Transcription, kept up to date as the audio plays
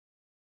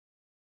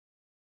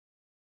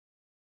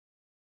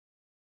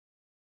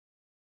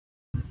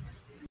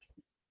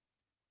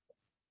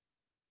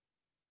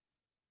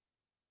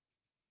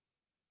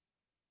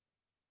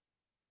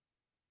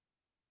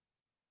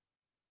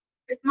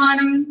Good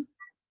morning.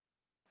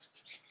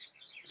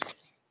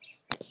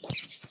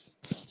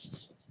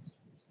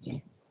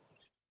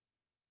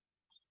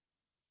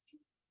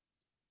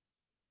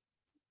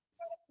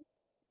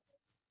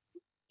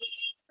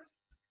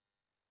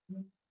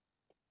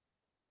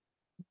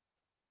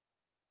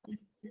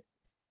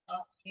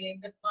 Okay,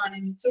 good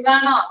morning.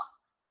 Sugano.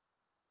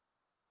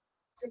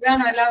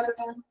 Sugano,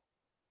 എല്ലാവർക്കും.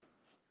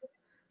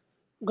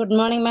 Good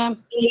morning, ma'am.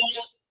 Good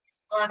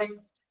morning.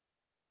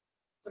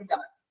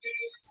 Sugano.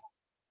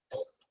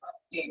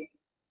 Okay.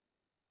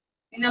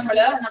 ഇനി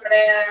നമ്മള് നമ്മുടെ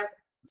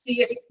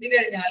CSD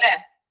കഴിഞ്ഞു അല്ലെ?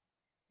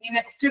 ഇനി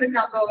നെക്സ്റ്റ്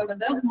എടുക്കാൻ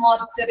പോകുന്നത്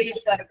മോർച്ചറി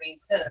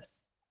സർവീസസ്.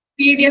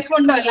 PDF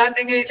ഉണ്ടോ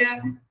എല്ലാവരുടെയും കയ്യില്?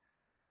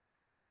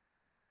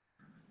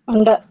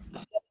 ഉണ്ട്.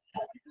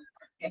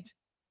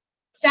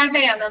 സ്റ്റാർട്ട്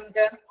ചെയ്യാം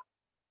നമുക്ക്.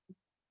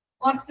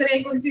 മോർച്ചറിയെ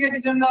കുറിച്ച്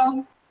കേട്ടിട്ടുണ്ടോ?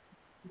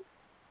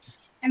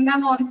 എന്താ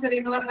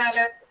മോർച്ചറി എന്ന്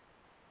പറഞ്ഞാല്?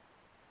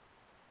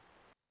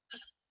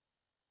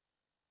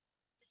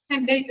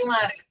 ഹെഡേക്ക്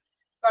മാറി,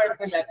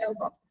 കുഴപ്പമില്ല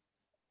കേട്ടോ.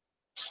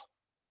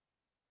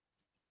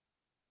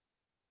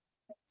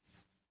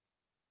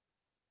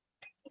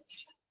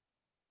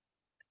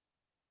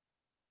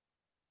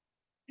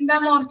 എന്താ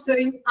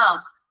മോർച്ചറി?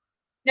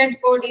 ഡെഡ്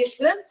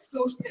ബോഡീസ്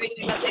സൂക്ഷിച്ചു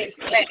വെക്കുന്ന പ്ലേസ്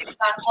അല്ലെ,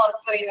 ഇതാണ്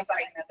മോർച്ചറി എന്ന്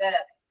പറയുന്നത്.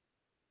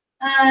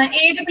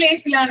 ഏത്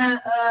പ്ലേസിലാണ്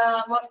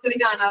മോർച്ചറി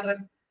കാണാറ്?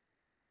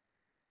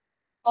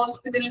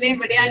 ഹോസ്പിറ്റലിന്റെ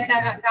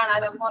എവിടെയായിട്ടാണ്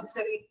കാണാറ്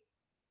മോർച്ചറി?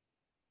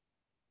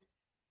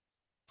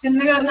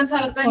 ചെന്ന് കയറുന്ന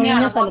സ്ഥലത്ത്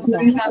തന്നെയാണ്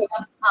മോർച്ചറി ഉണ്ടാവുക.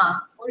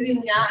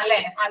 ഒഴിഞ്ഞ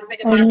അല്ലെ,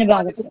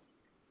 ആൾക്കാര്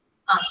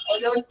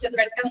ഒരു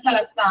ഒറ്റപ്പെട്ട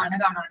സ്ഥലത്താണ്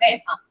കാണാം അല്ലെ,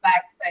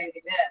 ബാക്ക്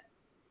സൈഡില്.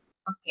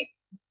 ഓക്കെ,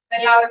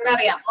 എല്ലാവർക്കും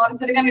അറിയാം.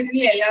 മോർച്ചറി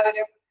കണ്ടിട്ടില്ലേ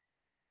എല്ലാവരും?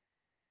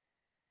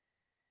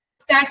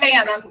 സ്റ്റാർട്ട്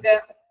ചെയ്യാം നമുക്ക്.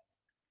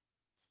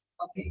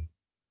 ഓക്കെ,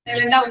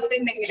 ഡൗട്ട്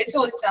ഉണ്ടെങ്കിൽ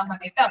ചോദിച്ചാൽ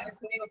മതി കേട്ടോ.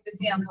 മിസ്സിനെ കൊണ്ട്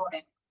ചെയ്യാൻ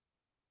പോണേ.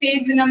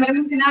 പേജ് നമ്പർ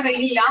മിസ്സിന്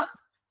അറിയില്ല,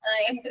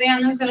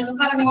 എത്രയാണെന്ന് ചിലപ്പോൾ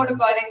പറഞ്ഞു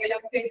കൊടുക്കും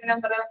ആരെങ്കിലും. Page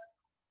number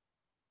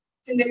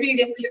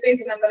PDF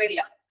page number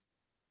ഇല്ല.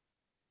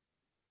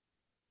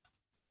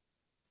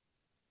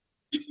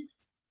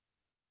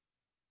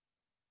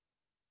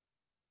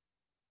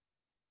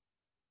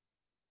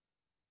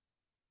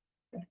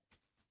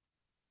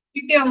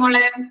 കിട്ടിയോ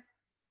മോളെ?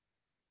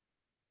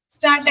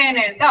 സ്റ്റാർട്ട്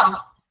ചെയ്യണേ കേട്ടോ.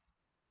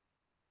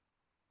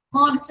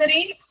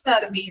 മോർച്ചറി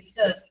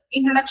സർവീസസ്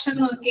ഇൻട്രൊഡക്ഷൻ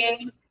നോക്കിയേ.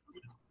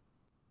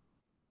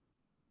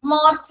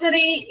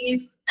 Mortuary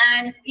is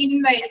an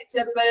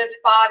inevitable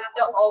part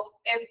of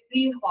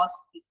every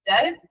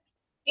hospital.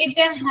 It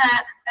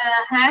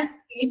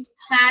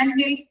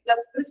handles the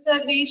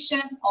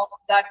preservation of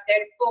the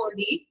dead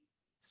body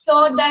so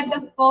that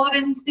the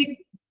forensic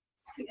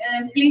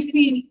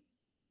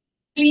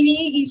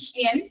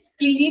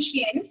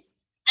clinicians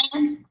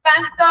and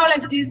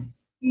pathologists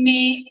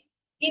may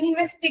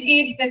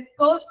investigate the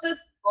causes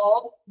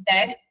of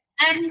death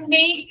and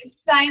make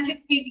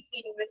scientific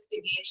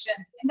investigation.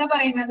 എന്താ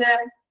പറയുന്നത്?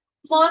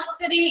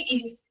 Mortuary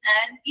is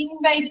an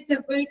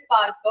inevitable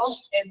part of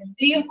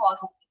every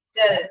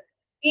hospital.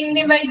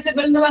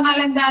 Inevitable എന്ന് പറഞ്ഞാൽ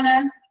എന്താണ്?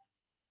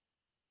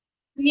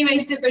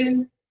 Inevitable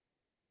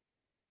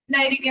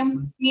എന്തായിരിക്കും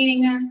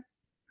meaning?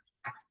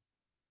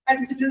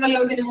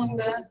 പഠിച്ചിട്ടുണ്ടല്ലോ ഇതിനു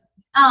മുമ്പ്.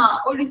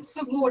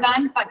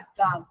 ഒഴിച്ചുകൂടാൻ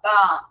പറ്റാത്ത.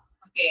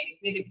 Okay,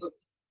 very good.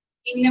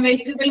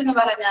 ഇന്നോവേറ്റബിൾ എന്ന്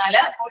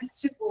പറഞ്ഞാല്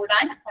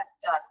ഒഴിച്ചുകൂടാൻ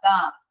പറ്റാത്ത.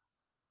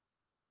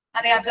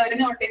 അറിയാത്തവര്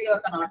നോട്ട് ചെയ്ത്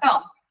വെക്കണം കേട്ടോ.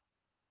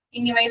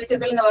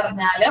 ഇൻവൈറ്റബിൾ എന്ന്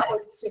പറഞ്ഞാല്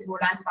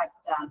ഒഴിച്ചുകൂടാൻ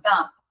പറ്റാത്ത.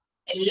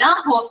 എല്ലാ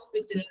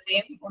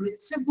ഹോസ്പിറ്റലിന്റെയും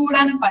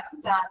ഒഴിച്ചുകൂടാൻ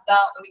പറ്റാത്ത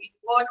ഒരു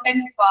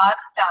ഇമ്പോർട്ടന്റ്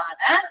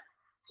പാർട്ടാണ്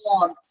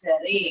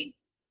മോർച്ചറി.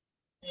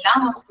 എല്ലാ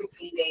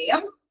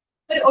ഹോസ്പിറ്റലിന്റെയും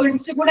ഒരു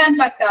ഒഴിച്ചുകൂടാൻ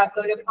പറ്റാത്ത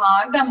ഒരു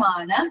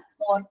ഭാഗമാണ്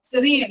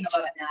മോർച്ചറി എന്ന്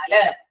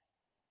പറഞ്ഞാല്.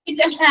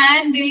 It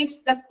handles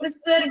the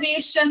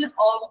preservation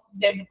of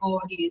dead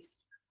bodies.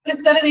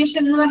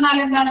 Preservation എന്ന് പറഞ്ഞാൽ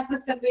എന്താണ്?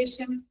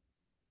 പ്രിസർവേഷൻ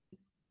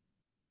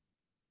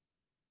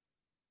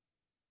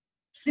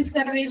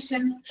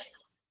പ്രിസർവേഷൻ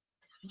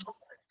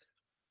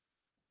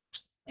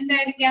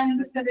എന്തായിരിക്കാം?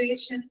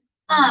 പ്രിസർവേഷൻ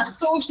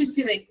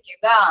സൂക്ഷിച്ചു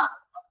വെക്കുക.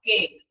 ഓക്കെ,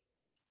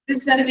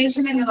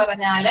 പ്രിസർവേഷൻ എന്ന്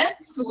പറഞ്ഞാല്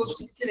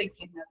സൂക്ഷിച്ചു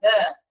വെക്കുന്നത്,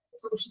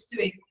 സൂക്ഷിച്ചു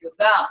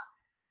വെക്കുക.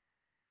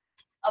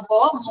 അപ്പോ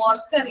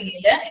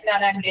മോർച്ചറിയില്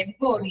എന്താണ്? ഡെഡ്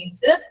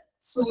ബോഡീസ്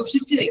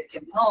സൂക്ഷിച്ചു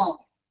വെക്കുന്നു.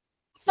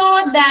 So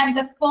that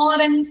the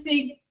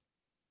forensic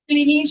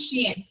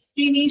clinicians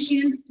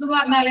എന്ന്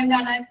പറഞ്ഞാൽ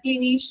എന്താണ്?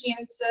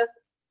 ക്ലിനീഷ്യൻസ്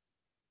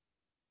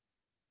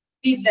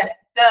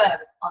വിദഗ്ധർ.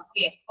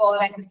 ഓക്കെ,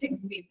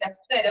 ഫോറൻസിക്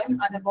വിദഗ്ധരും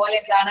അതുപോലെ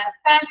എന്താണ്?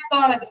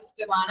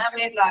 പാത്തോളജിസ്റ്റുമാണ്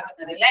അവിടെ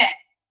ഉണ്ടാകുന്നത് അല്ലെ.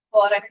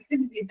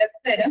 ഫോറൻസിക്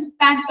വിദഗ്ധരും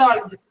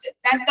പാത്തോളജിസ്റ്റ്.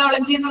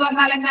 പാത്തോളജി എന്ന്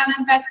പറഞ്ഞാൽ എന്താണ്?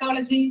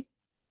 പാത്തോളജി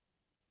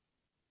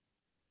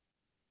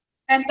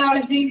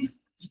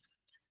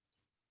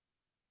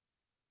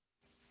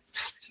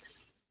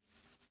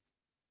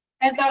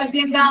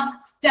എന്താ?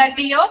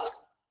 Study of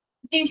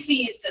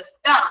diseases.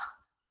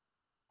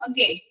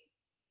 Okay,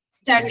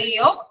 study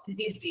of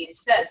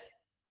diseases.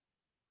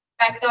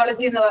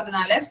 Pathology എന്ന്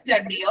പറഞ്ഞാല്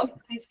സ്റ്റഡി ഓഫ്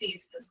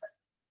ഡിസീസസ്.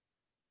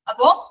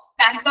 അപ്പോ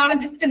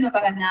പാത്തോളജിസ്റ്റ് എന്ന്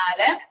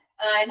പറഞ്ഞാല്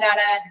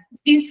എന്താണ്?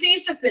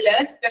 ഡിസീസസില്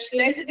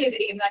സ്പെഷ്യലൈസ്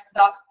ചെയ്തിരിക്കുന്ന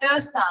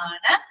ഡോക്ടേഴ്സ്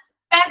ആണ്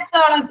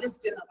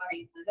പാത്തോളജിസ്റ്റ് എന്ന്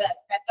പറയുന്നത്.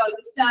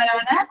 പാത്തോളജിസ്റ്റ്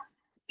ആരാണ്?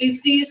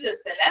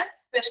 ഡിസീസസിൽ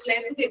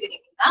സ്പെഷ്യലൈസ്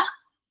ചെയ്തിരിക്കുന്ന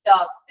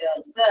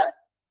ഡോക്ടേഴ്സ്.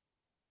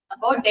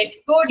 അപ്പോ ഡെഡ്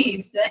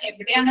ബോഡീസ്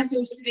എവിടെയാണ്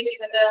സൂക്ഷിച്ചു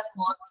വെക്കുന്നത്?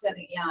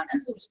 മോർച്ചറിയിലാണ്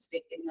സൂക്ഷിച്ചു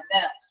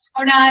വെക്കുന്നത്.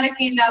 അവിടെ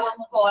ആരൊക്കെ ഉണ്ടാവും?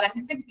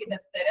 ഫോറൻസിക്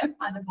വിദഗ്ധരും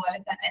അതുപോലെ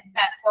തന്നെ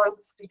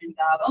പാത്തോളജിസ്റ്റും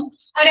ഉണ്ടാവും.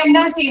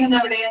 അവരെന്താ ചെയ്യുന്നത്?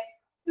 അവിടെ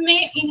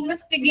may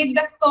investigate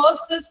the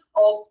causes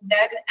of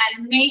death and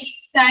make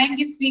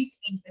scientific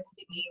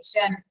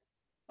investigation.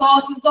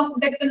 Causes of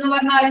death എന്ന്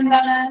പറഞ്ഞാൽ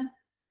എന്താണ്?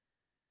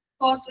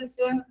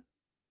 കോസസ്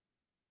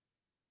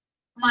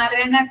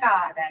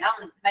മരണകാരണം,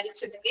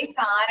 മരിച്ചതിന്റെ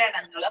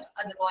കാരണങ്ങളും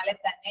അതുപോലെ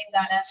തന്നെ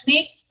എന്താണ്?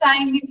 Make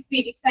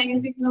scientific.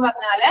 സയന്റിഫിക് എന്ന്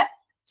പറഞ്ഞാല്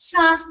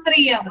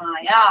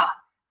ശാസ്ത്രീയമായ.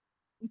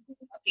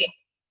 ഓക്കെ,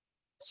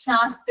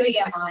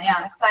 ശാസ്ത്രീയമായ.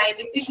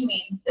 സയന്റിഫിക്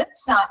മീൻസ്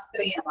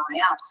ശാസ്ത്രീയമായ,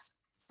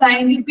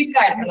 സയന്റിഫിക്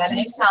ആയിട്ടുള്ള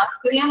അല്ലെങ്കിൽ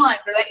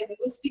ശാസ്ത്രീയമായിട്ടുള്ള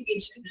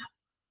ഇൻവെസ്റ്റിഗേഷനും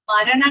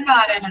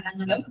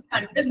മരണകാരണങ്ങളും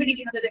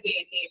കണ്ടുപിടിക്കുന്നതിന്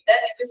വേണ്ടിയിട്ട്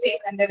എന്ത്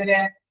ചെയ്യുന്നുണ്ട്? ഇവര്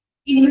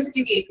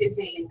ഇൻവെസ്റ്റിഗേറ്റ്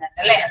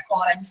ചെയ്യുന്നുണ്ട് അല്ലെ.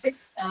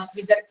 ഫോറൻസിക്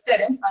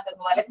വിദഗ്ധരും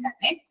അതുപോലെ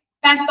തന്നെ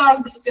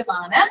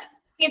പാത്തോളജിസ്റ്റുമാണ്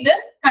ഇത്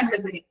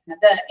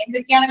കണ്ടുപിടിക്കുന്നത്.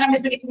 എന്തൊക്കെയാണ്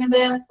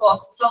കണ്ടുപിടിക്കുന്നത്?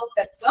 കോസസ് ഓഫ്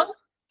ഡെത്തും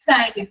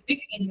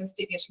സയന്റിഫിക്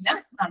ഇൻവെസ്റ്റിഗേഷനും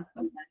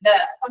നടത്തുന്നുണ്ട്.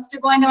 ഫസ്റ്റ്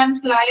പോയിന്റ്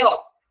മനസ്സിലായോ?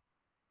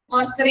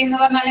 മോർച്ചറി എന്ന്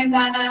പറഞ്ഞാൽ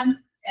എന്താണ്?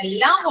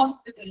 എല്ലാ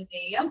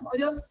ഹോസ്പിറ്റലിന്റെയും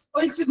ഒരു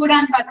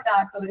ഒഴിച്ചുകൂടാൻ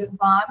പറ്റാത്ത ഒരു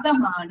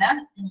ഭാഗമാണ്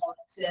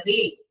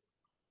മോർച്ചറി.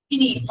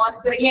 ഇനി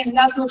മോർച്ചറിയിൽ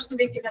എന്താ സൂക്ഷിച്ചു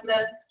വെക്കുന്നത്?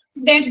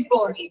 ഡെഡ്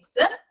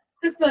ബോഡീസ്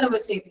പ്രിസർവ്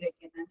ചെയ്ത്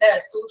വെക്കുന്നുണ്ട്,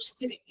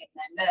 സൂക്ഷിച്ചു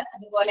വെക്കുന്നുണ്ട്.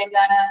 അതുപോലെ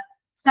എന്താണ്?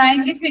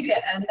 സയന്റിഫിക്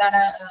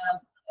എന്താണ്?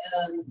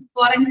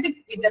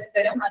 ഫോറൻസിക്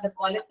വിദഗ്ധരും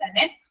അതുപോലെ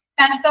തന്നെ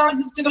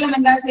പാത്തോളജിസ്റ്റുകളും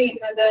എന്താ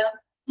ചെയ്യുന്നത്?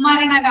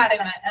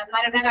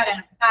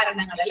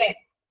 കാരണങ്ങൾ അല്ലെ,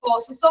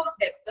 കോസസ് ഓഫ്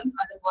ഡെത്തും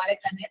അതുപോലെ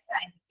തന്നെ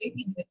സയന്റിഫിക്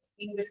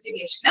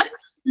ഇൻവെസ്റ്റിഗേഷനും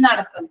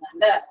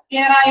നടത്തുന്നുണ്ട്.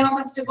 ക്ലിയർ ആയോ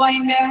ഫസ്റ്റ്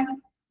പോയിന്റ്?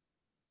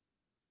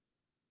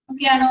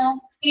 ഓക്കെ ആണോ?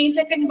 ഈ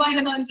സെക്കൻഡ്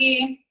പോയിന്റ് നോക്കിയേ.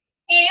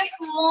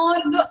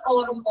 മോർഗ്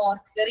ഓർ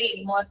മോർച്ചറി.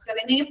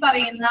 മോർച്ചറിനെ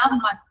പറയുന്ന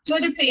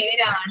മറ്റൊരു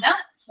പേരാണ്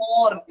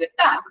മോർഗ്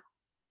കേട്ടോ.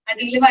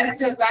 അടിയിൽ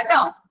വരച്ചു വെക്കുക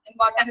കേട്ടോ,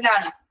 ഇമ്പോർട്ടന്റ്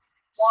ആണ്.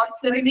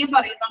 മോർച്ചറിനെ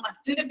പറയുന്ന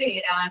മറ്റൊരു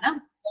പേരാണ്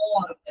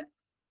മോർഗ്.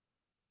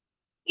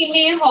 In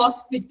a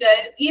hospital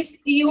is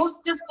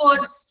used for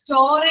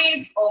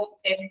storage of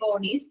dead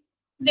bodies,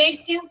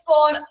 waiting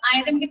for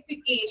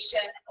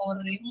identification or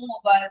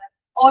removal,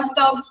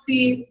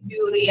 autopsy,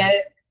 burial,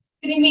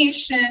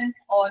 cremation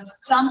or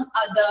some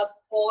other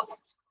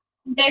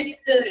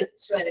post-death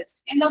rituals.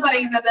 എന്താ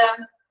പറയുന്നത്?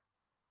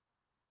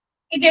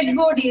 ഈ ഡെഡ്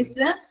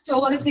ബോഡീസ്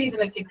സ്റ്റോർ ചെയ്ത്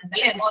വെക്കുന്നുണ്ട്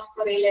അല്ലെ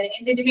മോർച്ചറിയില്.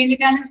 എന്തിനു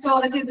വേണ്ടിയിട്ടാണ്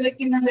സ്റ്റോർ ചെയ്ത്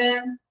വെക്കുന്നത്?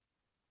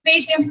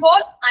 Waiting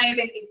for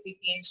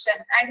identification.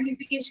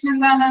 ഐഡന്റിഫിക്കേഷൻ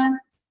എന്താണ്?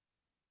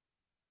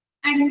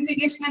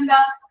 ഐഡന്റിഫിക്കേഷൻ എന്താ?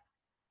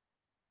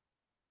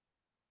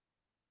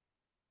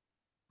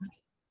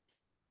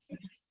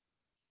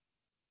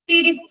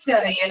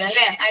 തിരിച്ചറിയൽ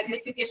അല്ലെ.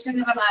 ഐഡന്റിഫിക്കേഷൻ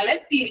എന്ന് പറഞ്ഞാല്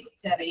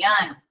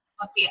തിരിച്ചറിയാൻ.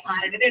 ഓക്കെ,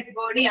 ആരുടെ ഡെഡ്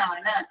ബോഡി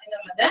ആണ്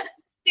എന്നുള്ളത്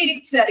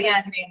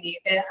തിരിച്ചറിയാൻ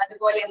വേണ്ടിയിട്ട്.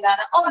 അതുപോലെ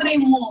എന്താണ്?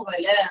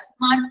 റിമൂവല്,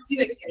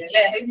 മാറ്റിവെക്കൽ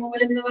അല്ലെ.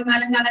 റിമൂവൽ എന്ന്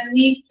പറഞ്ഞാൽ എന്താണ്?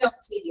 നീക്കം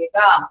ചെയ്യുക.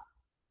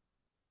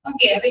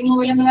 ഓക്കെ,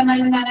 റിമൂവൽ എന്ന് പറഞ്ഞാൽ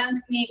എന്താണ്?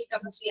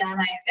 നീക്കം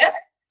ചെയ്യാനായിട്ട്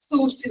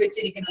സൂക്ഷിച്ചു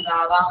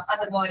വെച്ചിരിക്കുന്നതാവാം.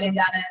 അതുപോലെ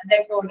എന്താണ്?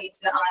 ഡെഡ്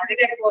ബോഡീസ്, ആരുടെ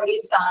ഡെഡ്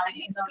ബോഡീസ് ആണ്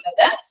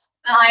എന്നുള്ളത്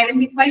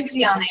ഐഡന്റിഫൈ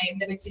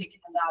ചെയ്യാനായിട്ട്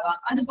വെച്ചിരിക്കുന്നതാവാം.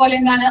 അതുപോലെ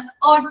എന്താണ്?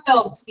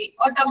 ഓട്ടോപ്സി.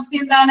 ഓട്ടോപ്സി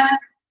എന്താണ്?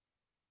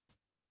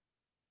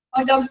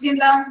 ഓട്ടോപ്സി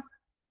എന്താ?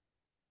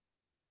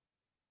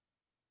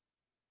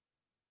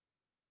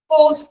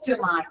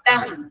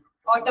 പോസ്റ്റ്മോർട്ടം.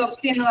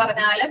 ഓട്ടോപ്സി എന്ന്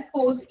പറഞ്ഞാല്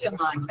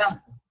പോസ്റ്റ്മോർട്ടം.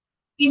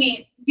 ഇനി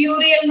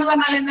ബ്യൂറിയൽ എന്ന്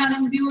പറഞ്ഞാൽ എന്താണ്?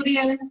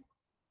 ബ്യൂറിയൽ.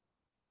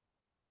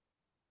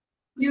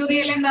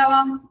 ബ്യൂറിയൽ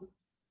എന്താവാം?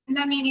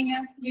 എന്താ മീനിങ്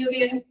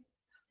ബ്യൂറിയൽ?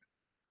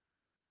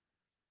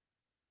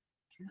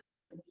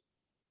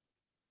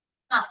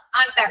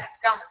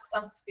 അടക്കം,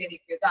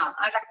 സംസ്കരിക്കുക,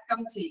 അടക്കം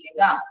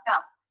ചെയ്യുക.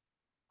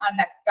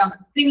 അടക്കം.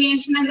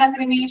 ക്രിമേഷൻ എന്താ?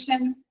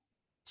 ക്രിമേഷൻ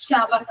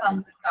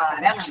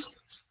ശവസംസ്കാരം.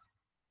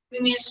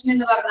 ക്രിമേഷൻ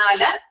എന്ന്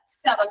പറഞ്ഞാല്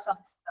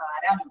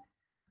ശവസംസ്കാരം.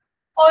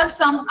 Or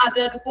some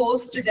other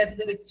post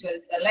death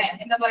rituals അല്ലെ.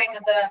 എന്താ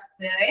പറയുന്നത്?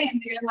 വേറെ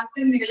എന്തെങ്കിലും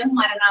മറ്റെന്തെങ്കിലും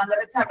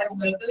മരണാന്തര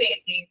ചടങ്ങുകൾക്ക്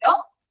വേണ്ടിയിട്ടോ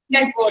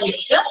ഡെഡ്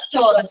ബോഡീസ്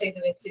സ്റ്റോർ ചെയ്ത്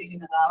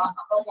വെച്ചിരിക്കുന്നതാവാം.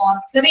 അപ്പൊ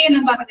മോർച്ചറി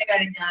എന്ന് പറഞ്ഞു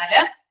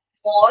കഴിഞ്ഞാല്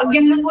മോർഗ്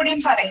എന്നും കൂടി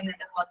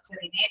പറയുന്നുണ്ട്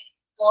മോർച്ചറിനെ.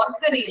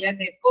 മോർച്ചറിയിലെ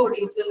ഡെഡ്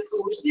ബോഡീസ്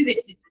സൂക്ഷിച്ചു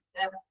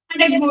വെച്ചിട്ടുണ്ട്. ആ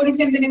ഡെഡ്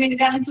ബോഡീസ് എന്തിനു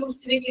വേണ്ടിയിട്ടാണ്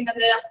സൂക്ഷിച്ചു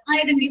വെക്കുന്നത്?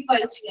 ഐഡന്റിഫൈ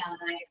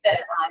ചെയ്യാനായിട്ട്,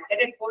 ആരുടെ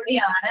ഡെഡ്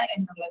ബോഡിയാണ്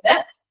എന്നുള്ളത്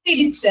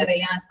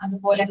തിരിച്ചറിയാൻ.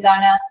 അതുപോലെ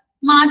എന്താണ്?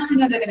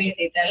 മാറ്റുന്നതിന്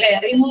വേണ്ടിയിട്ട് അല്ലെ,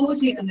 റിമൂവ്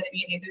ചെയ്യുന്നതിന്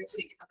വേണ്ടിയിട്ട്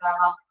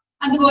വെച്ചിരിക്കുന്നതാവാം.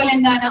 അതുപോലെ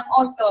എന്താണ്?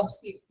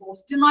 ഓട്ടോപ്സി,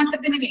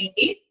 പോസ്റ്റ്മോർട്ടത്തിന്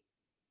വേണ്ടി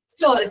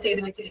സ്റ്റോർ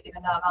ചെയ്ത്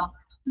വെച്ചിരിക്കുന്നതാവാം.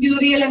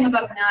 ബ്യൂറിയൽ എന്ന്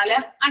പറഞ്ഞാല്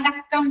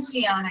അടക്കം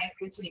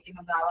ചെയ്യാനായിട്ട്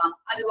വെച്ചിരിക്കുന്നതാവാം.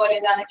 അതുപോലെ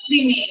എന്താണ്?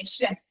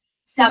 ക്രിമേഷൻ,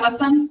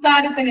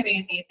 ശവസംസ്കാരത്തിന്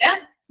വേണ്ടിയിട്ട്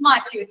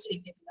മാറ്റി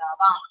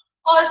വെച്ചിരിക്കുന്നതാവാം.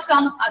 Or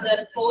some other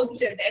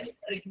post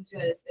death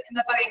rituals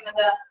എന്ന്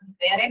പറയുന്നത്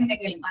വേറെ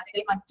എന്തെങ്കിലും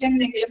അല്ലെങ്കിൽ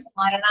മറ്റെന്തെങ്കിലും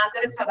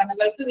മരണാന്തര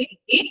ചടങ്ങുകൾക്ക്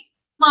വേണ്ടി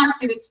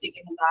മാറ്റി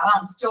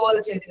വെച്ചിരിക്കുന്നതാവാം, സ്റ്റോർ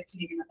ചെയ്ത്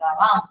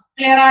വെച്ചിരിക്കുന്നതാവാം.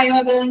 ക്ലിയർ ആയോ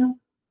അത്?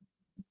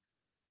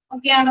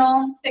 ഓക്കെ ആണോ?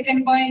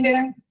 Second point.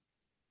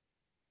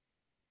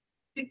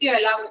 കിട്ടിയോ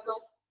എല്ലാവർക്കും?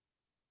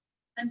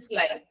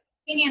 മനസ്സിലായി?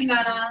 ഇനി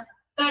എന്താണ്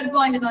തേർഡ്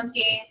പോയിന്റ്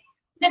നോക്കിയേ.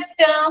 The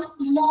term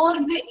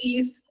മോർഗ്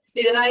is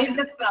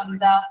derived from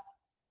the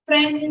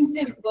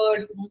French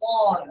word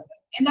മോർഗ്.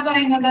 എന്താ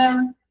പറയുന്നത്?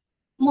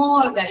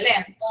 മോർഗ് അല്ലെ.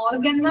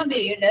 മോർഗ് എന്ന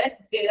വേർഡ്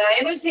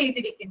ഡിറൈവ്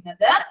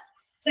ചെയ്തിരിക്കുന്നത്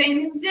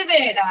ഫ്രഞ്ച്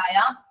വേർഡായ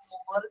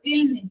മോർഗിൽ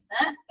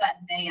നിന്ന്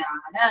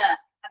തന്നെയാണ്.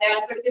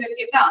 അടയാളപ്പെടുത്തി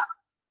വെക്കട്ടോ,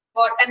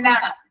 ഇമ്പോർട്ടന്റ്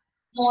ആണ്.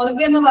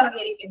 മോർഗ് എന്ന്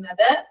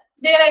പറഞ്ഞിരിക്കുന്നത്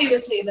ഡിറൈവ്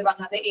ചെയ്ത്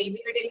വന്നത് ഏത്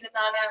വേർഡിൽ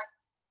നിന്നാണ്?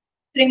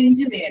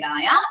 ഫ്രഞ്ച്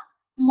വേർഡായ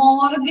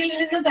മോർഗിൽ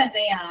നിന്ന്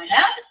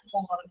തന്നെയാണ്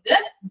മോർഗ്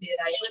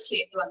ഡിറൈവ്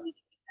ചെയ്ത്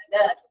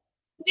വന്നിരിക്കുന്നത്.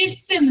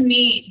 വിച്ച്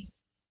മീൻസ്,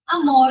 ആ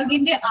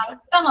മോർഗിന്റെ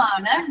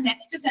അർത്ഥമാണ്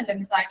നെക്സ്റ്റ്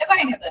സെന്റൻസ് ആയിട്ട്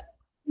പറയുന്നത്.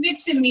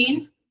 Which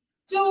means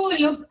to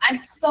look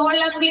at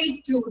solemnly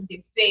to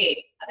ഡിഫേ.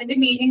 അതിന്റെ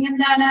മീനിങ്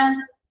എന്താണ്?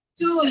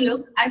 To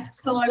look at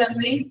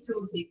solemnly to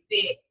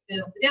ഡിഫേ,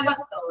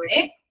 ഗൗരവത്തോടെ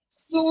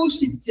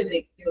സൂക്ഷിച്ചു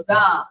വെക്കുക.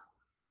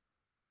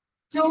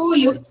 ടു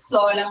ലുക്ക്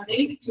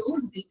സോളംലി ടു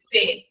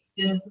ഡിഫേ,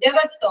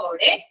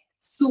 ഗൗരവത്തോടെ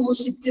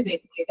സൂക്ഷിച്ചു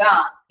വെക്കുക.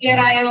 ക്ലിയർ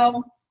ആയോ?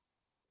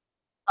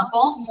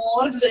 അപ്പോ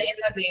മോർഗ്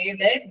എന്ന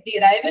വേർഡ്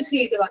ഡിറൈവ്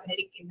ചെയ്ത്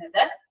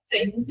വന്നിരിക്കുന്നത്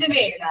ഫ്രഞ്ച്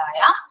വേർഡായ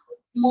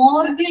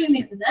മോർഗിൽ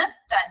നിന്ന്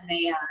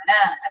തന്നെയാണ്.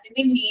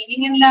 അതിന്റെ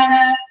മീനിങ്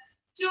എന്താണ്?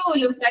 To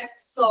look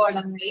at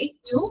solemnly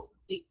to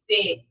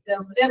ഡിഫേ,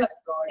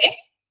 ഗൗരവത്തോടെ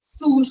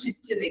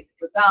സൂക്ഷിച്ചു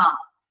വെക്കുക.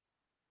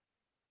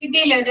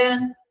 കിട്ടിയില്ലത്?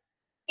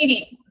 ഇനി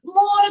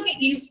മോർഗ്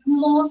is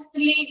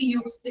mostly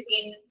used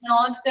in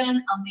northern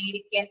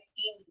American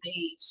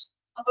English.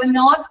 അപ്പൊ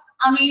നോർത്ത്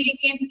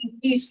അമേരിക്കൻ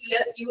ഇംഗ്ലീഷിൽ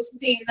യൂസ്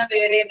ചെയ്യുന്ന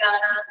വേർഡ്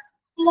ഏതാണ്?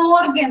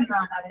 മോർഗ്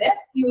എന്നാണ് അവര്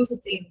യൂസ്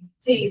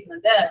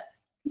ചെയ്യുന്നത്.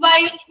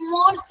 While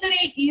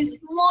mortuary is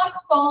more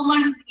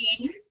common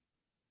in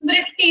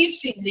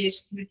British English.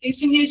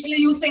 British ഇംഗ്ലീഷിൽ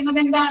യൂസ് ചെയ്യുന്നത്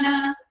എന്താണ്?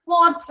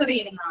 മോർച്ചറി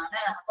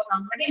എന്നാണ്. അപ്പൊ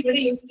നമ്മുടെ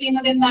ഇവിടെ യൂസ്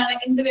ചെയ്യുന്നത് എന്താണ്?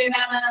 എന്ത്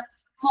വേർഡാണ്?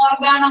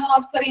 മോർഗാണോ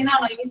മോർച്ചറി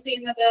എന്നാണോ യൂസ്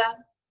ചെയ്യുന്നത്?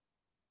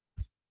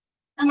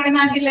 നമ്മുടെ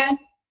നാട്ടില്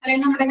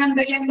അല്ലെങ്കിൽ നമ്മുടെ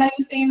കൺട്രിയിൽ എന്താ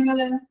യൂസ്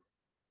ചെയ്യുന്നത്?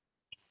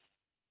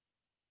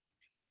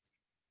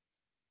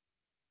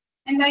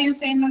 എന്താ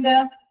യൂസ് ചെയ്യുന്നത്?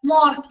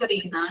 മോർച്ചറി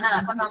എന്നാണ്.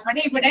 അപ്പൊ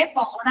നമ്മുടെ ഇവിടെ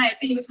കോമൺ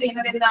ആയിട്ട് യൂസ്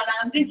ചെയ്യുന്നത് എന്താണ്?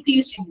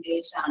 ബ്രിട്ടീഷ്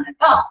ഇംഗ്ലീഷ് ആണ്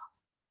കേട്ടോ.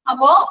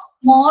 അപ്പോ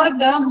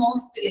മോർഗ്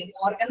മോസ്റ്റ്ലി,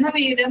 മോർഗ് എന്ന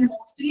വേർഡ്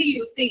മോസ്റ്റ്ലി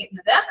യൂസ്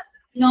ചെയ്യുന്നത്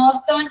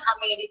നോർത്തേൺ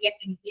അമേരിക്കൻ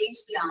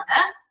ഇംഗ്ലീഷിലാണ്.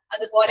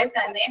 അതുപോലെ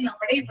തന്നെ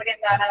നമ്മുടെ ഇവിടെ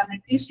എന്താണ്?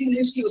 ബ്രിട്ടീഷ്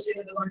ഇംഗ്ലീഷ് യൂസ്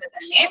ചെയ്യുന്നത് കൊണ്ട്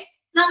തന്നെ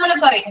നമ്മൾ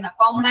പറയുന്ന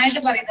കോമൺ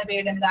ആയിട്ട് പറയുന്ന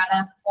വേർഡ് എന്താണ്?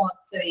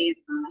 മോർച്ചറി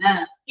എന്നാണ്.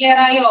 ക്ലിയർ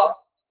ആയോ?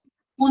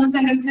 3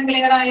 സെന്റൻസും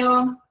ക്ലിയർ ആയോ?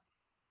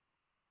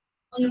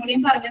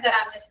 ഒന്നുകൂടിയും പറഞ്ഞു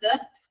തരാം മിസ്.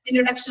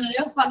 ഇൻട്രൊഡക്ഷനിൽ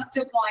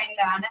ഫസ്റ്റ്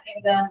പോയിന്റ് ആണ്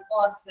ഇത്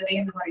മോർച്ചറി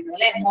എന്ന് പറയുന്നത്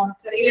അല്ലെ.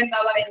 മോർച്ചറിയിൽ എന്താ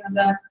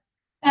പറയുന്നത്?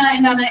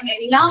 എന്താണ്?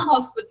 എല്ലാ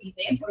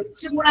ഹോസ്പിറ്റലിന്റെയും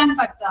ഒഴിച്ചുകൂടാൻ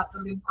പറ്റാത്ത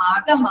ഒരു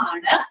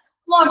ഭാഗമാണ്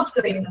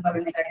മോർച്ചറി എന്ന്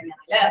പറഞ്ഞു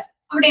കഴിഞ്ഞാല്.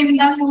 അവിടെ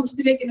എന്താ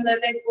സൂക്ഷിച്ചു വെക്കുന്നത്?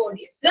 ഡെഡ്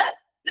ബോഡീസ്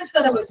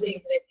പ്രിസർവ്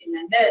ചെയ്ത്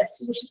വെക്കുന്നുണ്ട്,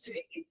 സൂക്ഷിച്ചു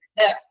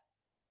വെക്കുന്നുണ്ട്.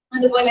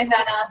 അതുപോലെ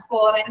എന്താണ്?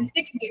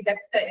 ഫോറൻസിക്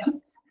വിദഗ്ധരും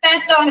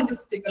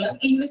പാത്തോളജിസ്റ്റുകളും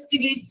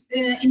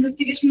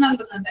ഇൻവെസ്റ്റിഗേഷൻ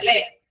നടത്തുന്നുണ്ട് അല്ലെ.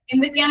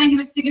 എന്തൊക്കെയാണ്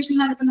ഇൻവെസ്റ്റിഗേഷൻ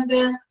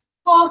നടത്തുന്നത്?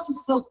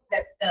 കോസസ് ഓഫ്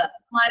ഡെത്ത്,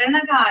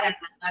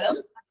 മരണകാരണങ്ങളും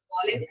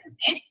അതുപോലെ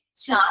തന്നെ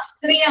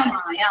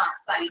ശാസ്ത്രീയമായ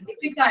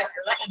സയന്റിഫിക്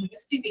ആയിട്ടുള്ള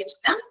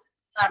ഇൻവെസ്റ്റിഗേഷനും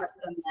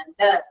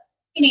നടത്തുന്നുണ്ട്.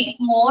 ഇനി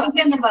മോർഗ്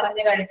എന്ന്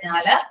പറഞ്ഞു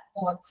കഴിഞ്ഞാല്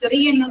മോർച്ചറി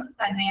എന്ന്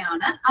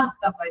തന്നെയാണ്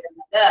അർത്ഥം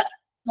വരുന്നത്.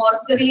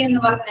 മോർച്ചറി എന്ന്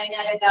പറഞ്ഞു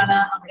കഴിഞ്ഞാൽ എന്താണ്?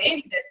 അവിടെ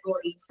ഡെഡ്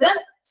ബോഡീസ്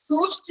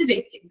സൂക്ഷിച്ചു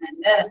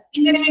വെക്കുന്നുണ്ട്.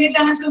 എന്തിനു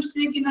വേണ്ടിയിട്ടാണ് സൂക്ഷിച്ചു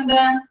വെക്കുന്നത്?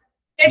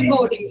 ഡെഡ്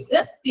ബോഡീസ്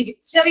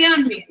തിരിച്ചറിയാൻ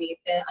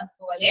വേണ്ടിയിട്ട്,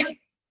 അതുപോലെ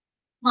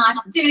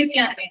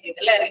മാറ്റിവെക്കാൻ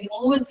വേണ്ടിയിട്ട് അല്ലെ,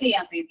 റിമൂവ്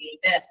ചെയ്യാൻ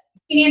വേണ്ടിയിട്ട്.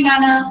 ഇനി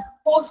എന്താണ്?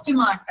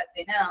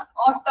 പോസ്റ്റ്മോർട്ടത്തിന്,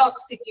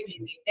 ഓട്ടോപ്സിക്ക്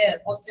വേണ്ടിയിട്ട്.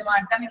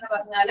 പോസ്റ്റ്മോർട്ടം എന്ന്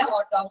പറഞ്ഞാല്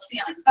ഓട്ടോപ്സി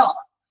ആണ് കേട്ടോ.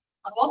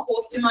 അപ്പോ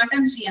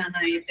പോസ്റ്റ്മോർട്ടം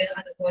ചെയ്യാനായിട്ട്,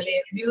 അതുപോലെ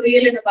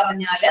ബ്യൂറിയൽ എന്ന്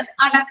പറഞ്ഞാല്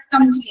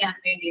അടക്കം ചെയ്യാൻ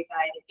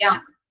വേണ്ടിയിട്ടായിരിക്കാം.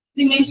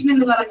 ക്രിമേഷൻ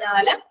എന്ന്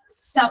പറഞ്ഞാല്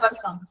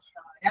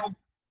ശവസംസ്കാരം.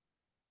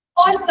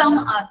 Or some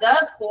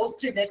other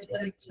post death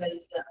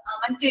rituals,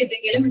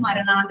 മറ്റേതെങ്കിലും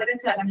മരണാന്തര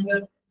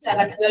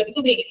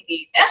ചടങ്ങുകൾക്ക്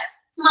വേണ്ടിയിട്ട്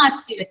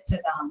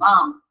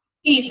മാറ്റിവെച്ചതാവാം.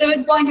 ഈ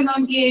തേർഡ് പോയിന്റ്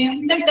നോക്കിയേ.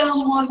 The term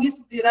മോർഗ്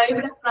is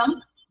derived from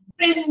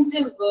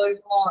French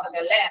word മോർഗ്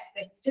അല്ലെ.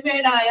 ഫ്രഞ്ച്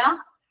വേർഡായ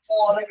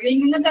മോർഗിൽ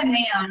നിന്ന്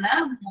തന്നെയാണ്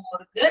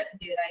മോർഗ്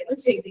ഡിറൈവ്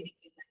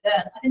ചെയ്തിരിക്കുന്നത്.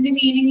 അതിന്റെ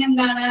മീനിങ്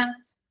എന്താണ്?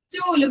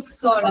 ടു ലുക്ക്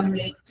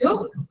സോളംലി ടു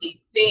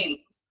ഡിഫേ,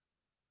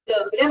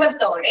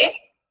 ഗൗരവത്തോടെ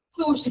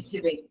സൂക്ഷിച്ചു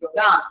വെക്കുക.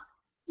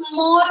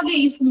 മോർഗ്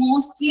is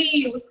mostly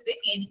used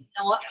in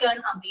northern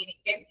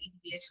American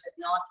English.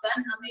 Northern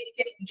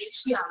American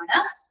ഇംഗ്ലീഷിലാണ്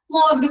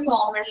മോർഗ്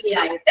കോമൺലി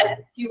ആയിട്ട്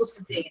യൂസ്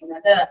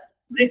ചെയ്യുന്നത്.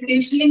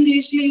 ബ്രിട്ടീഷ്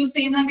ഇംഗ്ലീഷിൽ യൂസ്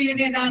ചെയ്യുന്ന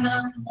വേർഡ് ഏതാണ്?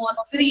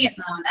 മോർച്ചറി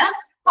എന്നാണ്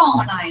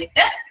കോമൺ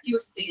ആയിട്ട്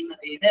യൂസ് ചെയ്യുന്ന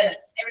വേർഡ്.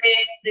 എവിടെ?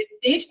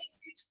 ബ്രിട്ടീഷ്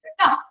ഇംഗ്ലീഷ്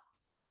കേട്ടോ.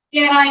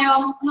 ക്ലിയർ ആയോ?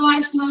 ഒന്ന്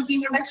വായിച്ചു നോക്കി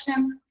ഇൻട്രൊഡക്ഷൻ.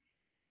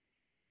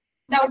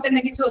 ഡൗട്ട്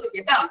ഉണ്ടെങ്കിൽ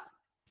ചോദിക്കട്ടോ.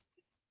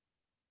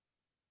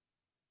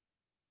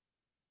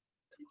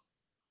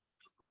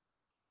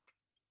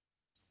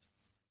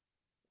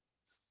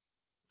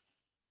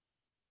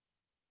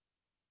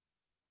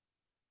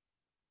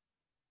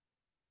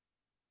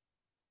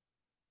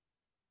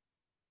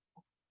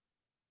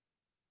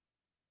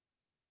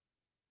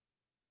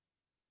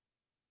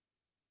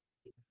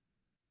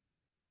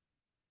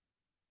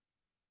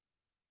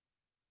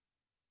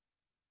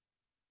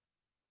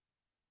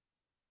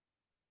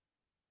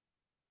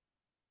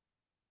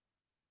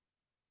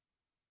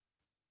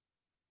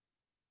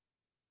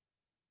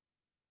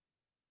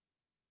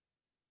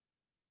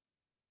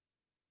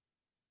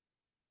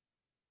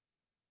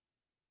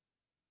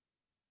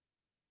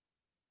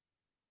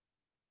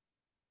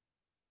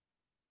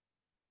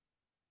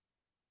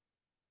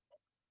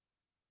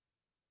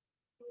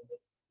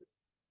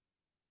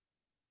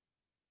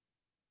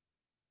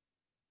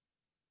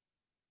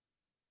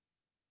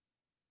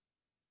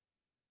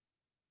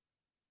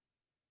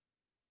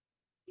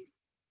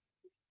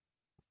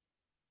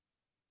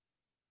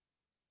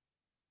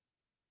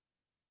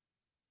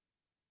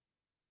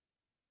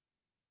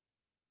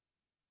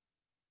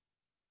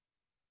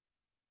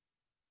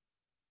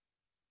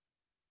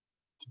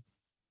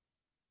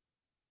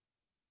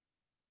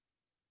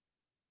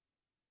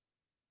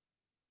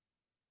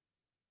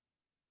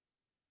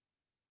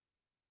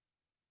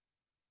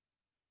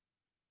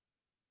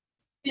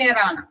 ക്ലിയർ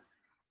ആണ്?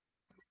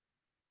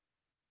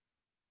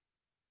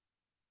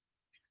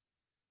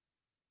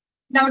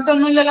 ഡൗട്ട്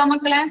ഒന്നുമില്ലല്ലോ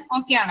മക്കളെ?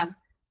 ഓക്കെ ആണ്?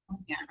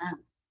 ഓക്കെ ആണ്.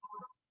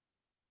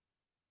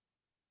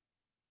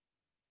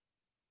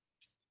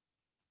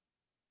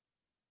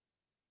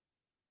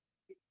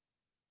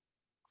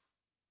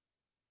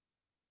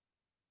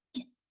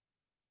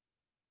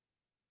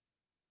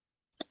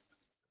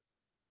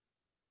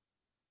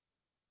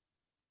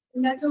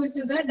 എന്താ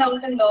ചോദിച്ചത്?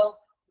 ഡൗട്ട് ഉണ്ടോ?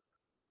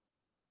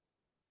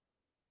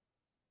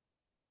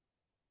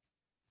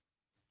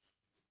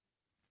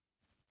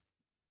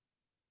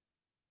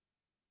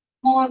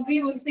 മോർബി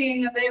യൂസ്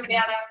ചെയ്യുന്നത്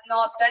എവിടെയാണ്?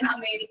 നോർത്തേൺ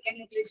അമേരിക്കൻ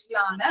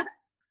ഇംഗ്ലീഷിലാണ്.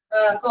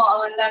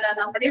 എന്താണ്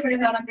നമ്മുടെ ഇവിടെ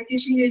എന്താണ്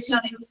ബ്രിട്ടീഷ്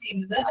ഇംഗ്ലീഷിലാണ് യൂസ്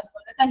ചെയ്യുന്നത്.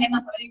 അതുകൊണ്ട് തന്നെ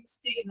നമ്മൾ യൂസ്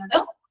ചെയ്യുന്നത്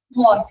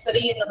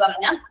മോർച്ചറി എന്ന്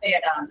പറഞ്ഞ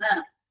വേർഡാണ്.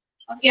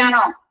 ഓക്കെ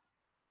ആണോ?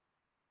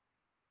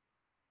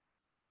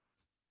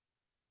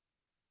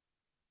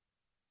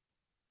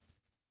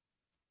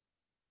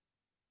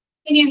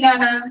 ഇനി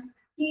എന്താണ്?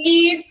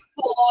 Need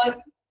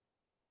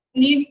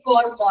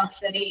for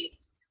mortuary.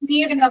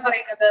 നീഡ് എന്താ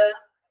പറയുന്നത്?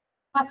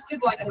 ഫസ്റ്റ്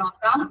പോയിന്റ്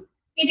നോക്കാം.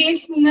 It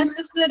is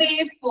necessary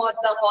for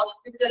the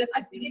hospital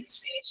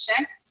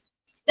administration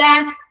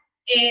that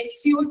a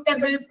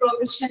suitable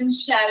provision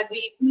shall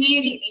be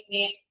made in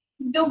a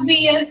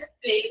dubious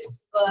place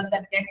where the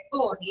dead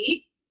body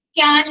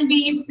can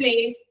be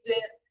placed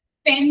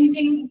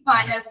pending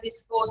final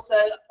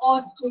disposal or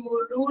to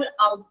rule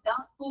out the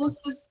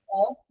causes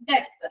of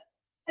death.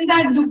 എന്താ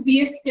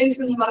dubious place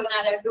എന്ന്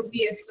പറഞ്ഞാല്?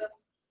 dubious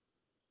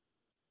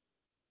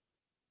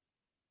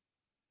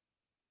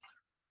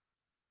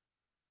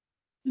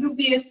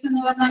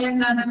എന്ന് പറഞ്ഞാൽ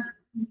എന്താണ്?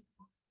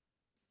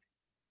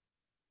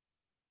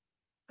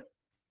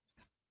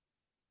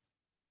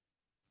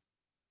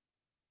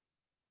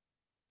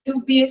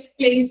 dubious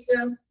place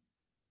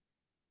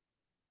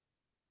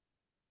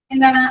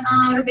എന്താണ്?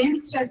 ആരുടെയും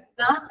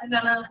ശ്രദ്ധ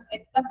എന്താണ്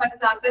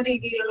എത്തപ്പറ്റാത്ത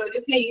രീതിയിലുള്ള ഒരു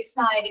പ്ലേസ്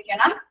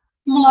ആയിരിക്കണം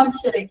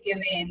മോർച്ചറിക്ക്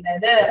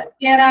വേണ്ടത്.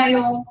 ക്ലിയർ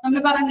ആയോ? നമ്മൾ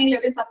പറഞ്ഞില്ലേ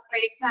ഒരു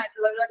സെപ്പറേറ്റ്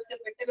ആയിട്ടുള്ള ഒരു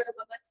ഒറ്റപ്പെട്ട്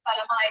കിടക്കുന്ന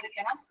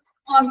സ്ഥലമായിരിക്കണം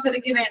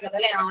മോർച്ചറിക്ക് വേണ്ടത്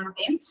അല്ലെ?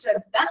 ആരുടെയും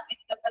ശ്രദ്ധ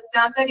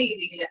എത്തപ്പറ്റാത്ത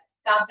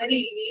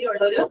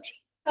രീതിയിലുള്ള ഒരു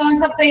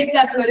സെപ്പറേറ്റ്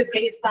ആയിട്ടുള്ള ഒരു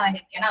പ്ലേസ്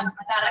ആയിരിക്കണം.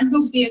 അതാണ്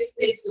ഡ്യൂബിയസ്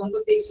പ്ലേസ് കൊണ്ട്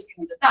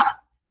ഉദ്ദേശിക്കുന്നത് കേട്ടോ.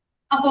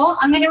 അപ്പോ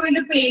അങ്ങനെ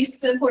ഒരു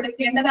പ്ലേസ്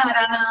കൊടുക്കേണ്ടത്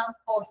ആരാണ്?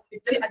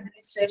 ഹോസ്പിറ്റൽ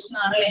അഡ്മിനിസ്ട്രേഷൻ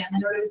ആണല്ലേ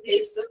അങ്ങനെ ഒരു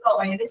പ്ലേസ്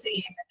പ്രൊവൈഡ്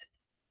ചെയ്യേണ്ടത്.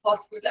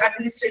 ഹോസ്പിറ്റൽ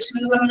അഡ്മിനിസ്ട്രേഷൻ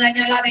എന്ന് പറഞ്ഞു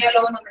കഴിഞ്ഞാൽ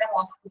അറിയാലോ, നമ്മുടെ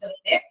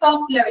ഹോസ്പിറ്റലിന്റെ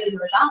ടോപ്പ്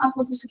ലെവലിലുള്ള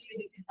പൊസിഷനിൽ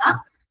ഇരിക്കുന്ന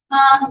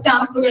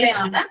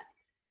സ്റ്റാഫുകളെയാണ്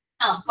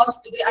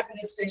ഹോസ്പിറ്റൽ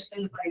അഡ്മിനിസ്ട്രേഷൻ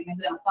എന്ന്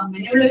പറയുന്നത്. അപ്പൊ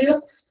അങ്ങനെയുള്ളൊരു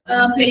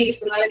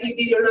പ്ലേസ്, നല്ല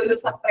രീതിയിലുള്ള ഒരു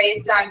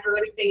സെപ്പറേറ്റ് ആയിട്ടുള്ള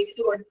ഒരു പ്ലേസ്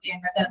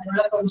കൊടുക്കേണ്ടത്,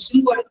 അതിനുള്ള പ്രൊവിഷൻ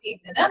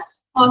കൊടുക്കേണ്ടത്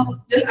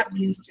ഹോസ്പിറ്റൽ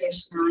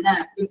അഡ്മിനിസ്ട്രേഷൻ ആണ്.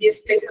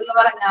 ഡ്യൂബിയസ് പ്ലേസ് എന്ന്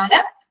പറഞ്ഞാല്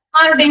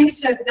ആരുടെയും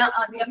ശ്രദ്ധ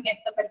അധികം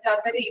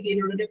എത്തപ്പറ്റാത്ത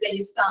രീതിയിലുള്ള ഒരു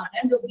പ്ലേസ് ആണ്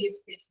ഡ്യൂബിയസ്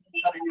പ്ലേസ്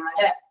എന്ന്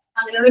പറഞ്ഞാല്.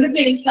 അങ്ങനെയുള്ള ഒരു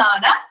പ്ലേസ്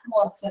ആണ്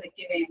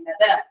മോർച്ചറിക്ക്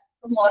വേണ്ടത്.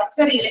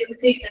 മോർച്ചറിയിലേക്ക്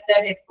ചെയ്യുന്നുണ്ട്,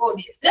 ഡെഡ്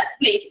ബോഡീസ്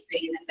പ്ലേസ്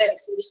ചെയ്യുന്നുണ്ട്,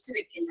 സൂക്ഷിച്ചു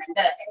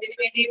വെക്കുന്നുണ്ട്. എന്തിനു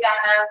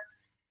വേണ്ടിയിട്ടാണ്?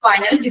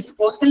 ഫൈനൽ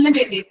ഡിസ്പോസലിന്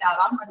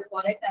വേണ്ടിയിട്ടാവാം,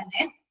 അതുപോലെ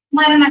തന്നെ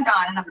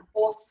മരണകാരണം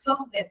കോസസ്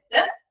ഓഫ്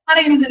ഡെത്ത്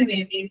അറിയുന്നതിന്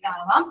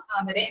വേണ്ടിയിട്ടാവാം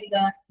അവരെ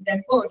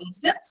ഡെഡ്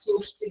ബോഡീസ്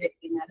സൂക്ഷിച്ചു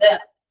വെക്കുന്നത്.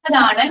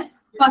 അതാണ്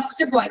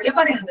ഫസ്റ്റ് പോയിന്റിൽ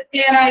പറയുന്നത്.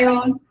 ക്ലിയർ ആയോ?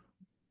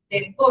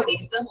 ഡെഡ്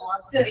ബോഡീസ്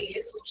മോർച്ചറിയിൽ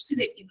സൂക്ഷിച്ചു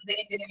വെക്കുന്നത്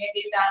എന്തിനു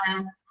വേണ്ടിയിട്ടാണ്?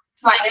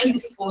 ഫൈനൽ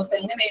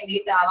ഡിസ്പോസലിന്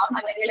വേണ്ടിയിട്ടാവാം,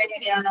 അല്ലെങ്കിൽ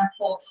എങ്ങനെയാണ്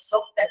കോസസ്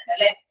ഓഫ് ഡെത്ത്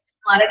അല്ലെ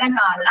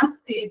മരണകാരണം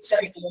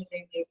തിരിച്ചറിയുന്നതിന്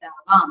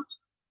വേണ്ടിയിട്ടാവാം.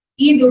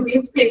 ഈ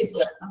ഡ്യൂബിയസ്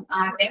പ്ലേസ്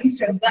ആരുടെയും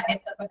ശ്രദ്ധ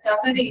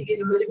എത്തപ്പറ്റാത്ത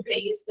രീതിയിലുള്ള ഒരു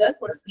പ്ലേസ്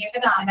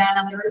കൊടുക്കേണ്ടത് ആരാണ്?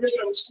 അതിനുള്ള ഒരു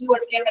പ്രൊവിഷൻ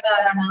കൊടുക്കേണ്ടത്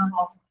ആരാണ്?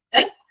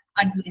 ഹോസ്പിറ്റൽ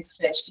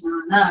അഡ്മിനിസ്ട്രേഷൻ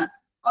ആണ്.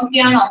 ഓക്കെ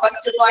ആണോ?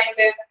 First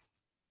point.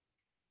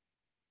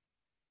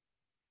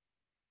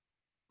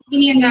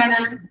 ഇനി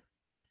എന്താണ്?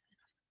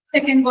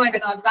 സെക്കൻഡ്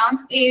പോയിന്റ് നോക്കാം.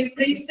 A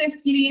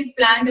precisely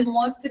planned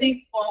mortuary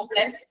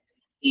complex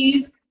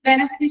is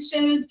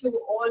beneficial to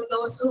all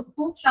those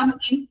who come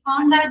in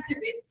contact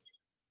with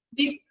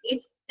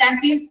it, that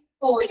is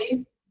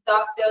police,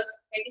 doctors,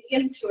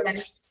 medical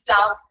students,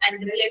 staff and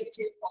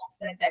relatives of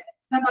the dead.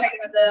 എന്താ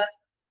പറയുന്നത്?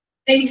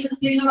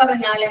 precisely എന്ന്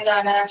പറഞ്ഞാൽ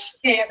എന്താണ്?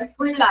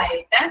 Careful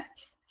ആയിട്ട്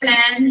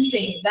plan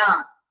ചെയ്ത,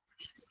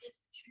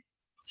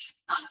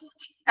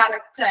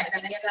 correct ആയിട്ട്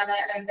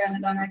അല്ലെങ്കിൽ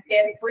എന്താണ്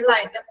കെയർഫുൾ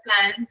ആയിട്ട്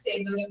പ്ലാൻ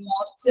ചെയ്ത ഒരു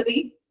മോർച്ചറി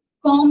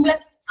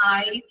കോംപ്ലക്സ്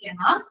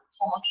ആയിരിക്കണം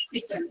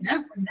ഹോസ്പിറ്റലിന്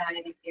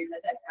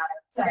ഉണ്ടായിരിക്കേണ്ടത്.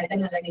 കറക്റ്റ് ആയിട്ട്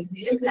നല്ല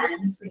രീതിയിൽ പ്ലാൻ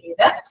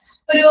ചെയ്ത്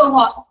ഒരു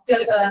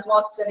ഹോസ്പിറ്റൽ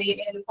മോർച്ചറി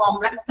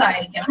കോംപ്ലക്സ്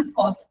ആയിരിക്കണം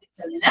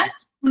ഹോസ്പിറ്റലിന്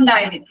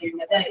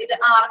ഉണ്ടായിരിക്കേണ്ടത്. ഇത്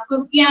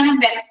ആർക്കൊക്കെയാണ്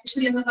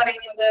ബെനഫിഷ്യൽ എന്ന്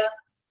പറയുന്നത്?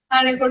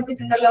 താഴെ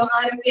കൊടുത്തിട്ടുണ്ടല്ലോ.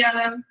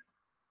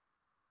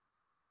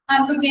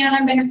 ആർക്കൊക്കെയാണ്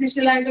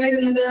ബെനഫിഷ്യൽ ആയിട്ട്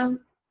വരുന്നത്?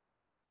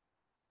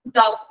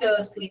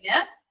 ഡോക്ടേഴ്സിന്,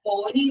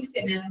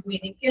 പോലീസിന്,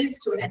 മെഡിക്കൽ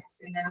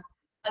സ്റ്റുഡൻസിന്,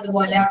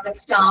 അതുപോലെ അവിടെ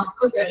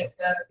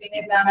സ്റ്റാഫുകൾക്ക്, പിന്നെ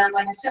എന്താണ്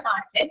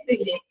മനുഷ്യരുടെ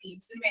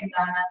റിലേറ്റീവ്സിനും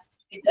എന്താണ്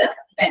ഇത്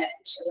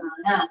ബെനഫിഷ്യൽ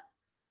ആണ്.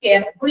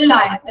 കെയർഫുൾ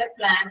ആയിട്ട്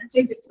പ്ലാൻ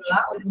ചെയ്തിട്ടുള്ള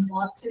ഒരു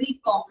മോർച്ചറി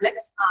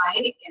കോംപ്ലക്സ്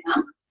ആയിരിക്കണം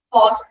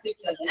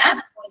ഹോസ്പിറ്റലിന്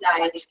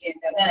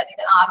ഉണ്ടായിരിക്കേണ്ടത്.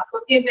 ഇത്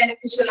ആർക്കൊക്കെ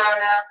ബെനഫിഷ്യൽ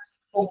ആണ്?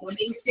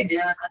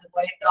 പോലീസിന്,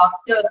 അതുപോലെ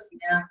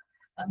ഡോക്ടേഴ്സിന്,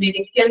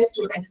 മെഡിക്കൽ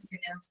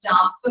സ്റ്റുഡൻസിന്,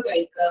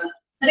 സ്റ്റാഫുകൾക്ക്,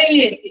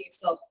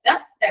 റിലേറ്റീവ്സ് ഓഫ് ദ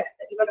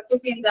ഡെത്ത്,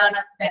 ഇവർക്കൊക്കെ എന്താണ്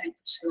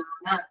ബെനിഫിഷ്യൽ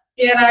ആണ്.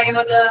 ക്ലിയർ ആയോ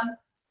അത്?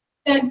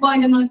 തേർഡ്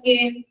പോയിന്റ്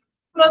നോക്കിയേ,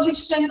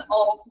 provision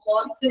of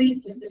mortuary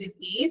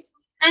facilities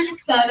and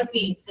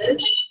services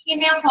in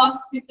a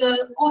hospital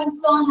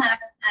also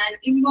has an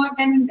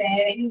important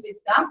bearing with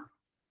the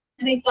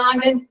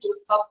regarded to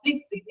public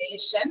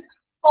relation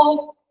of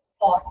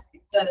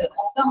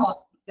the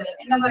hospital.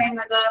 എന്താ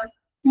പറയുന്നത്?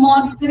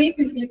 Mortuary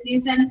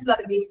facilities and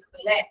services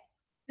അല്ലെ.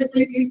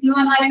 Facilities എന്ന്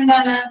പറഞ്ഞാൽ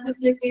എന്താണ്?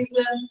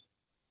 Facilities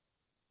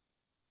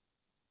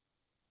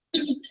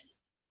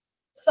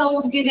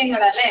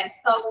സൗകര്യങ്ങൾ അല്ലെ,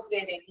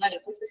 സൗകര്യങ്ങൾ.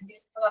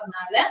 ഫെസിലിറ്റീസ് എന്ന്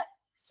പറഞ്ഞാല്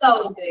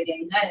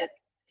സൗകര്യങ്ങൾ.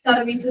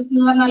 സർവീസസ്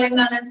എന്ന് പറഞ്ഞാൽ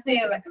എന്താണ്?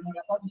 സേവനങ്ങൾ.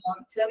 അപ്പൊ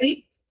മോർച്ചറി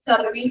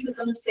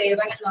സർവീസസും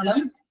സേവനങ്ങളും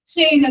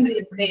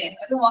ചെയ്യുന്നതിലൂടെ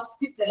ഒരു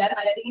ഹോസ്പിറ്റല്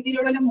നല്ല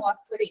രീതിയിലുള്ള ഒരു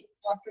മോർച്ചറി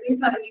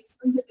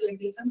സർവീസസും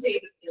ഫെസിലിറ്റീസും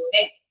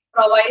ചെയ്യുന്നതിലൂടെ,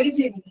 പ്രൊവൈഡ്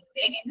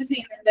ചെയ്യുന്നതിലൂടെ എന്ത്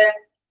ചെയ്യുന്നുണ്ട്?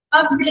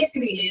 പബ്ലിക്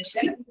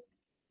റിലേഷൻ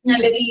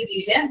നല്ല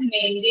രീതിയിൽ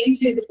മെയിൻറ്റെയിൻ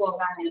ചെയ്തു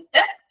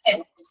പോകാനായിട്ട്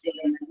ഹെൽപ്പ്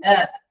ചെയ്യുന്നുണ്ട്.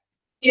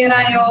 ക്ലിയർ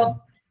ആയോ?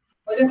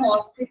 ഒരു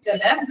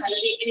ഹോസ്പിറ്റല് നല്ല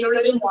രീതിയിലുള്ള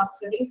ഒരു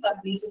മോർച്ചറി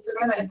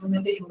സർവീസസുകൾ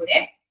നൽകുന്നതിലൂടെ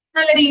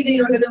നല്ല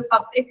രീതിയിലുള്ള ഒരു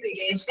പബ്ലിക്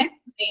റിലേഷൻ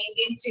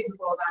മെയിൻറ്റെയിൻ ചെയ്തു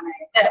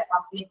പോകാനായിട്ട്,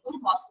 പബ്ലിക്കും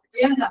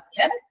ഹോസ്പിറ്റലും തമ്മിൽ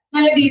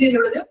നല്ല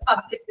രീതിയിലുള്ള ഒരു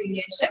പബ്ലിക്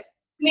റിലേഷൻ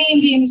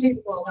മെയിൻറ്റെയിൻ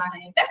ചെയ്തു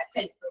പോകാനായിട്ട്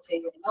ഹെൽപ്പ്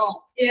ചെയ്യുന്നു.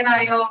 ക്ലിയർ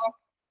ആയോ?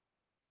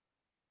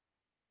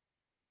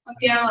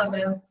 ഓക്കെയാണോ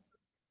അത്?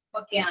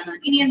 ഓക്കെയാണ്.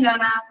 ഇനി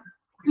എന്താണ്?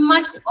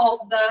 Much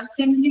of the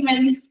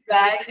sentiments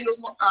value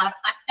are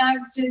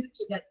attached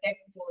to the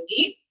dead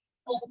body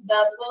of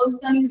the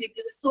person with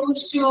the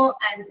socio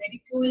and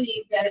medical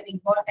legal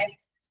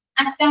importance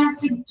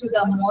attached to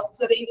the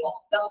mortuary of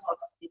the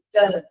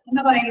hospital.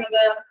 എന്താ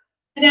പറയുന്നത്?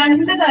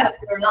 രണ്ട്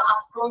തരത്തിലുള്ള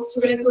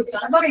അപ്രോച്ചുകളെ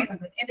കുറിച്ചാണ്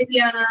പറയുന്നത്.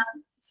 ഏതൊക്കെയാണ്?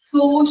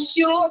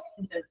 സോഷ്യോ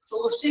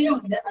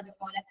ഉണ്ട്,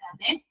 അതുപോലെ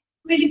തന്നെ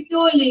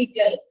മെഡിക്കോ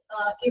ലീഗൽ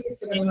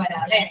കേസസുകളും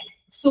വരാം അല്ലെ.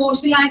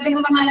 സോഷ്യൽ ആയിട്ട്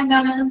എന്ന് പറഞ്ഞാൽ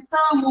എന്താണ്?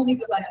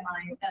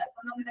 സാമൂഹികപരമായിട്ട്.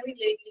 അപ്പൊ നമ്മുടെ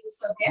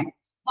റിലേറ്റീവ്സ് ഒക്കെ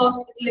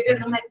ഹോസ്പിറ്റലിൽ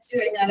കിടന്ന് മരിച്ചു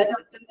കഴിഞ്ഞാൽ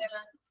നമുക്ക്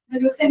എന്താണ്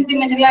ഒരു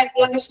സെന്റിമെന്റൽ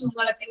ആയിട്ടുള്ള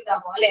വിഷമങ്ങളൊക്കെ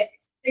ഉണ്ടാവും അല്ലെ,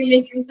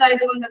 റിലേറ്റീവ്സ്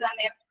ആയതുകൊണ്ട്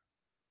തന്നെ.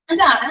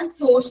 അതാണ്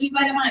സോഷ്യൽ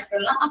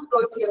പരമായിട്ടുള്ള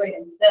അപ്രോച്ചിൽ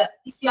വരുന്നത്.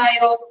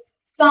 മനസ്സിലായോ?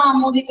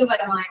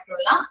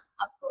 സാമൂഹികപരമായിട്ടുള്ള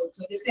അപ്രോച്ച്.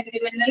 ഒരു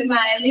സെന്റിമെന്റൽ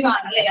വാല്യൂ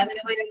ആണ് അല്ലെ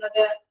അതിന്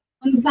വരുന്നത്.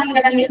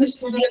 സങ്കടങ്ങളും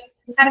വിഷമങ്ങളും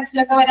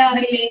കരച്ചിലൊക്കെ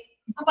വരാറില്ലേ?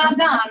 അപ്പൊ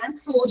അതാണ്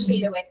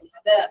സോഷ്യൽ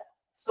വരുന്നത്.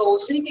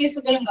 സോഷ്യൽ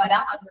കേസുകളും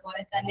വരാം,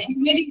 അതുപോലെ തന്നെ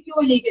മെഡിക്കോ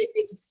ലീഗൽ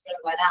കേസസുകൾ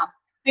വരാം.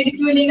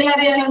 മെഡിക്കോ ലീഗൽ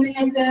അറിയാലോ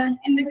നിങ്ങൾക്ക്?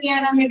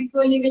 എന്തൊക്കെയാണ്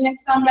മെഡിക്കോ ലീഗൽ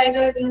എക്സാമ്പിൾ ആയിട്ട്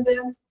വരുന്നത്?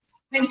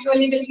 മെഡിക്കോ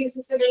ലീഗൽ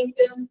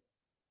കേസസുകൾക്ക്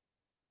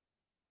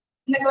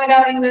എന്തൊക്കെ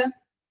വരാറുണ്ട്?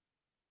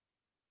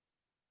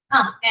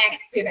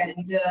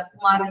 ആക്സിഡന്റ്,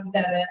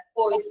 മർഡർ,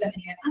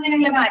 പോയിസണിങ്,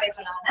 അങ്ങനെയുള്ള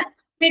കാര്യങ്ങളാണ്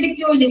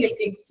മെഡിക്കോ ലീഗൽ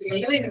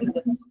കേസുകളിൽ വരുന്നത്.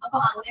 അപ്പൊ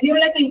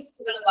അങ്ങനെയുള്ള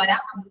കേസുകൾ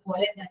വരാം,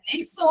 അതുപോലെ തന്നെ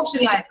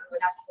സോഷ്യൽ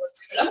ആയിട്ടുള്ള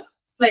അപ്രോച്ചുകളും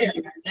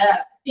വരുന്നുണ്ട്.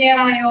 ക്ലിയർ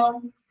ആയോ?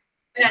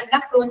 രണ്ട്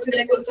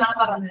അപ്രോച്ചുകളെ കുറിച്ചാണ്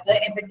പറഞ്ഞത്.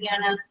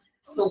 എന്തൊക്കെയാണ്?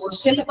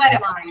 സോഷ്യൽ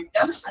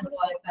പരമായിട്ടും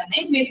അതുപോലെ തന്നെ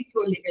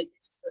മെഡിക്കോ ലീഗൽ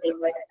കേസുകൾ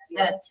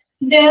വരുന്നുണ്ട്.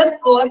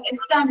 Therefore,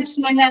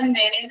 establishment and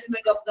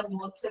management of the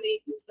mortuary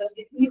is the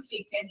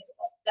significance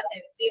of the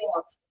every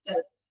hospital.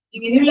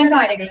 ഇങ്ങനെയുള്ള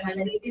കാര്യങ്ങൾ നല്ല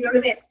രീതിയിലുള്ള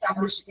ഒരു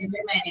എസ്റ്റാബ്ലിഷ്മെന്റ്,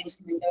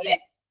 മാനേജ്മെന്റ് അല്ലെ,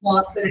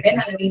 മോർച്ചറിയുടെ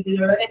നല്ല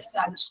രീതിയിലുള്ള ഒരു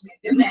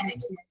എസ്റ്റാബ്ലിഷ്മെന്റും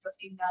മാനേജ്മെന്റും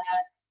ഒക്കെ എന്താണ്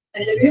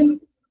നല്ലൊരു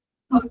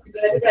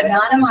ഹോസ്പിറ്റലിൽ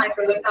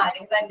പ്രധാനമായിട്ടുള്ള ഒരു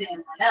കാര്യം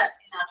തന്നെയാണ്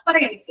എന്നാണ്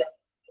പറയുന്നത്.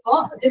 അപ്പോ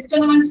ജസ്റ്റ്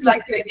ഒന്ന്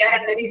മനസ്സിലാക്കി വെക്കുക,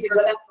 രണ്ട്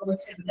രീതിയിലുള്ള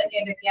അപ്രോച്ച് ഉണ്ട്.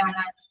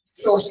 ഏതൊക്കെയാണ്?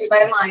 സോഷ്യൽ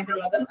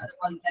പരമായിട്ടുള്ളതും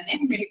അതുപോലെ തന്നെ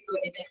മെഡിക്കൽ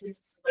ലീഗൽ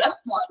കേസുകളും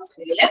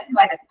മോർച്ചറിയിൽ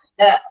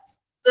വരുന്നുണ്ട്.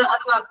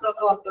 അത് മാത്രം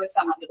ഓർത്ത്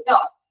വെച്ചാൽ മതി കേട്ടോ.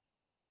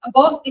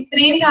 അപ്പോ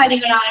ഇത്രയും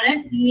കാര്യങ്ങളാണ്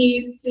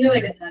നീഡ്സിൽ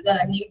വരുന്നത്.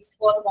 നീഡ്സ്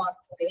ഫോർ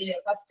മോർച്ചറിയിൽ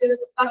ഫസ്റ്റ്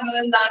പറഞ്ഞത്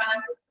എന്താണ്?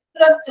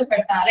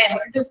 ഒറ്റപ്പെട്ട അല്ലെ,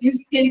 ഒരു ഡ്യൂപ്ലീസ്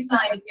സ്പേസ്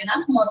ആയിരിക്കണം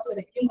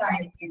മോർച്ചറിക്ക്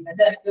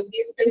ഉണ്ടായിരിക്കേണ്ടത്.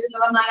 ഡ്യൂപ്ലീസ് സ്പേസ് എന്ന്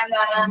പറഞ്ഞാൽ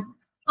എന്താണ്?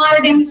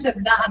 ആരുടെയും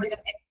ശ്രദ്ധ അതിൽ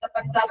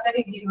എത്തപ്പെട്ടാത്ത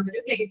രീതിയിലുള്ള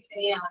ഒരു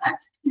പ്ലേസിനെയാണ്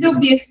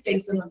ഡ്യൂപ്ലീസ്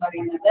സ്പേസ് എന്ന്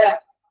പറയുന്നത്.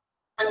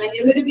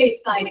 അങ്ങനെയുള്ള ഒരു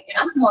പ്ലേസ്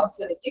ആയിരിക്കണം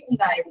മോർച്ചറിക്ക്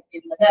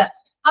ഉണ്ടായിരിക്കുന്നത്.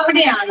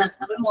 അവിടെയാണ്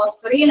നമ്മൾ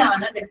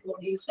മോർച്ചറിയിലാണ് ഡെഡ്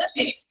ബോഡീസ്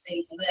പ്ലേസ്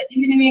ചെയ്യുന്നത്.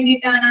 ഇതിനു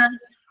വേണ്ടിയിട്ടാണ്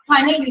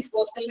ഫൈനൽ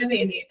ഡിസ്പോസലിന്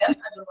വേണ്ടിയിട്ടും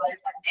അതുപോലെ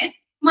തന്നെ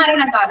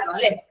മരണകാരണം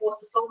അല്ലെ,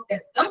 കോസസ് ഓഫ്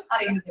ഡെത്തും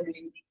അറിയുന്നതിന്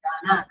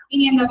വേണ്ടിയിട്ടാണ്.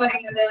 ഇനി എന്താ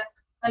പറയുന്നത്?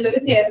 നല്ലൊരു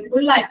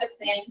കെയർഫുൾ ആയിട്ട്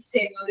പ്ലാൻ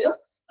ചെയ്യുന്ന ഒരു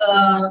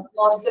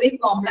മോർച്ചറി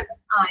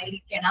കോംപ്ലക്സ്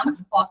ആയിരിക്കണം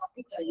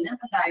ഹോസ്പിറ്റലിന്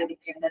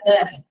ഉണ്ടായിരിക്കേണ്ടത്.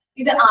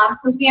 ഇത്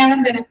ആർക്കൊക്കെയാണ്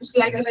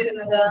ബെനിഫിഷ്യൽ ആയിട്ട്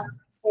വരുന്നത്?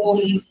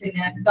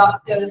 പോലീസിന്,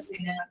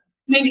 ഡോക്ടേഴ്സിന്,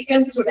 മെഡിക്കൽ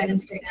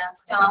സ്റ്റുഡൻസിന്,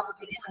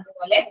 സ്റ്റാഫിന്,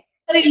 അതുപോലെ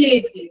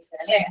റിലേറ്റീവ്സ്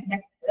അല്ലെ,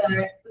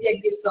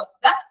 റിലേറ്റീവ്സ് ഓഫ്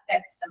ദ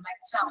ഡെത്ത്,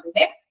 മരിച്ച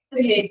ആളുടെ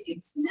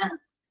റിലേറ്റീവ്സിന്.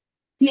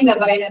 ഇനി എന്താ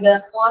പറയുന്നത്?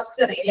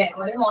 മോർച്ചറി അല്ലെ,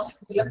 ഒരു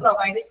ഹോസ്പിറ്റലിൽ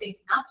പ്രൊവൈഡ്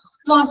ചെയ്യുന്ന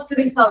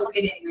മോർച്ചറി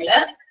സൗകര്യങ്ങള്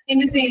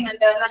എന്ത്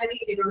ചെയ്യുന്നുണ്ട്? നല്ല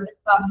രീതിയിലുള്ള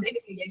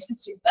പബ്ലിക്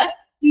റിലേഷൻഷിപ്പ്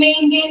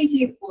മെയിൻറ്റെയിൻ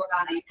ചെയ്ത്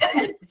പോകാനായിട്ട്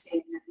ഹെൽപ്പ്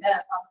ചെയ്യുന്നുണ്ട്.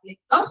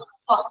 പബ്ലിക്കും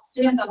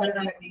ഹോസ്പിറ്റലും തമ്മിൽ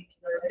നല്ല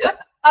രീതിയിലുള്ള ഒരു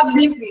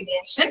പബ്ലിക്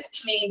റിലേഷൻ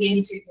മെയിൻറ്റെയിൻ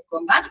ചെയ്ത്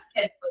പോകാൻ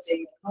ഹെൽപ്പ്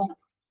ചെയ്യുന്നു.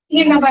 ഇനി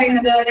എന്താ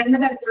പറയുന്നത്? രണ്ട്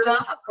തരത്തിലുള്ള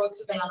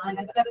അപ്രോച്ചുകളാണ്,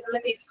 രണ്ട് തരത്തിലുള്ള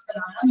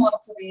കേസുകളാണ്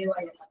മോർച്ചറിയിൽ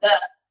വരുന്നത്.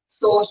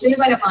 സോഷ്യൽ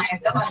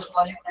പരമായിട്ടും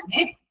അതുപോലെ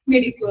തന്നെ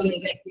മെഡിക്കൽ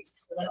ലീഗൽ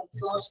കേസുകളും.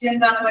 സോഷ്യൽ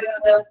എന്താണ്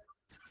പറയുന്നത്,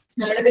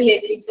 നമ്മുടെ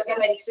റിലേറ്റീവ്സ് ഒക്കെ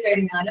മരിച്ചു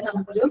കഴിഞ്ഞാൽ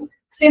നമുക്കൊരു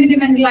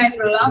സെന്റിമെന്റൽ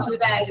ആയിട്ടുള്ള ഒരു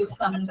വാല്യൂസ്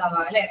ആണ്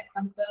ഉണ്ടാവുക അല്ലെ.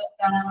 നമുക്ക്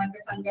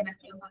അവരുടെ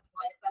സംഘടനകളും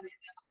അതുപോലെ തന്നെ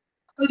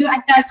ഒരു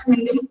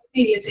അറ്റാച്ച്മെന്റും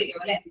ഫീൽ ചെയ്യും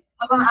അല്ലെ.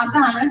 അപ്പൊ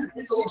അതാണ്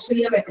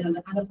സോഷ്യലിൽ വരുന്നത്.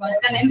 അതുപോലെ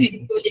തന്നെ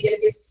മെഡിക്കൽ ലീഗൽ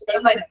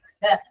കേസുകളും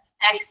വരുന്നുണ്ട്.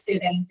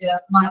 ആക്സിഡന്റ്,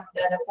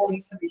 മർഡർ,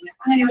 പോയിസണിങ്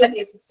അങ്ങനെയുള്ള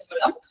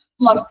കേസുകളും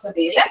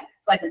മോർച്ചറിയിൽ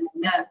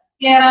വരുന്നുണ്ട്.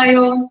 ക്ലിയർ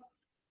ആയോ?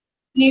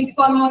 നീഡ്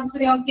ഫോർ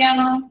മോർച്ചറി ഓക്കെ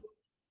ആണോ?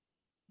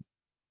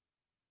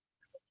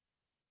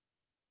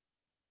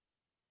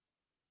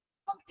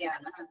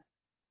 ഓക്കെയാണ്.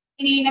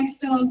 ഇനി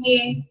നെക്സ്റ്റ്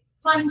നോക്കിയേ,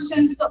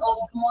 functions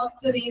of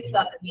mortuary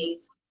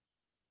service.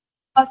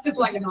 First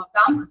point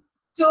നോക്കാം.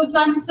 To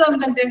conserve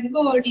the dead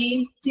body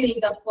till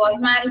the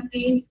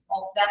formalities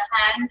of the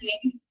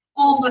handling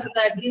over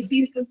the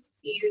diseases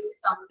is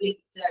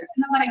completed.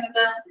 എന്ന്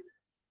പറയുന്നത്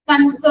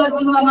കൺസർവ്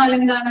എന്ന് പറഞ്ഞാൽ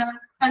എന്താണ്?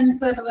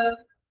 കൺസർവ്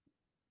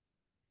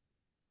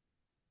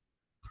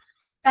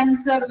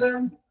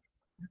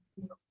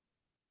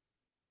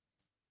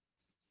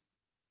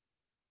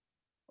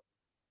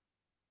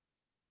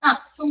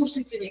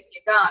സൂക്ഷിച്ചു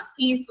വെക്കുക,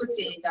 കീപ്പ്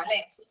ചെയ്യുക അല്ലെ.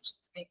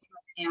 സൂക്ഷിച്ചു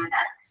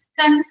വെക്കുന്നതിനെയാണ്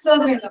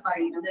കൺസർവ് എന്ന്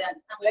പറയുന്നത്.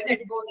 നമ്മളെ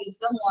ഡെഡ്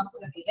ബോഡീസ്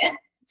മോർച്ചറിയില്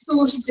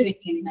സൂക്ഷിച്ചു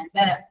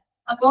വെക്കുന്നുണ്ട്.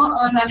 അപ്പോ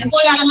എന്താണ്, ഇപ്പോൾ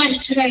ഒരാളെ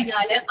മരിച്ചു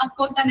കഴിഞ്ഞാല്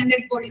അപ്പോൾ തന്നെ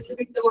ഡെഡ് ബോഡീസ്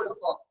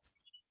വിട്ടുകൊടുക്കോ?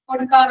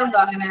 കൊടുക്കാറുണ്ടോ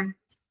അങ്ങനെ?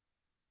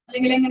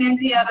 അല്ലെങ്കിൽ എങ്ങനെയാ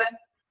ചെയ്യാറ്?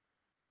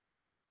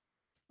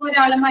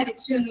 ഒരാള്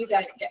മരിച്ചു എന്ന്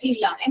വിചാരിക്കുക,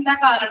 ഇല്ല. എന്താ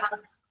കാരണം?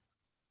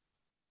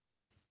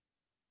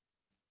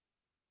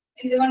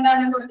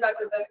 എന്തുകൊണ്ടാണ്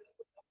കൊടുക്കാത്തത്?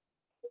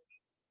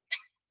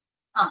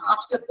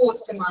 ആഫ്റ്റർ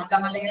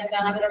പോസ്റ്റ്മോർട്ടം അല്ലെങ്കിൽ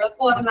എന്താണ് അതിനുള്ള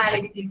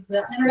ഫോർമാലിറ്റീസ്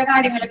അങ്ങനെയുള്ള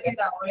കാര്യങ്ങളൊക്കെ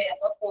ഉണ്ടാവും.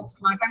 അപ്പൊ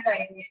പോസ്റ്റ്മോർട്ടം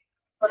കഴിഞ്ഞ്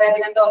കുറെ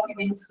അധികം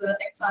ഡോക്യുമെന്റ്സ്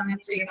എക്സാമിൻ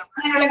ചെയ്യണം,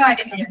 അങ്ങനെയുള്ള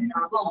കാര്യങ്ങൾ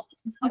ഉണ്ടാവും.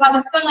 അപ്പൊ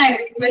അതൊക്കെ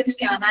ഐഡന്റിഫൈ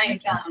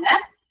ചെയ്യാനായിട്ടാണ്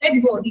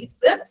ഡെഡ്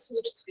ബോഡീസ്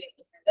സൂക്ഷിച്ചു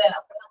വെക്കുന്നത്.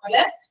 അപ്പൊ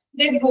നമ്മള്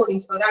ഡെഡ്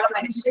ബോഡീസ് ഒരാൾ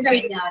മരിച്ചു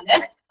കഴിഞ്ഞാല്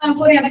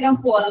കുറെ അധികം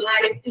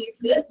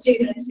ഫോർമാലിറ്റീസ്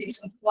ചെയ്തതിനു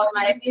ശേഷം,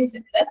 ഫോർമാലിറ്റീസ്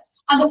ഉണ്ട്,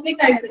 അതൊക്കെ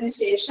കഴിഞ്ഞതിന്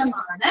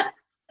ശേഷമാണ്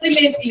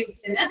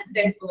റിലേറ്റീവ്സിന്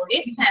ഡെഡ് ബോഡി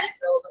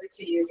ഹാൻഡ് ഓവർ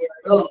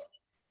ചെയ്യുകയുള്ളൂ.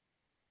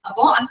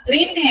 അപ്പോ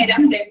അത്രയും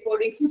നേരം ഡെഡ്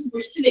ബോഡീസ്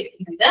സൂക്ഷിച്ചു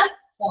വെക്കുന്നത്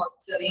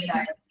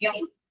മോർച്ചറിയിലായിരിക്കും.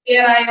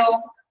 ക്ലിയർ ആയോ?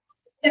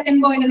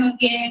 സെക്കൻഡ് പോയിന്റ്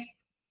നോക്കിയേ.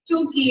 To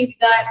keep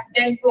the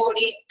dead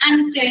body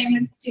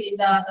unclaimed till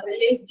the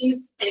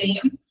relatives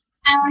claim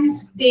and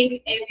take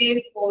away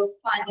for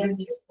final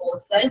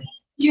disposal.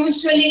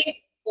 Usually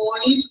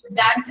bodies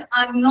that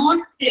are not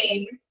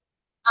claimed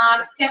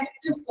are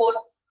kept for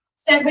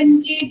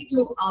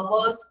 72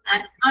 hours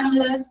and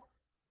unless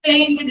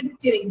claimed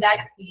till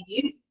that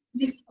period,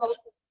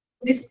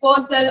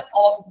 disposal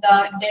of the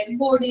dead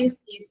bodies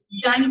is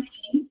done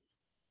in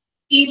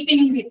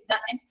keeping with the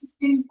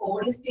existing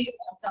policy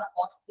of the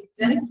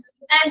hospital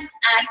and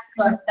as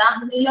per the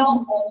law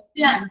of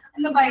land.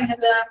 എന്ന്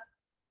പറയുന്നത്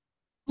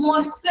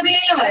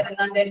മോർച്ചറിയിൽ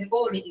വരുന്ന dead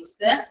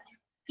bodies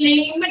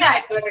claimed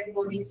ആയിട്ടുള്ള dead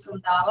bodies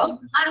ഉണ്ടാവും,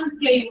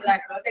 unclaimed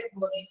ആയിട്ടുള്ള dead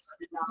bodies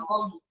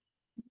ഉണ്ടാവും.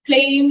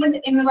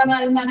 Claimed എന്ന്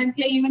പറഞ്ഞാൽ എന്താണ്?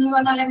 ക്ലെയിം എന്ന്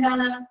പറഞ്ഞാൽ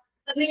എന്താണ്?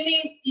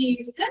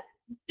 റിലേറ്റീവ്സ്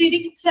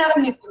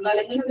തിരിച്ചറിഞ്ഞിട്ടുള്ള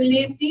അല്ലെങ്കിൽ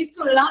റിലേറ്റീവ്സ്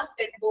ഉള്ള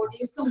ഡെഡ്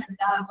ബോഡീസും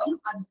ഉണ്ടാകും.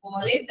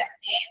 അതുപോലെ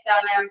തന്നെ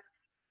എന്താണ്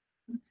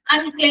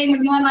അൺക്ലെയിംഡ്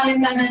എന്ന് പറഞ്ഞാൽ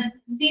എന്താണ്?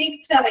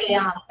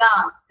 തിരിച്ചറിയാത്ത,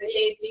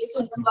 റിലേറ്റീവ്സ്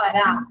ഒന്നും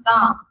വരാത്ത,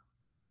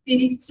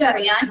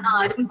 തിരിച്ചറിയാൻ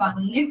ആരും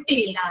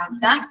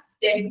വന്നിട്ടില്ലാത്ത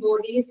ഡെഡ്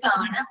ബോഡീസ്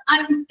ആണ്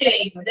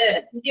അൺക്ലെയിംഡ്.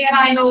 ക്ലിയർ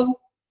ആയോ?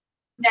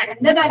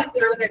 രണ്ട്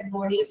തരത്തിലുള്ള ഡെഡ്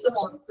ബോഡീസ്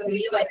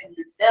മോർച്ചറിയിൽ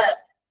വരുന്നുണ്ട്,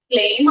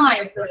 ക്ലെയിം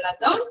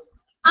ആയിട്ടുള്ളതും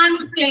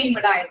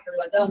അൺക്ലെയിംഡ്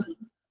ആയിട്ടുള്ളതും.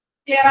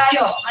 ക്ലിയർ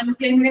ആയോ?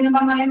 അൺക്ലെയിംഡ് എന്ന്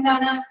പറഞ്ഞാൽ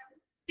എന്താണ്?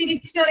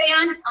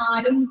 തിരിച്ചറിയാൻ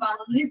ആരും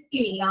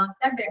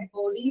വന്നിട്ടില്ലാത്ത ഡെഡ്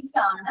ബോഡീസ്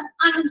ആണ്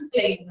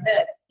അൺക്ലെയിംഡ്.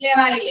 ക്ലിയർ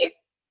ആയില്ലേ?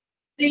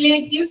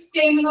 റിലേറ്റീവ്സ്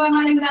ക്ലെയിം എന്ന്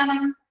പറഞ്ഞാൽ എന്താണ്?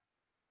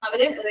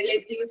 അവര്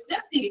റിലേറ്റീവ്സ്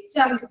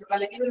തിരിച്ചറിഞ്ഞിട്ടുള്ള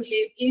അല്ലെങ്കിൽ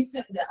റിലേറ്റീവ്സ്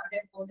ഉണ്ട്,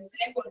 ഡെഡ്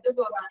ബോഡീസിനെ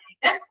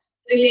കൊണ്ടുപോകാനായിട്ട്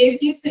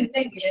റിലേറ്റീവ്സ്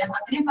ഉണ്ടെങ്കിൽ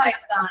അതിനെ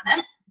പറയുന്നതാണ്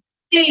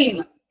ക്ലെയിം.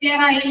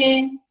 ക്ലിയർ ആയില്ലേ?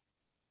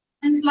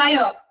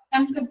 മനസ്സിലായോ?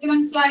 കൺസെപ്റ്റ്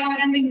മനസ്സിലായോ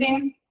രണ്ടിന്റെ?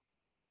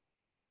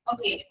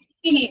 ഓക്കെ.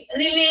 ഇനി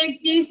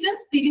റിലേറ്റീവ്സ്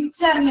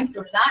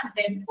തിരിച്ചറിഞ്ഞിട്ടുള്ള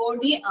ഡെഡ്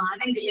ബോഡി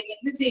ആണെങ്കിൽ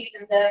എന്ത്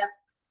ചെയ്യുന്നുണ്ട്?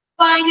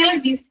 ഫൈനൽ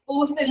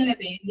ഡിസ്പോസലിന്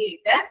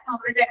വേണ്ടിയിട്ട്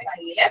അവരുടെ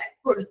കയ്യില്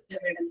കൊടുത്തു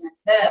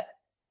വിടുന്നുണ്ട്.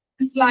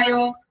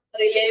 മനസ്സിലായോ?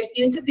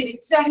 റിലേറ്റീവ്സ്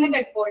തിരിച്ചറിഞ്ഞ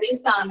ഡെഡ്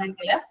ബോഡീസ്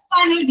ആണെങ്കിൽ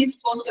ഫൈനൽ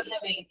ഡിസ്പോസലിന്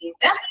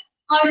വേണ്ടിയിട്ട്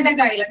അവരുടെ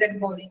കയ്യിലെ ഡെഡ്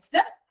ബോഡീസ്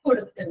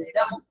കൊടുത്തു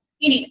വിടും.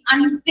 ഇനി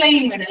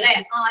അൺക്ലെയിംഡ് അല്ലെ,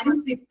 ആരും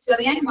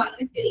തിരിച്ചറിയാൻ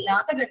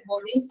വന്നിട്ടില്ലാത്ത ഡെഡ്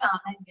ബോഡീസ്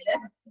ആണെങ്കിൽ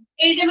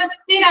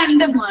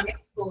 72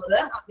 മണിക്കൂർ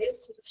അവരെ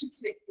സൂക്ഷിച്ചു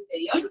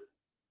വെക്കുകയും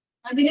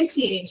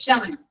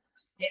അതിനുശേഷം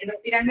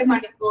 72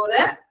 മണിക്കൂർ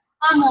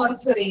ആ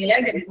മോർച്ചറിയിലെ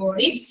ഡെഡ്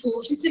ബോഡി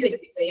സൂക്ഷിച്ചു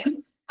വെക്കുകയും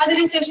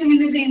അതിനുശേഷം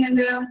എന്ത്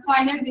ചെയ്യുന്നുണ്ട്?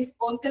 ഫൈനൽ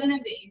ഡിസ്പോസലിന്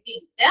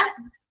വേണ്ടിയിട്ട്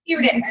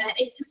ഇവിടെ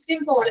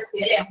എക്സിസ്റ്റിംഗ് പോളിസി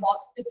അല്ലെ,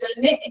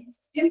 ഹോസ്പിറ്റലിന്റെ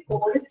എക്സിസ്റ്റിംഗ്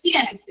പോളിസി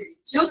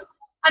അനുസരിച്ചും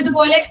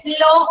അതുപോലെ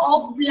ലോ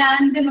ഓഫ്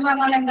ലാൻഡ് എന്ന്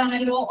പറഞ്ഞാൽ എന്താണ്?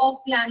 ലോ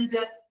ഓഫ്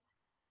ലാൻഡ്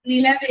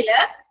നിലവില്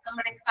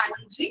നമ്മുടെ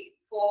കൺട്രി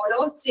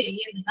ഫോളോ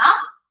ചെയ്യുന്ന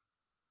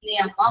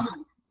നിയമം.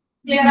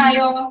 ക്ലിയർ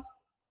ആയോ?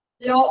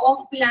 ലോ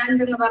ഓഫ്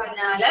ലാൻഡ് എന്ന്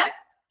പറഞ്ഞാല്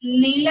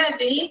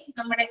നിലവിൽ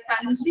നമ്മുടെ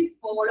കൺട്രി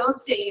ഫോളോ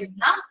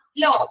ചെയ്യുന്ന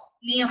ലോ,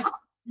 നിയമം.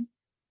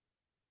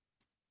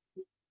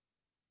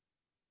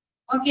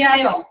 ഓക്കെ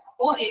ആയോ?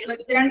 അപ്പോ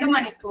 72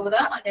 മണിക്കൂർ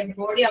ഡെഡ്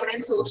ബോഡി അവിടെ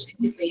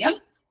സൂക്ഷിക്കുകയും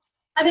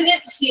അതിന്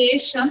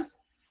ശേഷം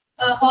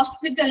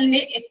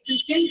ഹോസ്പിറ്റലിന്റെ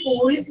എക്സിസ്റ്റിംഗ്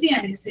പോളിസി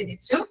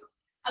അനുസരിച്ചും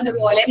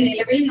അതുപോലെ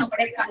നിലവിൽ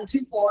നമ്മുടെ കൺട്രി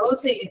ഫോളോ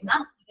ചെയ്യുന്ന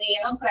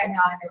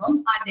നിയമപ്രകാരവും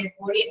ആ ഡെഡ്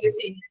ബോഡി എന്ത്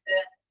ചെയ്യുന്നുണ്ട്?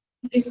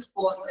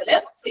 ഡിസ്പോസല്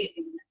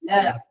ചെയ്യുന്നുണ്ട്.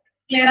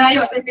 ക്ലിയർ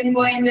ആയോ? Second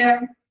point.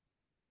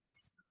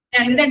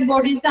 2 ഡെഡ്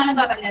ബോഡീസ് ആണ്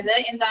പറഞ്ഞത്.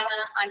 എന്താണ്?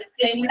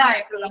 അൺക്ലെയിംഡ്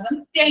ആയിട്ടുള്ളതും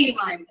ക്ലെയിം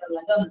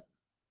ആയിട്ടുള്ളതും.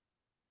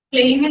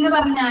 ക്ലെയിം എന്ന്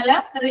പറഞ്ഞാല്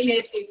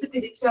റിലേറ്റീവ്സ്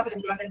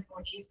തിരിച്ചറിഞ്ഞിട്ടുള്ള ഡെഡ്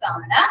ബോഡീസ്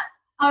ആണ്.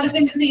 അവർക്ക്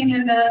എന്ത്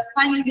ചെയ്യുന്നുണ്ട്?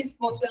 ഫൈനൽ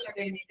ഡിസ്പോസലിന്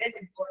വേണ്ടിയിട്ട്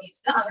ഡെഡ്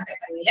ബോഡീസ് അവരുടെ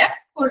കയ്യില്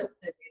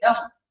കൊടുത്തിടും.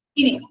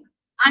 ഇനി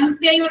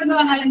അൺക്ലെയിംഡ് എന്ന്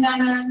പറഞ്ഞാൽ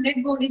എന്താണ്?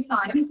 ഡെഡ് ബോഡീസ്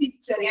ആരും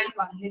തിരിച്ചറിയാൻ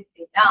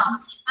വന്നിട്ടില്ല.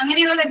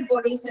 അങ്ങനെയുള്ള ഡെഡ്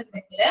ബോഡീസ്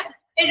ഉണ്ടെങ്കിൽ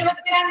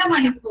 72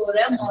 മണിക്കൂർ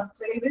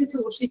മോർച്ചറിയിൽ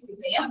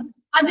സൂക്ഷിക്കുകയും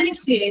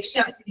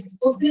അതിനുശേഷം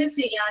ഡിസ്പോസൽ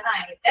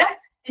ചെയ്യാനായിട്ട്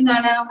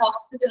എന്താണ്?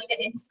 ഹോസ്പിറ്റലിന്റെ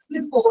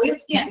എക്സിസ്റ്റിംഗ്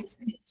പോളിസി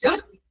അനുസരിച്ചും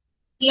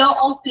ലോ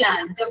ഓഫ്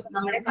ലാൻഡ്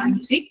നമ്മുടെ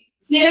കൺട്രി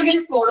നിലവിൽ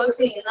ഫോളോ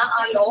ചെയ്യുന്ന ആ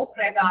ലോ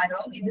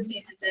പ്രകാരവും ഇത്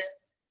ചെയ്യുന്നത്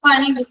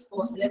ഫൈനൽ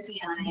ഡിസ്പോസൽ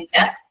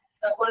ചെയ്യാനായിട്ട്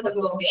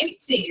കൊണ്ടുപോവുകയും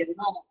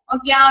ചെയ്യുന്നു.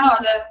 ഓക്കെ ആണോ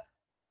അത്?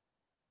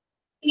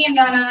 ഇനി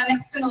എന്താണ്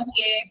നെക്സ്റ്റ്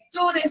നോക്കിയേ.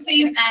 To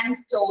receive and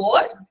store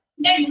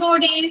dead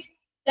bodies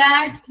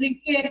that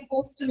require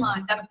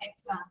postmortem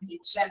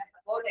examination.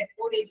 അപ്പോൾ ഡെഡ്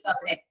ബോഡീസ്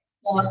അവിടെ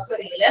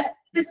മോർച്ചറിയിൽ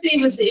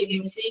റിസീവ്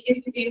ചെയ്യുകയും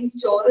സ്വീകരിക്കുകയും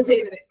സ്റ്റോർ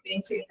ചെയ്ത്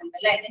വെക്കുകയും ചെയ്യുന്നുണ്ട്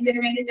അല്ലെ. എന്തിനു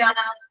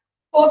വേണ്ടിയിട്ടാണ്?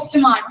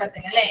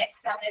 പോസ്റ്റ്മോർട്ടത്തിന് അല്ലെ,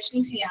 എക്സാമിനേഷൻ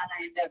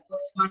ചെയ്യാനായിട്ട്,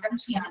 പോസ്റ്റ്മോർട്ടം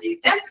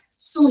ചെയ്യാനായിട്ട്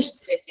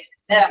സൂക്ഷിച്ചു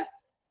വെക്കുന്നുണ്ട്.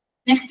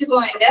 Next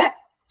point,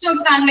 to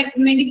conduct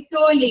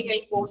medico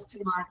legal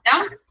postmortem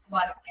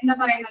work. എന്താ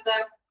പറയുന്നത്?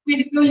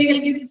 മെഡിക്കോ ലീഗൽ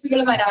കേസുകൾ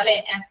വരാം അല്ലെ.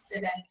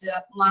 ആക്സിഡന്റ്,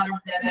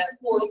 മർഡർ,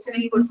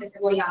 പോയിസണിങ് കൊടുത്തിട്ട്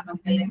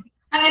കൊല്ലാന്നൊക്കെ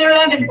അങ്ങനെയുള്ള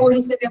ഡെഡ്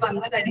ബോഡീസ് ഒക്കെ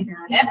വന്നു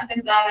കഴിഞ്ഞാല്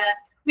അതെന്താണ്?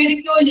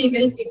 മെഡിക്കോ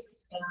ലീഗൽ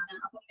കേസുകളാണ്.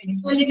 അപ്പൊ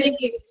മെഡിക്കോ ലീഗൽ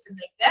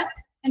കേസുകൾക്ക്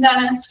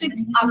എന്താണ്?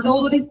 സ്ട്രിക്റ്റ്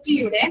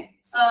അതോറിറ്റിയുടെ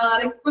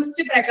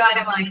റിക്വസ്റ്റ്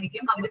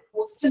പ്രകാരമായിരിക്കും അവർ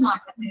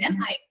പോസ്റ്റ്മോർട്ടത്തിന്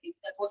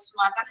അയക്കുന്നത്.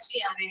 പോസ്റ്റ്മോർട്ടം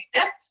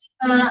ചെയ്യാനായിട്ട്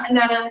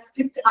എന്താണ്?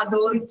 സ്ട്രിക്റ്റ്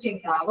അതോറിറ്റി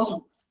ഉണ്ടാവും.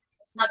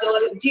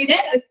 അതോറിറ്റിയുടെ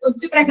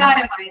റിക്വസ്റ്റ്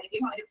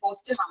പ്രകാരമായിരിക്കും അവർ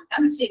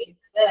പോസ്റ്റ്മോർട്ടം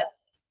ചെയ്യുന്നത്.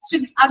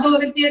 സ്ട്രിക്റ്റ്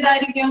അതോറിറ്റി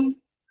ഏതായിരിക്കും?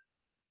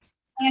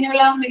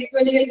 അങ്ങനെയുള്ള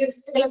മെഡിക്കൽ ലീഗൽ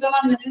കേസുകളൊക്കെ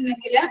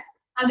വന്നിട്ടുണ്ടെങ്കിൽ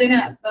അതിന്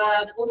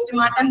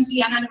പോസ്റ്റ്മോർട്ടം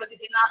ചെയ്യാൻ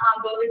അനുവദിക്കുന്ന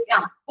അതോറിറ്റി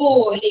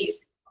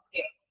പോലീസ്.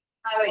 ഓക്കെ,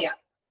 അറിയാം,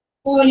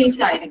 പോലീസ്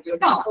ആയിരിക്കും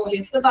കേട്ടോ.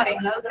 പോലീസ്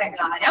പറയുന്നത്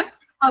പ്രകാരം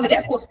അവര്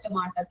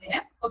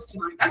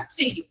പോസ്റ്റ്മോർട്ടം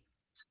ചെയ്യും.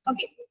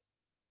 ഓക്കെ,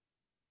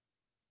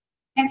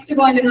 നെക്സ്റ്റ്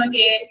പോയിന്റ്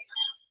നോക്കിയേ.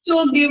 To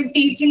give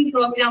teaching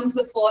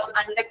programmes four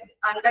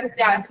under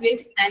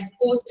graduates and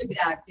post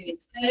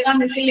graduates. നിങ്ങൾ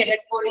കണ്ടിട്ടില്ലേ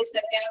ഡെഡ് ബോഡീസ്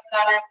ഒക്കെ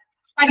എന്താണ്?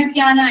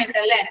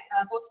 പഠിക്കാനായിട്ടല്ലേ,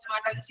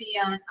 പോസ്റ്റ്മോർട്ടം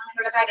ചെയ്യാൻ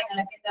അങ്ങനെയുള്ള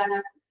കാര്യങ്ങളൊക്കെ എന്താണ്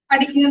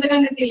പഠിക്കുന്നത്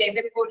കണ്ടിട്ടില്ലേ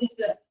ഡെഡ്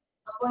ബോഡീസ്.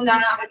 അപ്പൊ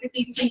എന്താണ്? അവർക്ക്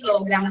ടീച്ചിങ്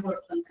പ്രോഗ്രാം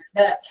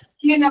കൊടുക്കുന്നുണ്ട്.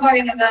 ഇനി എന്താ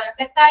പറയുന്നത്?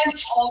 The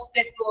types of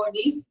dead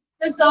bodies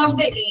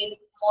preserved in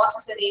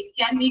mortuary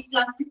can be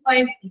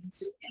classified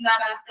into.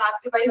 എന്താണ്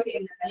ക്ലാസിഫൈ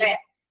ചെയ്യുന്നത് അല്ലെ?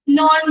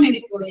 നോൺ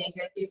മെഡിക്കോ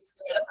ലീഗൽ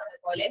കേസുകളും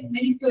അതുപോലെ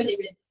മെഡിക്കോ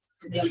ലീഗൽ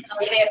കേസുകളും.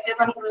 നമ്മൾ നേരത്തെ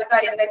പറഞ്ഞിട്ടുള്ള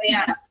കാര്യം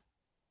തന്നെയാണ്.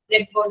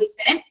 ഡെഡ്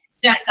ബോഡീസിനെ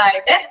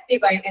രണ്ടായിട്ട്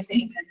ഡിവൈഡ്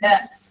ചെയ്യുന്നുണ്ട്.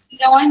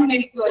 നോൺ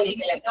മെഡിക്കോ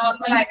ലീഗൽ,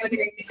 നോർമൽ ആയിട്ട് ഒരു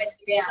വ്യക്തി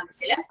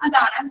മരിക്കുകയാണെങ്കിൽ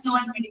അതാണ്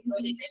നോൺ മെഡിക്കോ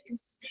ലീഗൽ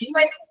കേസുകളിൽ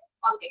വരുന്നത്.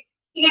 ഓക്കെ,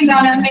 ഇനി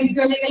എന്താണ്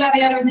മെഡിക്കോ ലീഗൽ?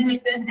 അറിയാലോ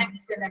നിങ്ങൾക്ക്.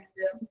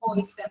 ആക്സിഡന്റ്,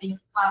 പോയിസണിങ്,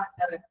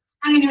 മർഡർ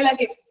അങ്ങനെയുള്ള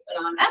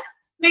കേസുകളാണ്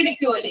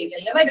മെഡിക്കോ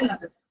ലീഗലിൽ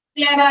വരുന്നത്.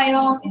 ക്ലിയർ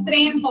ആയോ?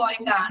 ഇത്രയും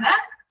പോയിന്റ് ആണ്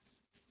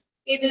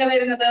ഇതിൽ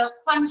വരുന്നത്.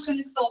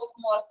 ഫങ്ഷൻസ് ഓഫ്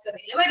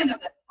മോർച്ചറിയിൽ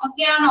വരുന്നത്.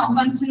 ഓക്കെ ആണോ?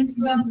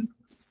 ഫങ്ഷൻസ്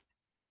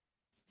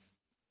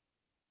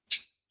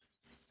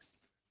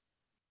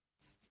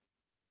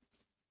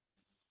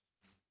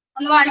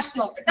ഒന്ന് വായിച്ചു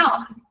നോക്കട്ടോ.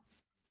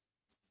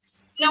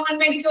 നോൺ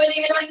മെഡിക്കോ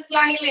ലീഗൽ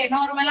മനസ്സിലായില്ലേ?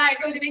 നോർമൽ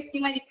ആയിട്ട് ഒരു വ്യക്തി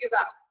മരിക്കുക,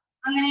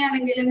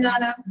 അങ്ങനെയാണെങ്കിൽ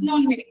എന്താണ്?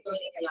 നോൺ മെഡിക്കോ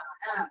ലീഗൽ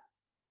ആണ്.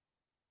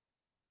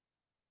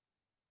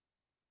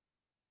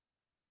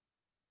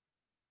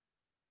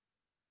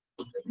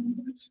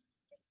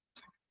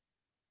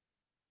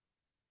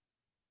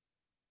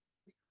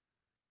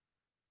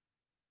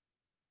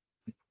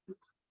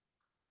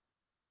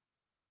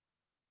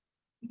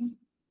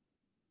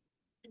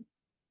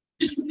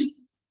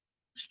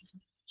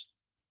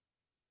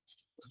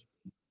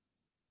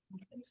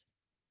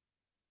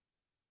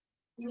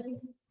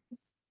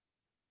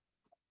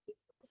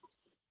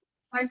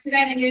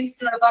 മനസ്സിലായില്ലെങ്കിൽ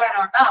ലിസ്റ്റിനോട്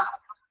പറയണം കേട്ടോ.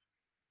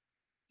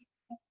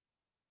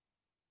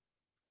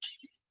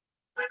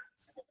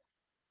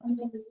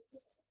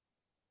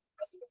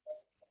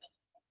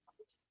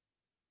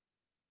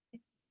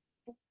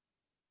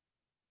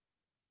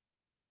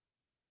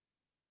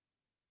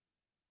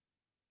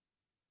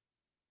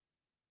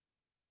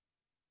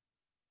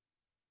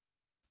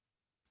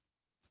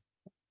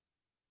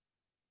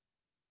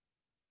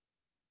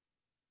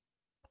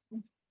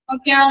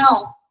 ഓക്കെ ആണോ?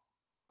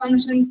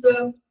 ഫങ്ഷൻസ്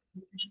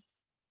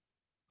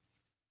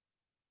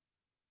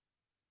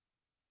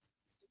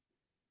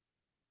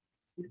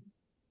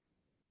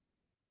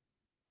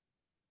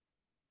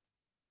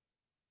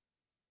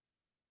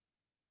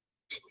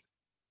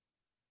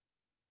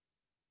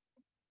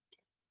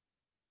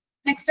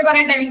നെക്സ്റ്റ്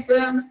പറയട്ടെ മിസ്.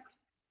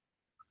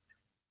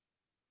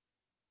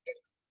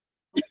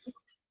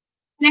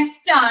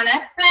 നെക്സ്റ്റ് ആണ്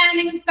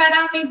planning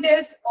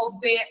parameters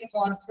of A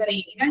mortuary.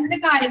 രണ്ട്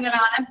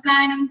കാര്യങ്ങളാണ്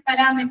പ്ലാനിംഗ്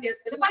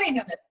പാരാമീറ്റേഴ്സിൽ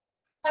പറയുന്നത്.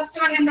 ഫസ്റ്റ്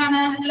വൺ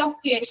എന്താണ്?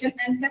 Location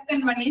and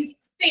second one is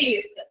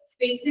space.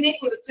 സ്പേസിനെ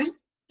കുറിച്ചും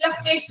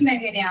ലൊക്കേഷൻ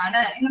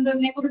എങ്ങനെയാണ്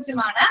എന്നതിനെ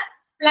കുറിച്ചുമാണ്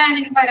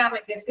പ്ലാനിംഗ്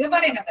പാരാമീറ്റേഴ്സിൽ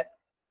പറയുന്നത്.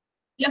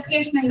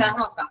 ലൊക്കേഷൻ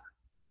എന്താന്ന് നോക്കാം.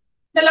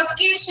 The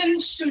location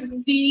should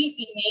be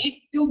in a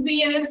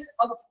dubious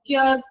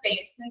obscure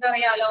place.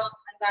 നിങ്ങൾക്കറിയാലോ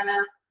എന്താണ്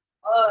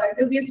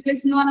dubious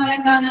place എന്ന് പറഞ്ഞാൽ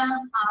എന്താണ്?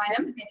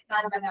 ആരും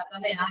എത്താൻ പറ്റാത്ത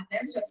അല്ലെ, ആരുടെ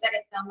ശ്രദ്ധ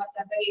എത്താൻ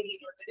പറ്റാത്ത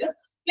രീതിയിലുള്ളൊരു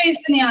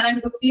പ്ലേസിനെയാണ്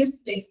dubious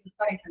place എന്ന്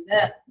പറയുന്നത്.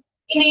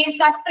 In a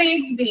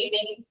separate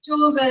building,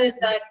 two where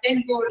the dead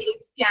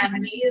bodies can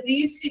be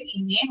reached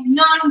in a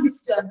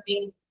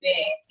non-disturbing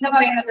way. എന്താ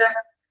പറയുന്നത്?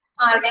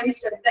 ആരുടെയും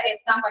ശ്രദ്ധ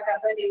എത്താൻ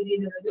പറ്റാത്ത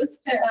രീതിയിലുള്ളൊരു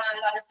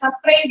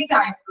സെപ്പറേറ്റ്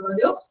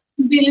ആയിട്ടുള്ളൊരു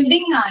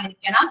ബിൽഡിംഗ്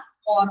ആയിരിക്കണം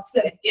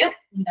മോർച്ചറിക്ക്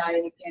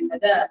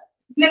ഉണ്ടായിരിക്കേണ്ടത്.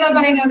 എന്താ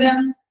പറയുന്നത്?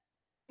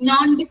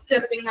 നോൺ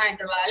ഡിസ്റ്റർബിംഗ്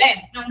ആയിട്ടുള്ള അല്ലെ.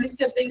 നോൺ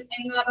ഡിസ്റ്റർബിംഗ്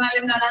എന്ന് പറഞ്ഞാൽ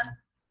എന്താണ്?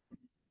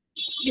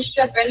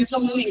 ഡിസ്റ്റർബൻസ്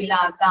ഒന്നും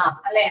ഇല്ലാത്ത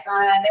അല്ലെ,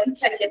 ആരും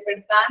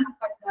ശല്യപ്പെടുത്താൻ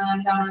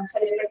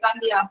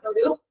ഇല്ലാത്ത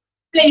ഒരു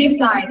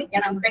പ്ലേസ്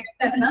ആയിരിക്കണം.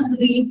 പെട്ടെന്ന്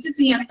റീച്ച്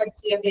ചെയ്യാൻ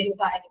പറ്റിയ പ്ലേസ്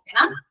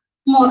ആയിരിക്കണം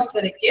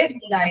മോർച്ചറിക്ക്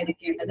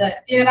ഉണ്ടായിരിക്കേണ്ടത്.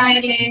 ക്ലിയർ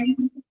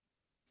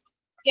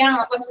ആയില്ലേ? ാണോ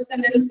ഫസ്റ്റ്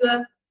സെന്റൻസ്?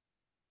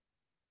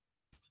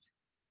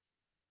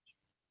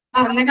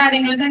 പറഞ്ഞ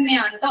കാര്യങ്ങൾ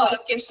തന്നെയാണ് കേട്ടോ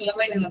ലൊക്കേഷനിൽ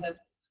വരുന്നത്.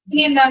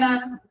 ഇനി എന്താണ്?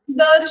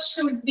 There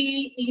should be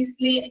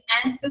easily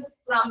access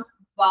from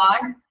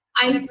ward,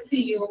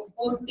 ICU,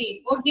 OT.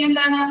 OT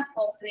എന്താണ്?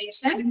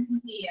 Operation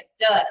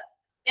theatre.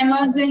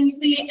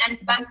 Emergency and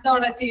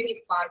pathology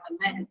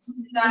department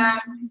എന്താണ്?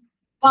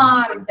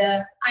 Ward,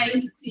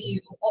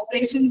 ICU,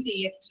 operation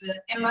theatre,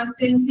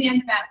 emergency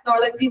and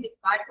pathology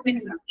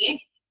ഡിപ്പാർട്ട്മെന്റിനൊക്കെ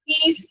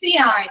easy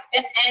ആയിട്ട്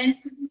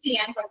ആക്സസ്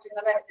ചെയ്യാൻ പറ്റുന്ന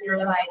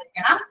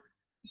തരത്തിലുള്ളതായിരിക്കണം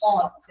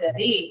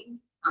mortuary.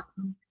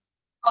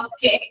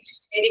 Okay,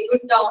 very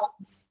good to.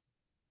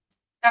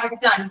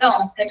 Correct ആണ് കേട്ടോ,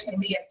 operation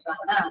theatre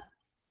ആണ്.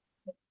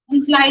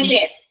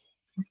 മനസ്സിലായില്ലേ?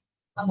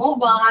 അപ്പോ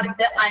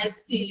വാർഡ്,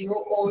 ICU,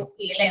 OT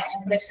അല്ലെ,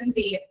 ഓപ്പറേഷൻ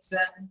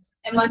തിയേറ്റർ,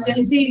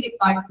 എമർജൻസി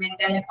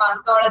ഡിപ്പാർട്ട്മെന്റ് അല്ലെ,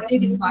 പാത്തോളജി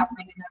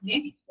ഡിപ്പാർട്ട്മെന്റിനൊക്കെ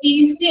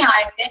ഈസി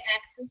ആയിട്ട്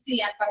ആക്സസ്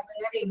ചെയ്യാൻ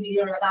പറ്റുന്ന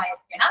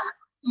രീതിയിലുള്ളതായിരിക്കണം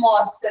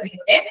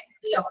മോർച്ചറിയുടെ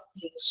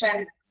ലൊക്കേഷൻ.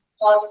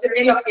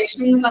 മോർച്ചറിയുടെ ലൊക്കേഷൻ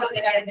എന്ന്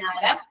പറഞ്ഞു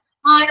കഴിഞ്ഞാല്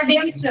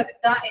ആരുടെയും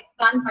ശ്രദ്ധ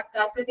എത്താൻ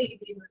പറ്റാത്ത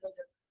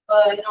രീതിയിലുള്ളൊരു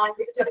നോൺ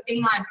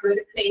ഡിസ്റ്റർബിംഗ് ആയിട്ടുള്ള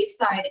ഒരു പ്ലേസ്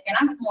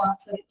ആയിരിക്കണം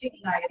മോർച്ചറിക്ക്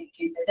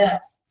ഉണ്ടായിരിക്കേണ്ടത്.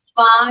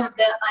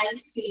 Ward,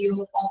 ICU,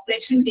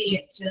 operation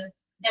theatre,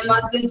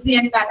 emergency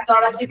and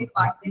pathology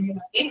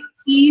ഡിപ്പാർട്ട്മെന്റിനൊക്കെ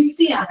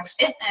easy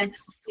ആയിട്ട്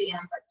ആക്സസ്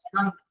ചെയ്യാൻ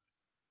പറ്റണം.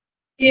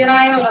 ക്ലിയർ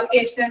ആയോ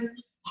ലൊക്കേഷൻ?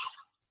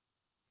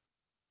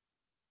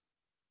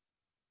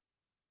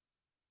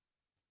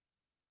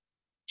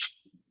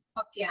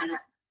 ഓക്കെയാണ്.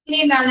 ഇനി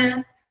എന്താണ്?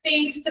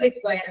 Space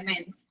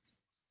requirements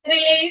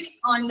relays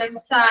on the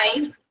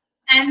size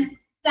and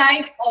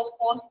type of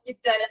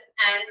hospital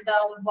and the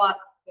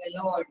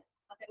workload.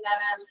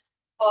 എന്താണ്?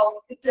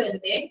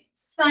 ഹോസ്പിറ്റലിന്റെ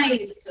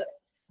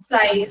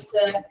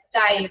സൈസ്,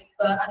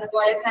 ടൈപ്പ്,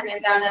 അതുപോലെ തന്നെ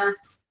എന്താണ്?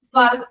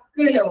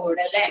 വർക്ക്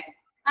ലോഡ് അല്ലെ.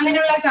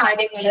 അങ്ങനെയുള്ള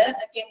കാര്യങ്ങള്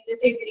ഒക്കെ എന്ത്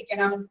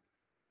ചെയ്തിരിക്കണം?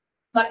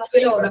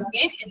 വർക്ക്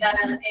ലോഡൊക്കെ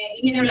എന്താണ്?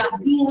 ഇങ്ങനെയുള്ള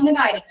 3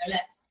 കാര്യങ്ങള്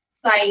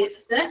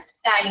സൈസ്,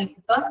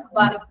 ടൈപ്പ്,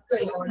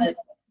 വർക്ക് ലോഡ്,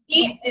 ഈ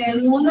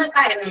 3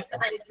 കാര്യങ്ങൾക്ക്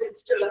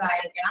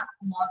അനുസരിച്ചിട്ടുള്ളതായിരിക്കണം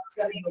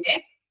മോർച്ചറിയുടെ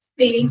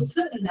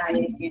സ്പേസ്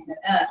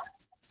ഉണ്ടായിരിക്കേണ്ടത്.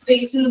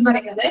 സ്പേസ് എന്ന്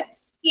പറയുന്നത്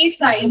ഈ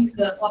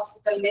സൈസ്,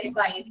 ഹോസ്പിറ്റലിന്റെ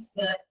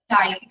size,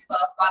 type,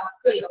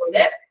 work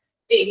load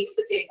base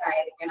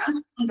ചെയ്തായിരിക്കണം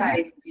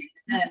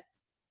ഉണ്ടായിരിക്കേണ്ടത്.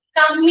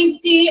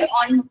 Committee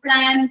on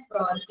plan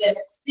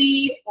project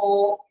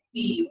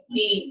COPP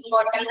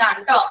important ആണ്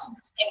കേട്ടോ.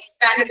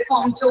 എക്സ്പാൻഡഡ്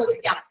ഫോം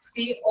ചോദിക്കാം.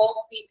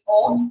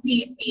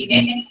 COPPയുടെ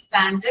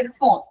എക്സ്പാൻഡഡ്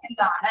ഫോം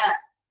എന്താണ്?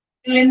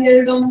 നിങ്ങൾ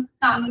എന്തെഴുതും?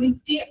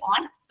 Committee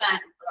on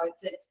plan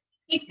project.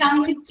 ഈ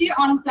കമ്മിറ്റി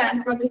ഓൺ പ്ലാൻ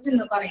പ്രോജക്ട്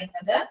എന്ന്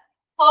പറയുന്നത്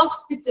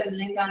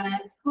ഹോസ്പിറ്റലിന് എന്താണ്?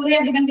 കുറെ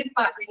അധികം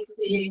ഡിപ്പാർട്ട്മെന്റ്സ്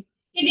ഇല്ലേ?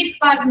 ഈ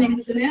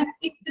ഡിപ്പാർട്ട്മെന്റ്സിന്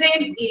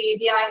ഇത്രയും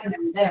ഏരിയ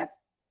ഉണ്ട്,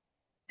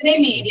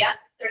 ഇത്രയും ഏരിയ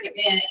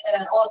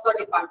ഓർത്തോ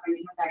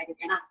ഡിപ്പാർട്ട്മെന്റിന്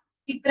ഉണ്ടായിരിക്കണം,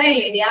 ഇത്ര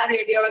ഏരിയ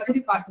റേഡിയോളജി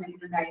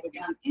ഡിപ്പാർട്ട്മെന്റിന്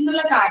ഉണ്ടായിരിക്കണം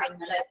എന്നുള്ള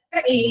കാര്യങ്ങൾ, ഇത്ര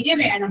ഏരിയ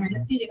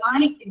വേണമെന്ന്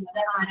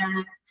തീരുമാനിക്കുന്നത്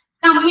ആരാണ്?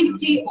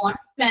 കമ്മിറ്റി ഓൺ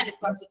പ്ലാൻ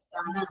പ്രോജക്ട്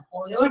ആണ്.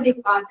 ഓരോ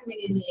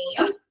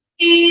ഡിപ്പാർട്ട്മെന്റിന്റെയും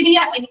ഏരിയ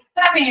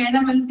എത്ര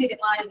വേണമെന്ന്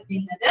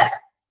തീരുമാനിക്കുന്നത്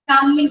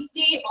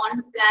കമ്മിറ്റി ഓൺ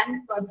പ്ലാൻ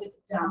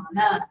പ്രോജക്ട്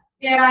ആണ്.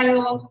 ക്ലിയർ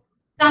ആയോ?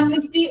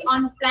 Committee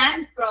on plan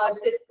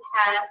project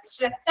has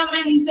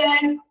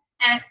recommended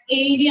an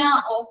area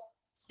of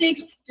 6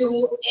 to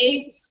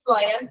 8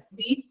 square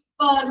feet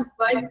per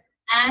bed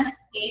as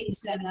a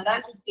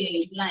general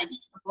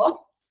guidelines. അപ്പോ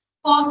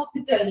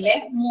ഹോസ്പിറ്റലിലെ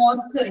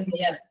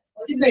മോർച്ചറിയില്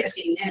ഒരു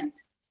ബെഡിന്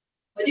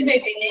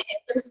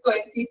എത്ര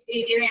സ്ക്വയർ ഫീറ്റ്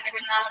ഏരിയ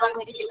വേണമെന്നാണ്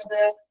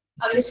പറഞ്ഞിരിക്കുന്നത്?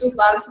 അവർ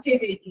ശുപാർശ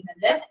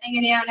ചെയ്തിരിക്കുന്നത്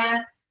എങ്ങനെയാണ്?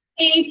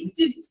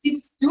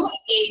 6 to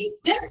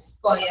 8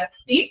 square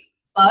feet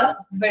per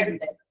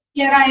bed.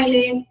 Clear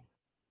ആയില്ലേ?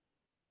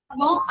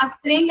 അപ്പോ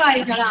അത്രയും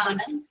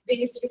കാര്യങ്ങളാണ്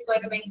സ്പേസ്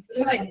റിക്വയർമെന്റ്സിൽ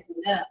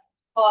വരുന്നത്.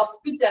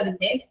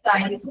 ഹോസ്പിറ്റലിന്റെ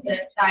size,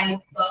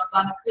 type,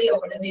 work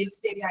load,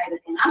 wastage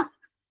ആയിരിക്കണം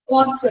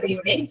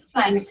മോർച്ചറിയുടെ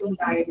സൈസ്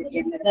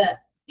ഉണ്ടായിരിക്കേണ്ടത്.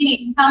 ഇനി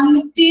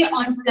കമ്മിറ്റി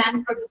ഓൺ പ്ലാൻ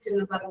പ്രൊജക്ട്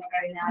എന്ന് പറഞ്ഞു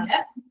കഴിഞ്ഞാല്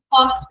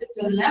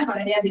ഹോസ്പിറ്റലിന്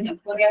വളരെയധികം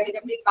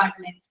കുറേയധികം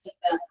ഡിപ്പാർട്ട്മെന്റ്സ്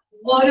ഉണ്ട്.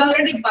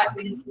 ഓരോരോ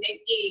ഡിപ്പാർട്ട്മെന്റ്സിന്റെ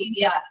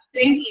ഏരിയ,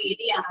 ഇത്രയും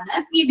ഏരിയ ആണ്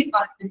ഈ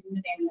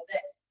ഡിപ്പാർട്ട്മെന്റിന് വേണ്ടത്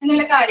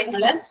എന്നുള്ള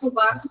കാര്യങ്ങൾ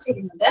ശുപാർശ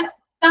ചെയ്യുന്നത്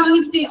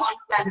കമ്മിറ്റി ഓൺ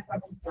പ്ലാൻ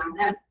പ്രൊജക്ട്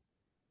ആണ്.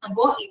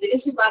 അപ്പോ ഇതിൽ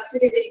ശുപാർശ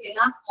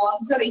ചെയ്തിരിക്കുന്ന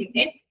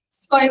മോർച്ചറിയുടെ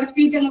സ്ക്വയർ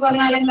ഫീറ്റ് എന്ന്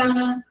പറഞ്ഞാൽ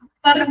എന്താണ്?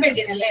 പെർ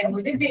ബെഡിന് അല്ലെ,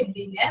 ഒരു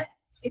ബെഡിന്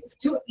 6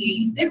 to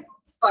 8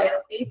 സ്ക്വയർ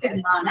ഫീറ്റ്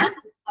എന്നാണ്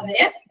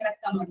അവര്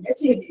റെക്കമെൻഡ്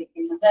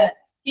ചെയ്തിരിക്കുന്നത്.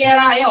 ക്ലിയർ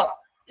ആയോ?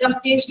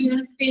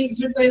 ലൊക്കേഷനും സ്പേസ്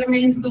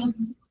റിക്വയർമെന്റ്സും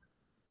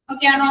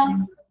ഓക്കെ ആണോ?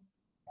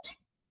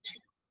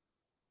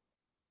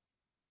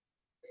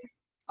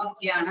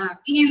 ഓക്കെ ആണ്.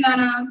 ഇനി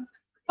എന്താണ്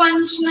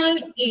ഫങ്ഷണൽ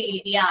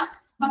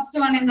ഏരിയാസ്? ഫസ്റ്റ്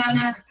വൺ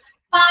എന്താണ്?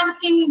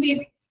 പാർക്കിംഗ്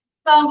വിത്ത്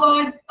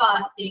കവേർഡ്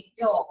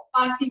പാർട്ടിക്കോ.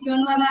 പാർട്ടിക്കോ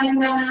എന്ന് പറഞ്ഞാൽ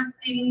എന്താണ്?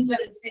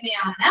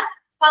 എൻട്രൻസിനെയാണ്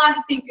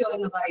പാർട്ടിക്കോ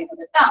എന്ന്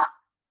പറയുന്നത് കേട്ടോ.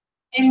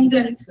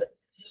 എൻട്രൻസ്.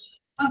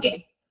 ഓക്കെ,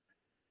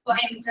 അപ്പൊ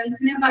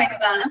എൻട്രൻസിനെ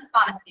പറയുന്നതാണ്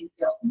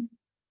പാർട്ടിക്കോ.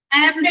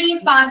 Ample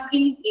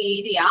parking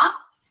area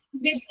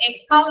with a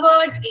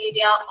covered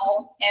area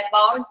of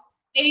about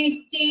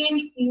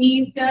 18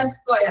 metre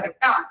square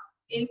കേട്ടോ.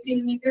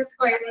 18 മീറ്റർ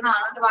സ്ക്വയർ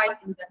എന്നാണ് അത്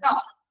വായിക്കുന്നത് കേട്ടോ.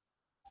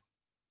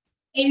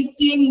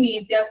 18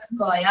 meter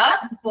square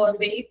for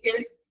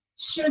vehicles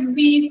should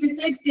be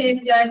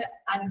facilitated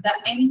at the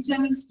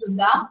entrance to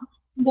the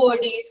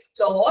body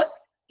store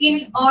in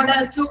order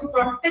to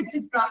protect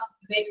it from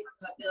wet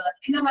weather.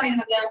 എന്താ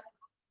പറയുന്നത്?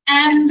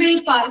 Ample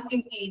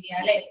parking area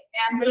അല്ലെ.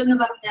 Ample എന്ന്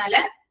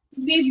പറഞ്ഞാല്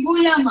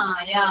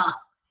വിപുലമായ,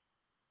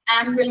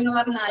 ആംബിൾ എന്ന്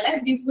പറഞ്ഞാല്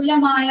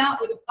വിപുലമായ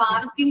ഒരു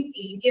പാർക്കിംഗ്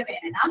ഏരിയ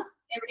വേണം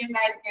എവിടെ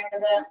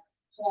ഉണ്ടായിരിക്കേണ്ടത്?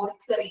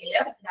 മോർച്ചറിയിൽ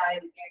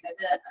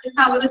ഉണ്ടായിരിക്കേണ്ടത്. അത്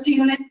കവർ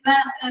ചെയ്യുന്ന എത്ര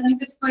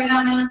മീറ്റർ സ്ക്വയർ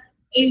ആണ്?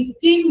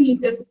 18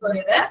 മീറ്റർ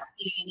സ്ക്വയർ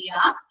ഏരിയ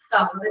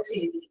കവർ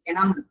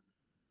ചെയ്തിരിക്കണം.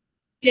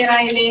 ക്ലിയർ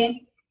ആയില്ലേ?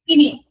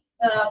 ഇനി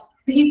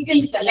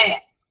വെഹിക്കിൾസ് അല്ലെ,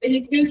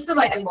 വെഹിക്കിൾസ്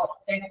വരുമ്പോ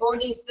ഡെഡ്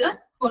ബോഡീസ്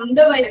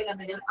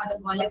കൊണ്ടുവരുന്നതിനും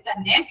അതുപോലെ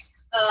തന്നെ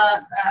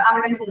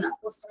അവിടെ നിന്ന്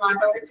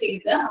പോസ്റ്റ്മോർട്ടം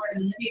ചെയ്ത് അവിടെ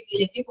നിന്ന്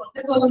വീട്ടിലേക്ക്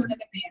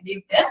കൊണ്ടുപോകുന്നതിന്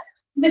വേണ്ടിയിട്ട്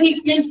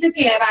വെഹിക്കിൾസ്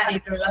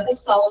കയറാനായിട്ടുള്ള ഒരു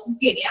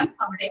സൗകര്യം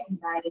അവിടെ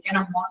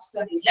ഉണ്ടായിരിക്കണം,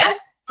 മോർച്ചറിയില്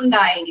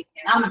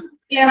ഉണ്ടായിരിക്കണം.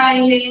 ക്ലിയർ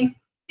ആയില്ലേ?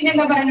 പിന്നെ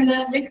എന്താ പറയുന്നത്?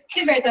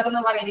 വെറ്റ് വെതർ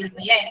എന്ന് പറയുന്നത്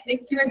അല്ലെ.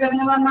 വെറ്റ് വെതർ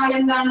എന്ന് പറഞ്ഞാൽ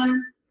എന്താണ്?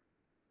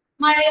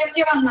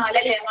 മഴയൊക്കെ വന്നാൽ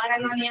അല്ലെ, മഴ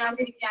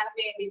നനയാതിരിക്കാൻ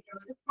വേണ്ടിയിട്ടുള്ള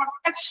ഒരു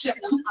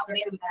പ്രൊട്ടക്ഷനും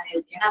അവിടെ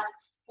ഉണ്ടായിരിക്കണം.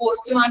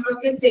 പോസ്റ്റ്മോർട്ടം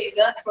ഒക്കെ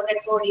ചെയ്ത്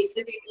ഡെഡ് ബോഡീസ്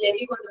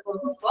വീട്ടിലേക്ക്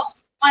കൊണ്ടുപോകുമ്പോ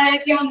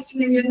മഴയൊക്കെ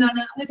വന്നിട്ടുണ്ടെങ്കിൽ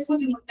എന്താണ്? അതൊരു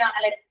ബുദ്ധിമുട്ടാണ്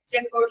അല്ലെ.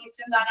 ഡെഡ് ബോഡീസ്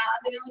എന്താണ്?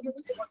 അതിന് ഒരു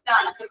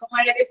ബുദ്ധിമുട്ടാണ്. ചിലപ്പോ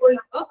മഴയൊക്കെ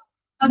കൊള്ളുമ്പോ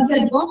അത്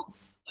ചിലപ്പോ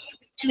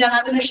എന്താണ്?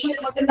 അതിന്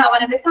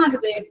ബുദ്ധിമുട്ടുണ്ടാവാനുള്ള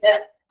സാധ്യതയുണ്ട്.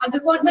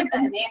 അതുകൊണ്ട്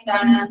തന്നെ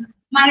എന്താണ്?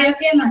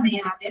 മഴയൊക്കെ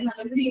നനയാതെ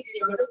നല്ലൊരു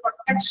രീതിയിലുള്ള ഒരു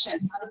പ്രൊട്ടക്ഷൻ,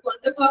 അത്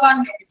കൊണ്ടുപോകാൻ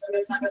വേണ്ടിയിട്ടുള്ള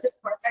നല്ലൊരു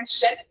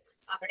പ്രൊട്ടക്ഷൻ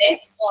അവിടെ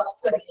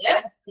മോർച്ചറിയില്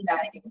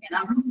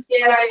ഉണ്ടായിരിക്കണം.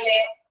 ക്ലിയർ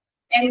ആയില്ലേ?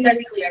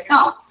 എന്താണ് കേട്ടോ?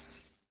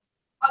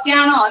 ഓക്കെ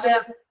ആണോ അത്?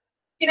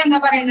 പിന്നെന്താ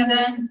പറയുന്നത്?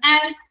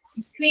 And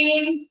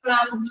screen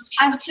from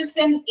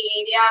adjacent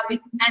area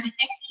with an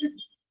access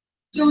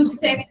to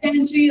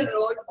secondary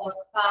road or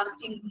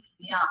parking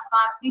area.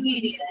 Parking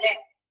area അല്ലെ.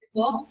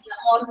 ഇപ്പോ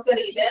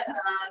മോർച്ചറിയില്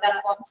എന്താണ്?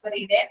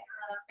 മോർച്ചറിയുടെ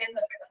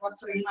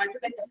മോർച്ചറിയുമായിട്ട്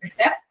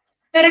ബന്ധപ്പെട്ട്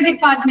വേറെ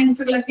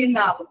ഡിപ്പാർട്ട്മെന്റ്സുകളൊക്കെ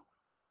ഉണ്ടാവും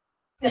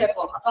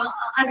ചിലപ്പോ. അപ്പൊ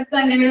അടുത്ത്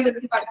തന്നെ വേറെ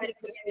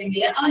ഡിപ്പാർട്ട്മെന്റ്സ്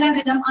ഉണ്ടെങ്കിൽ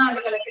വളരെയധികം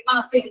ആളുകളൊക്കെ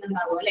പാസ്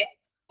ചെയ്യുന്നുണ്ടാവും അല്ലെ.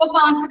 അപ്പൊ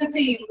പാസ് ഒക്കെ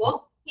ചെയ്യുമ്പോ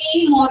ഈ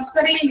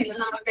മോർച്ചറിയിൽ നിന്ന്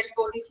നമ്മൾ ഡെഡ്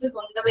ബോഡീസ്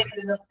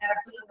കൊണ്ടുവരുന്നതും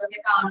ഇറക്കുന്നതും ഒക്കെ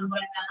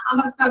കാണുമ്പോൾ എന്താണ്?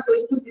 അവർക്ക്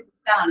അതൊരു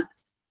ബുദ്ധിമുട്ടാണ്.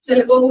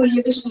 ചിലപ്പോ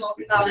വലിയ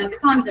വിഷമമൊക്കെ ഉണ്ടാവാനുള്ള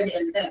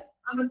സാധ്യതകളുണ്ട്.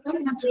 അവർക്ക്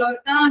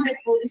മറ്റുള്ളവർക്ക് ആ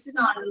ഡെഡ് ബോഡീസ്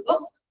കാണുമ്പോൾ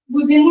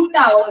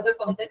ബുദ്ധിമുട്ടാവുന്നത്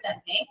കൊണ്ട്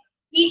തന്നെ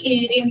ഈ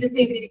ഏരിയ എന്ത്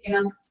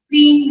ചെയ്തിരിക്കണം?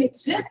 സ്ക്രീൻ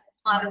വെച്ച്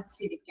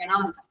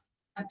മറച്ചിരിക്കണം.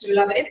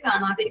 മറ്റുള്ളവരെ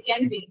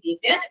കാണാതിരിക്കാൻ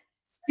വേണ്ടിയിട്ട്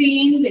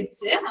സ്ക്രീൻ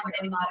വെച്ച്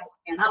അവിടെ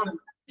മറയ്ക്കണം.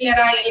 ക്ലിയർ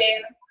ആയില്ലേ?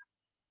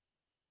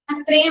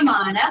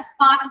 അത്രയുമാണ്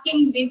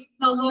പാർക്കിംഗ് വിത്ത്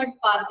കവേർഡ്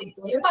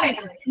പാർക്കിംഗ്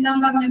പറയുന്നത്. എന്താ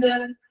പറഞ്ഞത്?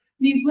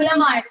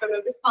 വിപുലമായിട്ടുള്ള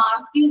ഒരു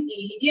പാർക്കിംഗ്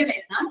ഏരിയ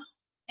വേണം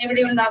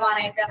എവിടെ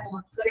ഉണ്ടാവാനായിട്ട്?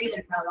 മോർച്ചറിയിൽ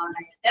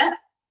ഉണ്ടാവാനായിട്ട്.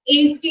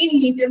 18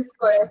 മീറ്റർ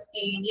സ്ക്വയർ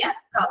ഏരിയ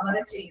കവർ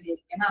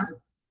ചെയ്തിരിക്കണം.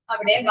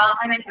 അവിടെ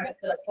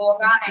വാഹനങ്ങൾക്ക്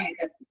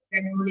പോകാനായിട്ട്,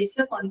 ഡെഡ്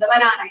ബോഡീസ്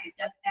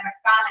കൊണ്ടുവരാനായിട്ട്,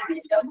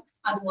 ഇറക്കാനായിട്ടും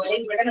അതുപോലെ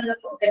ഇവിടെ നിന്ന്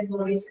ഡെഡ്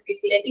ബോഡീസ്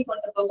വീട്ടിലേക്ക്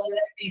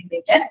കൊണ്ടുപോകുന്നതിന്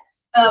വേണ്ടിയിട്ട്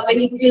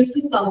വെഹിക്കിൾസ്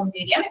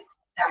സൗകര്യം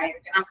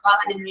ഉണ്ടായിരിക്കണം.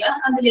 വാഹനങ്ങൾ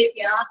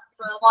അതിലേക്ക് ആ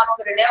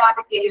മോർച്ചറിയുടെ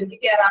വാതിക്കയിലേക്ക്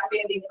കയറാൻ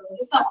വേണ്ടിയിട്ടുള്ള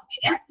ഒരു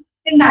സൗകര്യം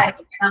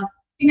ഉണ്ടായിരിക്കണം.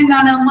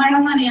 പിന്നെന്താണ്? മഴ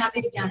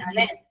നനയാതിരിക്കാൻ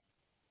അല്ലെ,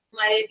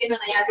 മഴയൊക്കെ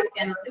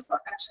നനയാതിരിക്കാനുള്ള ഒരു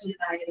പ്രൊട്ടക്ഷൻ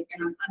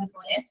ഉണ്ടായിരിക്കണം.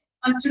 അതുപോലെ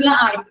മറ്റുള്ള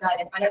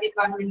ആൾക്കാര്, പല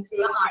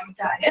ഡിപ്പാർട്ട്മെന്റ്സിലുള്ള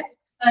ആൾക്കാര്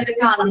ഇത്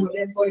കാണുമ്പോൾ,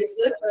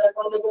 പോലീസ്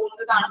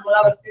കൊണ്ടുപോകുന്നത് കാണുമ്പോൾ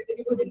അവർക്ക്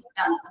ഇതൊരു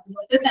ബുദ്ധിമുട്ടാണ്.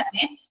 അതുകൊണ്ട്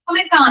തന്നെ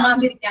അവരെ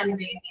കാണാതിരിക്കാൻ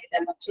വേണ്ടിയിട്ട്,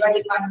 മറ്റുള്ള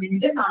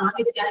ഡിപ്പാർട്ട്മെന്റ്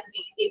കാണാതിരിക്കാൻ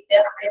വേണ്ടിയിട്ട്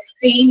അവരെ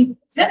സ്ക്രീൻ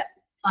വെച്ച്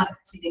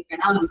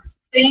മറച്ചിരിക്കണം.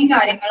 ഇത്രയും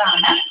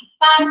കാര്യങ്ങളാണ്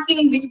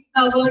പാർക്കിംഗ് വിത്ത്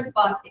കവേർഡ്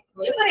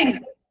പാർക്കിംഗ്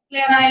പറയുന്നത്.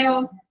 ക്ലിയർ ആയോ?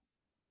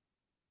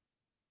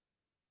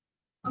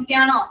 ഓക്കെ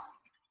ആണോ?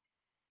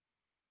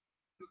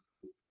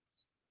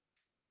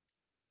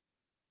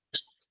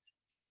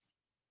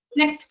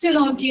 നെക്സ്റ്റ്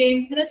നോക്കിയേ,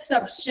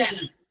 റിസപ്ഷൻ.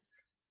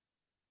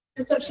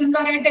 റിസപ്ഷൻ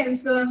പറയാ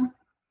ടെൻസ്.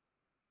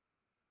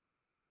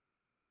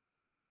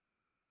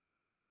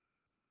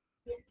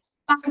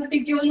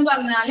 പാർട്ടിക്യൂ എന്ന്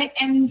പറഞ്ഞാല്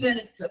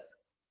എൻട്രൻസ്.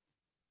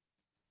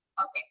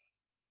 ഓക്കെ,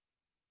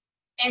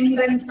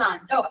 എൻട്രൻസ് ആണ്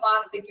കേട്ടോ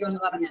പാർട്ടിക്യൂ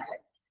എന്ന് പറഞ്ഞാല്.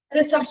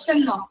 റിസപ്ഷൻ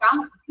നോക്കാം.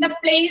 The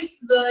place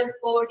where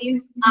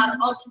bodies are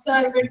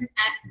observed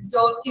and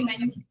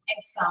documents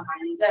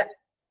examined.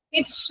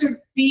 It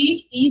should be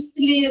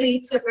easily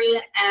reachable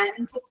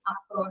and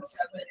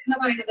approachable എന്ന്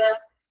പറയുന്നത്.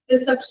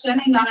 റിസപ്ഷൻ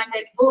എന്താണ്?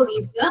 ഡെഡ്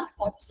ബോഡീസ്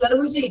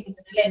ഒബ്സർവ്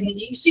ചെയ്യുന്നത് അല്ലെ,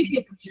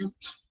 നിരീക്ഷിക്കപ്പെടുന്നു.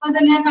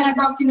 അതിന് പല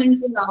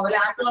ഡോക്യുമെന്റ്സ് ഉണ്ടാവില്ല,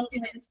 ആ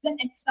ഡോക്യുമെന്റ്സ്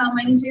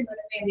എക്സാമൈൻ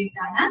ചെയ്യുന്നതിന്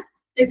വേണ്ടിയിട്ടാണ്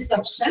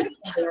റിസപ്ഷൻ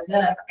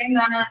ഉള്ളത്. അപ്പൊ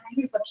എന്താണ്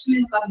റിസപ്ഷൻ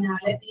എന്ന്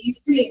പറഞ്ഞാല്?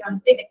 ഈസിലി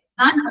നമുക്ക്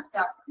എത്താൻ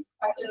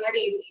പറ്റുന്ന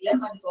രീതിയിലും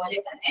അതുപോലെ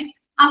തന്നെ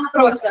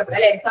അപ്രോച്ചബിൾ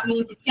അല്ലെ,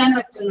 സമീപിക്കാൻ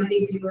പറ്റുന്ന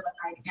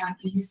രീതിയിലുള്ളതായിരിക്കണം.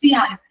 ഈസി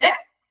ആയിട്ട്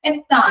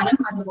എത്താനും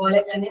അതുപോലെ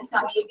തന്നെ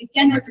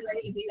സമീപിക്കാൻ പറ്റുന്ന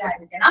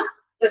രീതിയിലായിരിക്കണം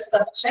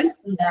റിസപ്ഷൻ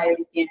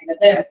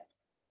ഉണ്ടായിരിക്കേണ്ടത്.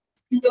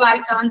 ഇത്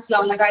വായിച്ചാൽ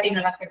മനസ്സിലാവുന്ന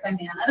കാര്യങ്ങളൊക്കെ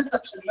തന്നെയാണ്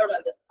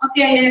റിസപ്ഷനിലുള്ളത്.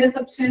 ഓക്കെ അല്ലേ?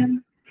 റിസപ്ഷൻ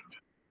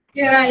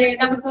ക്ലിയർ ആയേ?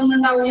 ഡൗട്ടൊന്നും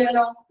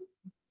ഉണ്ടാവില്ലല്ലോ.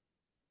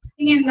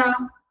 ഇനി എന്താ?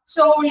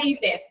 Trolley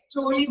bay.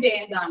 ട്രോളി ബേ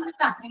എന്താണ്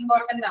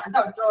ഇമ്പോർട്ടന്റ് ആണ്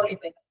കേട്ടോ. Trolley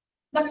bay.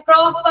 The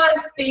proper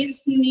space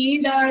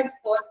needed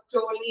for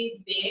trolley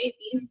bay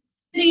is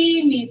 3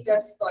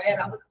 meters square.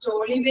 അപ്പൊ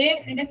ട്രോളി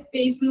ബേയുടെ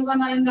സ്പേസ് എന്ന്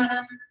പറഞ്ഞാൽ എന്താണ്?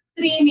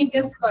 3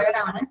 meters square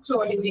ആണ്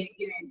ട്രോളി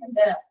ബേക്ക്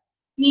വേണ്ടത്.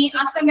 ഇനി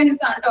ആ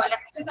സെന്റൻസ് ആണ് കേട്ടോ.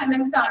 നെക്സ്റ്റ്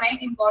സെന്റൻസ് ആണ്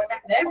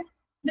important.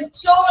 The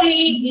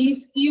trolley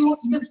is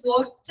used for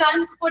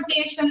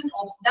transportation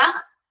of the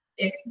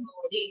dead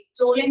body.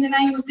 Trolley എന്തിനാ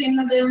യൂസ്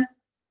ചെയ്യുന്നത്?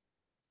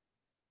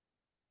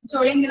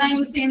 ട്രോളി എന്തിനാ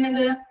യൂസ്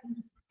ചെയ്യുന്നത്?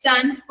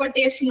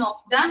 Transportation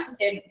of the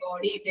dead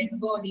body. Dead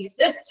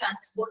bodies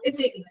transport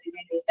ചെയ്യുന്നതിന്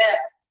വേണ്ടിയിട്ട്,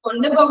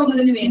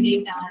 കൊണ്ടുപോകുന്നതിന്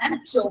വേണ്ടിയിട്ടാണ്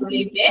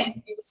ട്രോളി ബേ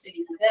യൂസ്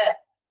ചെയ്യുന്നത്.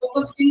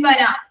 ക്വസ്റ്റ്യൻ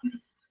വരാം.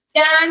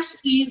 Dash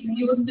is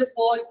used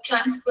for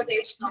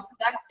transportation of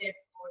the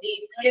dead body.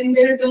 നിങ്ങൾ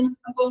എന്തെഴുതും?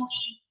 അപ്പൊ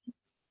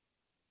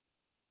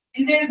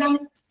എന്തെഴുതും?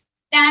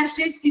 Dash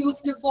is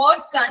used for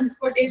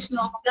transportation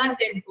of the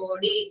dead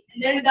body.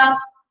 എന്തെഴുതാം?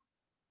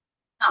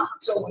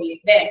 Trolley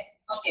bay.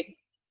 Okay.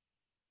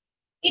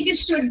 It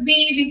should be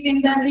within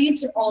the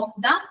reach of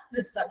the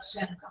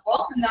reception. അപ്പോ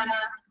എന്താണ്?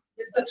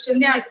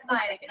 റിസപ്ഷന്റെ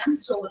അടുത്തായിരിക്കണം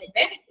trolley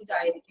bay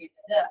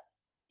ഇതായിരിക്കേണ്ടത്.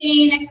 ഈ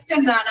next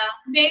എന്താണ്?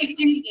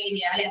 Waiting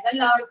area അല്ലെ,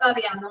 അതെല്ലാവർക്കും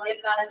അറിയാം. നമ്മൾ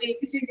എന്താണ്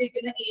വെയിറ്റ്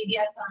ചെയ്തിരിക്കുന്ന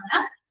ഏരിയാസ് ആണ്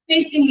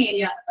വെയിറ്റിംഗ്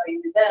ഏരിയ എന്ന്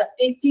പറയുന്നത്.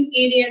 വെയിറ്റിംഗ്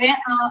ഏരിയയുടെ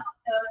ആ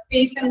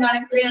സ്പേസ് എന്താണ്?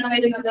 എത്രയാണ്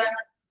വരുന്നത്?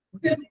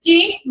 50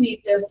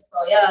 meters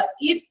square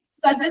is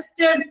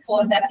suggested for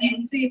the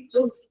entry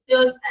to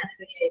visitors and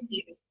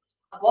relatives.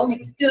 അപ്പോ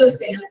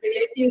വിസിറ്റേഴ്സിനും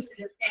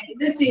റിലേറ്റീവ്സിനും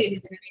എന്ത്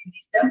ചെയ്യുന്നതിന്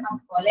വേണ്ടിയിട്ട്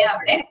അതുപോലെ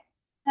അവിടെ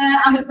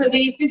അവർക്ക്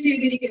വെയിറ്റ്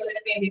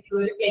ചെയ്തിരിക്കുന്നതിന്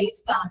വേണ്ടിയിട്ടുള്ള ഒരു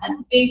പ്ലേസ് ആണ്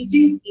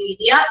വെയിറ്റിംഗ്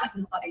ഏരിയ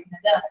എന്ന്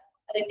പറയുന്നത്.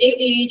 അതിന്റെ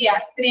ഏരിയ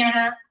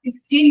എത്രയാണ്?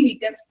 15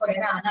 meters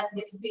square ആണ്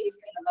അതിന്റെ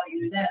സ്പേസ് എന്ന്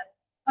പറയുന്നത്.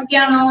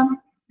 ഓക്കെ ആണോ?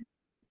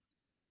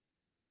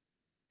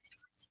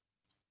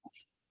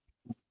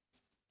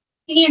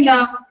 ഇനി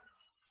എന്താ?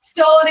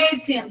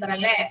 സ്റ്റോറേജ് ചേംബർ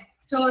അല്ലെ.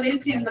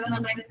 സ്റ്റോറേജ് ചേംബർ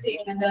നമ്മൾ എന്ത്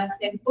ചെയ്യുന്നത്?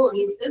 ഡെഡ്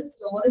ബോഡീസ്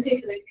സ്റ്റോർ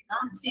ചെയ്ത് വെക്കുന്ന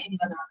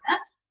ചേംബർ ആണ്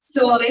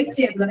സ്റ്റോറേജ്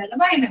ചേംബർ എന്ന്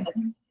പറയുന്നത്.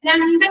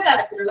 രണ്ട്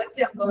തരത്തിലുള്ള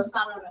ചേംബേഴ്സ്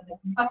ആണ് ഉള്ളത്.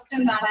 ഫസ്റ്റ്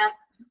എന്താണ്?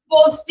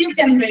 പോസിറ്റീവ്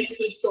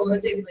ടെമ്പറേച്ചറിൽ സ്റ്റോർ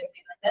ചെയ്ത്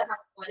വെക്കുന്നുണ്ട്,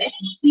 അതുപോലെ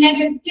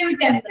നെഗറ്റീവ്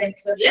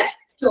ടെമ്പറേച്ചറിൽ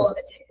സ്റ്റോർ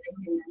ചെയ്ത്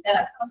വെക്കുന്നുണ്ട്.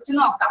 ഫസ്റ്റ്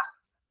നോക്കാം.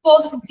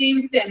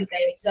 Positive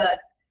temperature.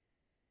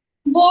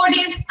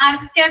 Bodies are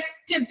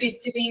kept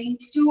between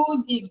 2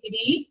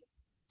 degree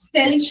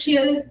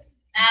Celsius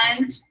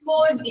and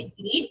 4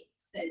 degree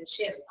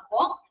Celsius.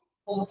 അപ്പോ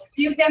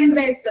പോസിറ്റീവ്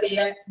ടെമ്പറേച്ചറിൽ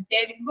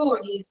ഡെഡ്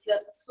ബോഡീസ്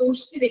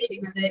സൂക്ഷിച്ചു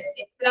വെക്കുന്നത്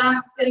എത്ര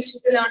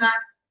സെൽഷ്യസിലാണ്?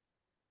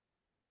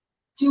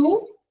 2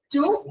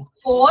 to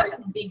 4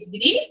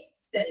 degree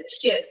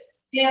Celsius.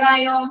 ക്ലിയർ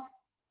ആയോ?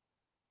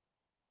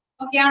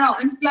 ഓക്കെ ആണോ?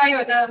 മനസ്സിലായോ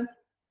അത്?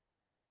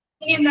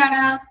 ഇനി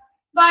എന്താണ്?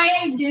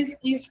 While this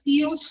is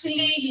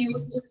usually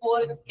used for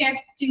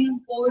keeping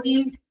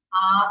bodies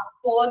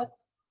for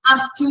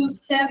up to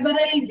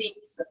several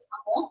weeks.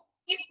 അപ്പോ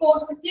ഈ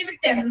പോസിറ്റീവ്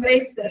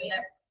ടെമ്പറേച്ചറിൽ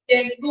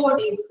ഡെഡ്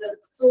ബോഡീസ്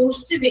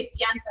സൂക്ഷിച്ചു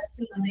വെക്കാൻ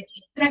പറ്റുന്നത്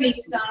എത്ര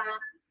വീക്സ് ആണ്?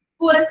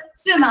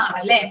 കുറച്ച്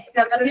നാളല്ലേ.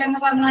 സെവറൽ എന്ന്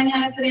പറഞ്ഞു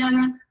കഴിഞ്ഞാൽ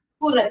എത്രയാണ്?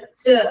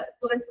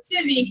 കുറച്ച്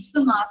വീക്സ്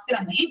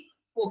മാത്രമേ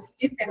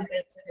പോസിറ്റീവ്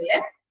ടെമ്പറേച്ചറിൽ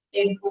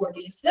ഡെഡ്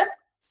ബോഡീസ്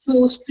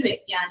സൂക്ഷിച്ചു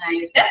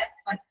വെക്കാനായിട്ട്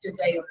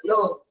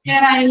പറ്റുകയുള്ളൂ.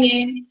 ക്ലിയർ ആയില്ലേ?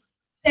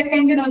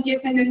 Second Nokia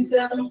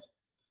sentence.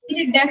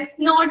 It does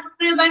not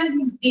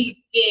prevent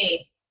decay.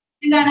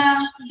 എന്താണ്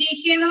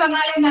ഡീകേ എന്ന്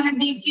പറഞ്ഞാൽ? എന്താണ്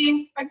ഡീകേ?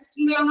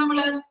 പഠിച്ചിട്ടുണ്ടല്ലോ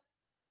നമ്മള്.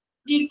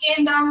 ഡീകേ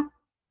എന്താ?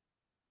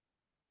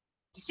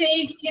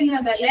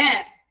 ക്ഷയിക്കുന്നത് അല്ലെ,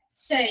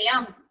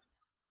 ക്ഷയം.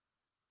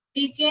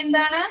 ഡീകേ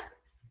എന്താണ്?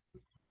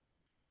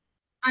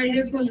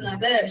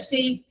 അഴുകുന്നത്,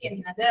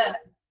 ക്ഷയിക്കുന്നത്,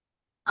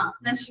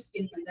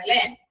 നശിക്കുന്നത്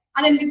അല്ലെ.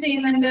 അതെന്ത്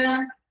ചെയ്യുന്നുണ്ട്?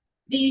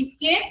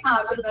 ഡീകേ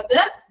ആകുന്നത്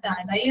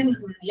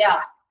തടയുന്നില്ല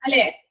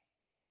അല്ലെ.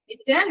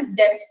 It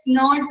does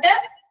not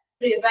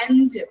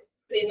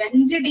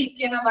prevent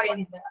decay എന്ന്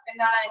പറയുന്നത്. അപ്പൊ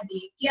എന്താണ്?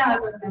 ഡീകേ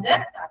ആകുന്നത്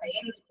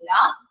തടയുന്നില്ല.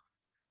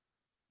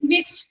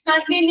 which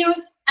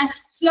continues at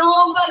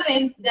slower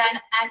rate than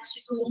at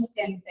room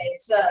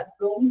temperature.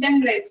 Room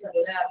temperature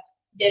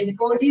dead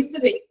bodies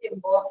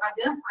വെക്കുമ്പോൾ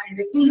അത്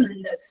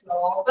അഴുകുന്നുണ്ട്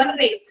സ്ലോവർ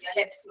റേറ്റിൽ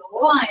അല്ലെ, സ്ലോ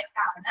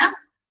ആയിട്ടാണ്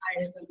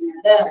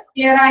അഴുകുന്നത്.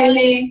 ക്ലിയർ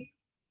ആയില്ലേ?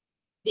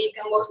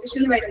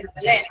 ഡീകമ്പോസിഷൻ വരുന്നത്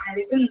അല്ലെ,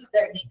 അഴുകുന്നത്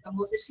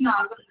ഡീകമ്പോസിഷൻ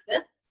ആകുന്നത്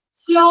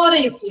സ്ലോ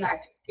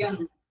റേറ്റിലായിരിക്കും.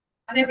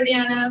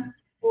 അതെവിടെയാണ്?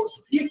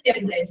 പോസിറ്റീവ്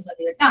ടെമ്പറേച്ചർ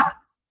കേട്ടോ.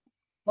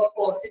 അപ്പൊ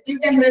പോസിറ്റീവ്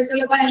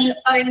ടെമ്പറേച്ചറിൽ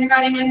പറയുന്ന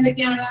കാര്യങ്ങൾ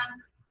എന്തൊക്കെയാണ്?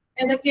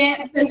 ഏതൊക്കെ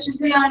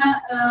സെൽഷ്യസിലാണ്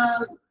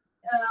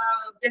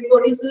ഡെഡ്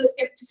ബോഡീസ്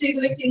കെപ്റ്റ് ചെയ്ത്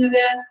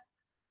വെക്കുന്നത്?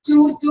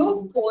 2 to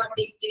 4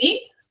 ഡിഗ്രി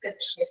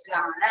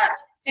സെൽഷ്യസിലാണ്.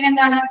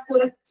 പിന്നെന്താണ്?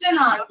 കുറച്ച്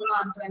നാളുകൾ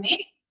മാത്രമേ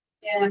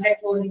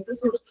ഡെഡ് ബോഡീസ്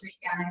സൂക്ഷിച്ചു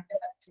വെക്കാനായിട്ട്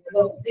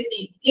പറ്റുള്ളൂ. ഇത്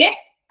ഡീക്കെ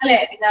അല്ലെ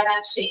എന്താണ്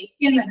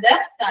ക്ഷയിക്കുന്നത്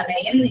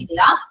തടയുന്നില്ല.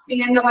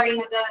 പിന്നെ എന്താ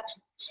പറയുന്നത്?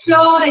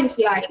 സ്ലോ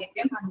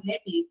റേറ്റിലായിരിക്കും അതിന്റെ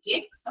ഡീക്കെ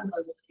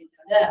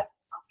സംഭവിക്കുന്നത്.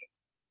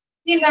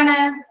 ഇനി എന്താണ്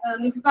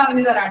മിസ്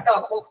പറഞ്ഞു തരാം കേട്ടോ.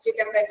 പോസിറ്റീവ്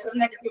ടെമ്പറേച്ചറും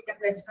നെഗറ്റീവ്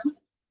ടെമ്പറേച്ചറും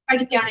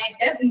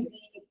പഠിക്കാനായിട്ട്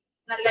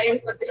നല്ല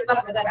എളുപ്പത്തിൽ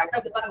പറഞ്ഞു തരാം കേട്ടോ.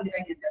 അത് പറഞ്ഞു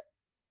കഴിഞ്ഞിട്ട്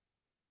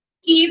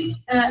ഈ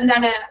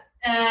എന്താണ്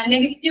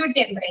negative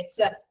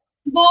temperature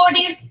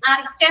bodies are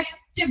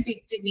kept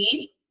between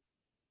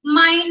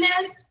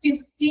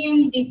 -15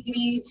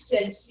 degree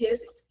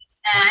Celsius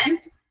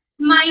and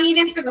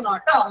minus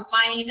കേട്ടോ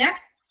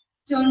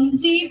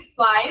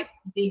 -25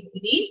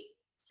 ഡിഗ്രി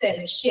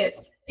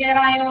സെൽഷ്യസ്. ക്ലിയർ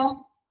ആയോ?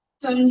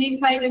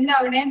 25ന്റെ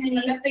അവിടെ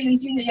നിങ്ങളുടെ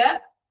പ്രിന്റിംഗില്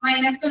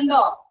മൈനസ്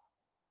ഉണ്ടോ?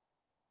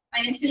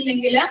 മൈനസ്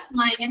ഇല്ലെങ്കിൽ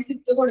മൈനസ്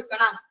ഇട്ട്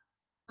കൊടുക്കണം.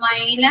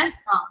 മൈനസ്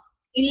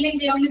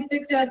ഇല്ലെങ്കിൽ ഒന്നിട്ട്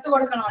ചേർത്ത്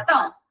കൊടുക്കണം കേട്ടോ.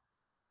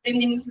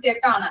 പ്രിന്റിംഗ്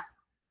മിസ്റ്റേക്ക് ആണ്.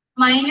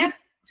 -15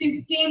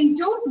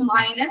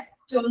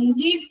 to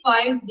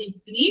 -25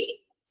 ഡിഗ്രി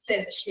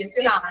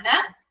സെൽഷ്യസിലാണ്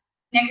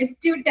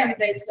നെഗറ്റീവ്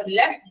ടെമ്പറേച്ചറിൽ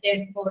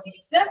ഡെഡ്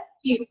ബോഡീസ്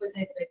കീപ്പ്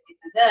ചെയ്ത്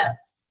വെക്കുന്നത്.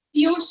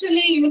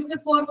 Usually used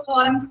for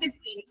forensic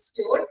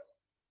institute,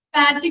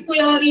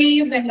 particularly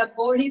when the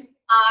bodies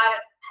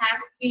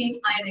has been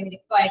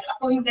identified.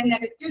 അപ്പോൾ ഇവിടെ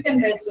നെഗറ്റീവ്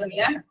ടെമ്പറേച്ചറിൽ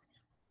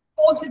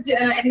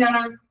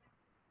എന്താണ്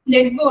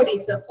ഡെഡ്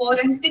ബോഡീസ്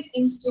ഫോറൻസിക്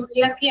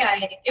ഇൻസ്റ്റിറ്റ്യൂട്ടിലൊക്കെ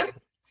ആയിരിക്കും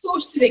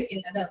സൂക്ഷിച്ചു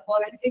വെക്കുന്നത്.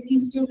 ഫോറൻസിക്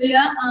ഇൻസ്റ്റിറ്റ്യൂട്ടിൽ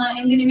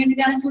എന്തിനു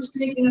വേണ്ടിയിട്ടാണ് സൂക്ഷിച്ചു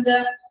വെക്കുന്നത്?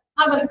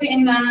 അവർക്ക്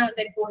എന്താണ്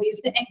ഡെഡ്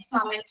ബോഡീസ്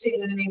എക്സാമിൻ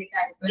ചെയ്യുന്നതിന്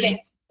വേണ്ടിയിട്ടായിരിക്കും അല്ലെ.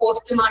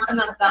 പോസ്റ്റ്മോർട്ടം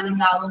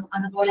നടത്താനുണ്ടാവും.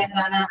 അതുപോലെ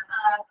എന്താണ്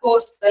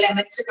കോസ് അല്ലെ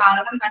മറ്റു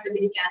കാരണം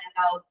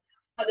കണ്ടുപിടിക്കാനുണ്ടാവും.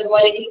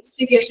 അതുപോലെ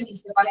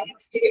ഇൻവെസ്റ്റിഗേഷൻസ് പല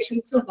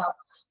ഇൻവെസ്റ്റിഗേഷൻസും ഉണ്ടാവും.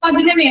 അപ്പൊ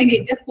അതിനു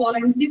വേണ്ടിയിട്ട്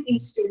ഫോറൻസിക്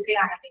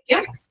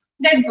ഇൻസ്റ്റിറ്റ്യൂട്ടിലായിരിക്കും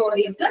ഡെഡ്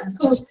ബോഡീസ്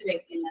സൂക്ഷിച്ചു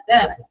വെക്കുന്നത്.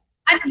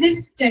 At this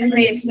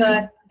temperature,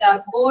 the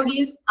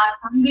bodies are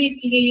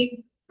completely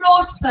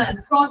frozen.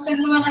 Frozen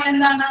എന്ന് പറഞ്ഞാൽ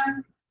എന്താണ്?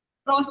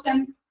 Frozen.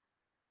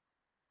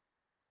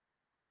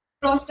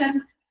 Frozen.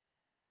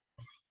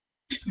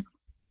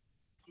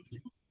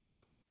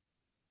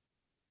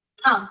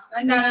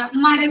 എന്താണ്?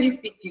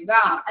 മരവിപ്പിക്കുക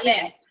അല്ലെ.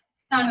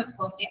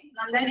 തണുപ്പൊക്കെ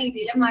നല്ല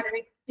രീതിയിൽ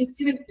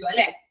മരവിപ്പിച്ച് വെക്കുക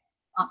അല്ലെ.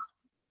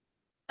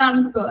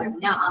 തണുപ്പ്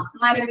കുറഞ്ഞ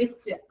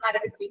മരവിപ്പിച്ച്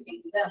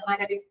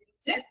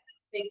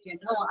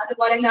വെക്കുന്നു.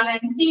 അതുപോലെ എന്താണ്?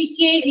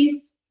 decay is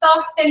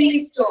totally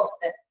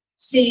stopped.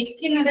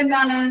 ക്ഷയിക്കുന്നത്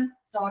എന്താണ്?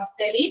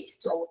 ടോട്ടലി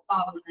സ്റ്റോപ്പ്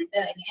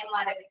ആവുന്നുണ്ട്. ഇങ്ങനെ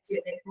മരവിച്ച്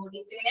ഡെഡ്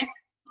ബോഡീസ് ഇങ്ങനെ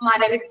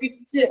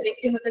മരവിപ്പിച്ച്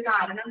വെക്കുന്നത്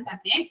കാരണം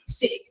തന്നെ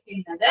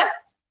ക്ഷയിക്കുന്നത്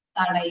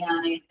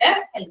തടയാനായിട്ട്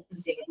ഹെൽപ്പ്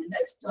ചെയ്യുന്നുണ്ട്.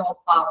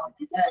 സ്റ്റോപ്പ്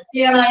ആവുന്നുണ്ട്.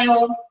 ക്ലിയർ ആയോ?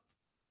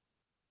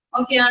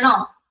 ഓക്കെ ആണോ?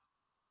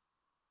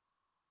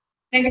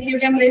 നെഗറ്റീവ്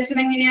ടെമ്പറേച്ചർ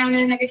എങ്ങനെയാണ്?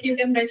 നെഗറ്റീവ്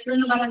ടെമ്പറേച്ചർ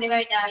എന്ന് പറഞ്ഞു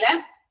കഴിഞ്ഞാല്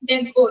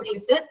ഡെഡ്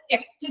ബോഡീസ്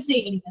കെപ്റ്റ്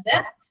ചെയ്യുന്നത്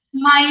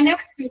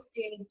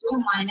 -15 to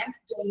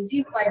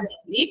 -25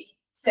 ഡിഗ്രി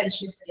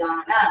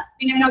സെൽഷ്യസിലാണ്.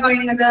 പിന്നെ എന്താ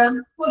പറയുന്നത്?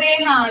 കുറെ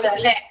നാള്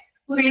അല്ലെ,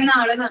 കുറെ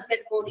നാള്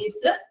ഡെഡ്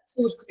ബോഡീസ്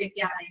സൂക്ഷിച്ചു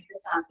വെക്കാനായിട്ട്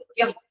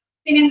സാധിക്കും.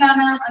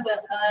 പിന്നെന്താണ്? അത്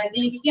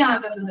ഡീക്കെ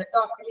ആകുന്നത്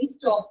ടോട്ടലി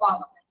സ്റ്റോപ്പ്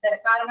ആവുന്നുണ്ട്.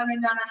 കാരണം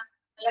എന്താണ്?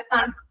 നല്ല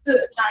തണുത്ത്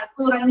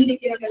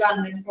ഉറഞ്ഞിരിക്കുന്നതിലാണ്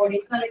ഡെഡ്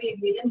ബോഡീസ് നല്ല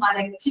രീതിയിൽ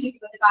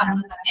മരവിച്ചിരിക്കുന്നത്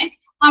കാരണം തന്നെ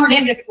അവിടെ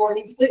ഡെഡ്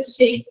ബോഡീസ്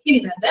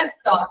ക്ഷയിക്കുന്നത്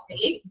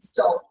ടോട്ടലി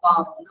സ്റ്റോപ്പ്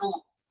ആവുന്നു.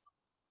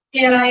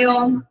 ക്ലിയർ ആയോ?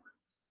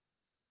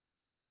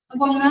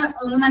 അപ്പൊ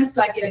ഒന്ന്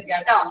മനസ്സിലാക്കി വെക്കാം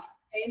കേട്ടോ.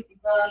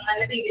 ഇപ്പൊ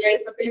നല്ല രീതിയിൽ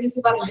എളുപ്പത്തിൽ മിസ്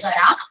പറഞ്ഞു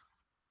തരാം.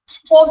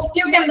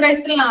 പോസിറ്റീവ്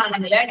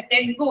ടെമ്പറേച്ചറിലാണെങ്കിൽ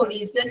ഡെഡ്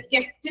ബോഡീസ്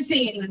കെപ്റ്റ്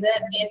ചെയ്യുന്നത്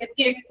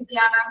ഏതൊക്കെ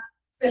ഇതിലാണ്?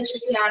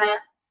 സെൽഷ്യസിലാണ്.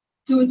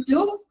 2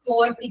 to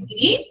 4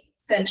 ഡിഗ്രി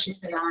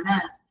സെൽഷ്യസിലാണ്.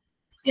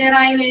 ക്ലിയർ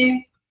ആയില്ലേ?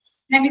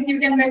 നെഗറ്റീവ്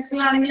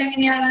ടെമ്പറേച്ചറിലാണെങ്കിൽ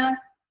എങ്ങനെയാണ്?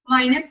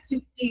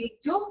 -15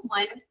 to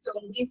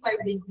 -25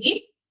 ഡിഗ്രി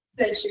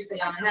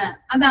സെൽഷ്യസിലാണ്.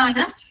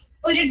 അതാണ്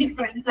ഒരു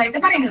ഡിഫറൻസ് ആയിട്ട്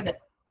പറയുന്നത്.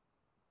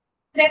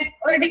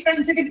 ഒരു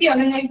ഡിഫറൻസ് കിട്ടിയോ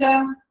നിങ്ങൾക്ക്?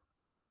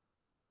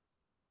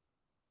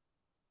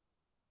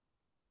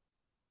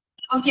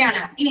 ഓക്കെ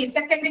ആണ്. ഇനി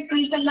സെക്കൻഡ്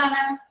ഡിഫറൻസ്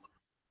എന്താണ്?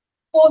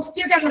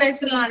 പോസിറ്റീവ്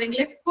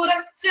ടെമ്പറേച്ചറിലാണെങ്കിൽ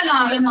കുറച്ച്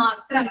നാള്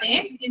മാത്രമേ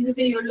എന്ത്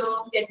ചെയ്യുള്ളൂ?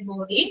 ഡെഡ്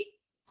ബോഡി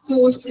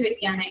സൂക്ഷിച്ചു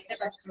വെക്കാനായിട്ട്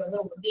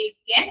പറ്റുള്ളൂ.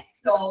 ഡീക്കെ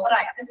സ്ലോവർ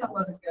ആയിട്ട്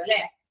സംഭവിക്കും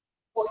അല്ലെ.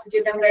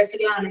 പോസിറ്റീവ്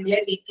ടെമ്പറേച്ചറിലാണെങ്കിൽ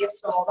ഡീക്കെ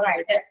സ്ലോവർ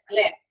ആയിട്ട്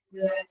അല്ലെ,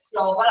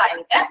 സ്ലോവർ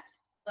ആയിട്ട്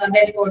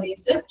ഡെഡ്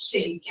ബോഡീസ്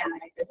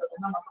ക്ഷയിക്കാനായിട്ട്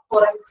തുടങ്ങും. നമുക്ക്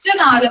കുറച്ച്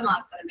നാള്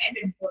മാത്രമേ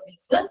ഡെഡ്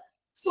ബോഡീസ്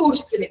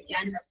സൂക്ഷിച്ചു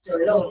വെക്കാൻ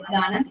പറ്റുള്ളൂ.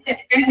 അതാണ്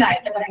സെക്കൻഡ്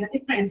ആയിട്ട് പറയുന്ന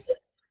ഡിഫറൻസ്.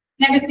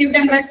 നെഗറ്റീവ്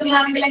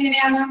ടെമ്പറേച്ചറിലാണെങ്കിൽ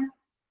എങ്ങനെയാണ്?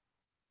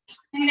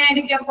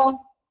 എങ്ങനെയായിരിക്കും അപ്പൊ?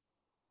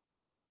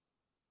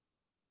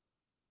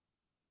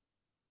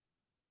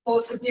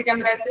 പോസിറ്റീവ്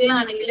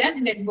ടെമ്പറേച്ചറിലാണെങ്കിൽ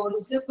ഡെഡ്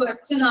ബോഡീസ്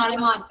കുറച്ചു നാൾ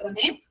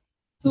മാത്രമേ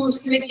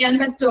സൂക്ഷിച്ചു വെക്കാൻ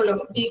പറ്റുള്ളൂ.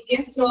 ഡീക്കെ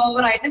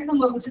സ്ലോവർ ആയിട്ട്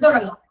സംഭവിച്ചു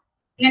തുടങ്ങും.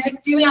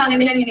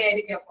 നെഗറ്റീവിലാണെങ്കിൽ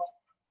എങ്ങനെയായിരിക്കും അപ്പൊ?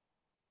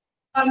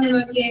 പറഞ്ഞു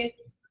നോക്കിയേ.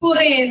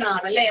 കുറെ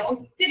നാൾ അല്ലെ,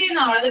 ഒത്തിരി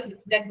നാള്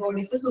ഡെഡ്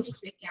ബോഡീസ്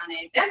സൂക്ഷിച്ചു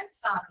വെക്കാനായിട്ട്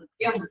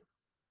സാധിക്കും.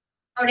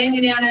 അവിടെ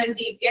എങ്ങനെയാണ്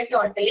ഡീക്കെ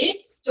ടോട്ടലി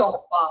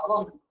സ്റ്റോപ്പ്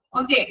ആവും.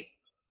 ഓക്കെ,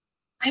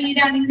 ഈ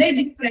രണ്ട്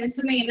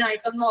ഡിഫറൻസ് മെയിൻ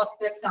ആയിട്ടൊന്ന്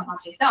ഓർത്ത് വെച്ചാൽ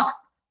മതി കേട്ടോ.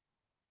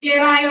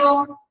 ക്ലിയർ ആയോ?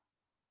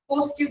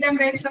 പോസിറ്റീവ്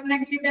ടെമ്പറേച്ചർ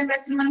നെഗറ്റീവ്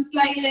ടെമ്പറേച്ചർ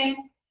മനസ്സിലായില്ലേ?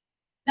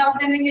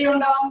 ഡൗട്ട് എന്തെങ്കിലും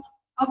ഉണ്ടോ?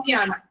 ഓക്കെ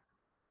ആണ്.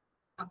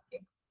 ഓക്കെ,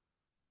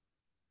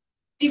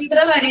 ഇത്ര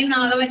വരെ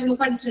നാളെ വരുമ്പോ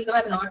പഠിച്ചിട്ട്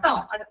വരണം കേട്ടോ.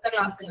 അടുത്ത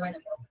ക്ലാസ്സിൽ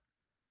വരുമ്പോ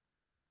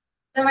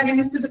ഇത്ര വരെ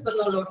മിസ്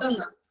എടുക്കുന്നുള്ളൂ കേട്ടോ.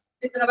 ഒന്ന്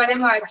ഇത്ര വരെ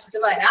വായിച്ചിട്ട്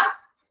വരാം,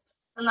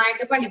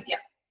 നന്നായിട്ട്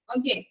പഠിക്കാം.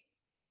 Okay,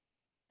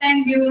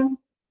 thank you.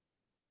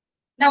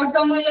 ഡൗട്ട്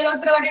ഒന്നുമില്ലല്ലോ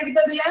ഇത്ര വരെ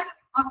എടുത്തതില്?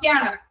 ഓക്കെ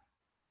ആണ്.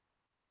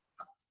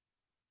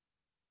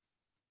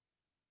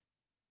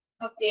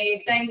 Okay,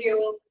 thank you.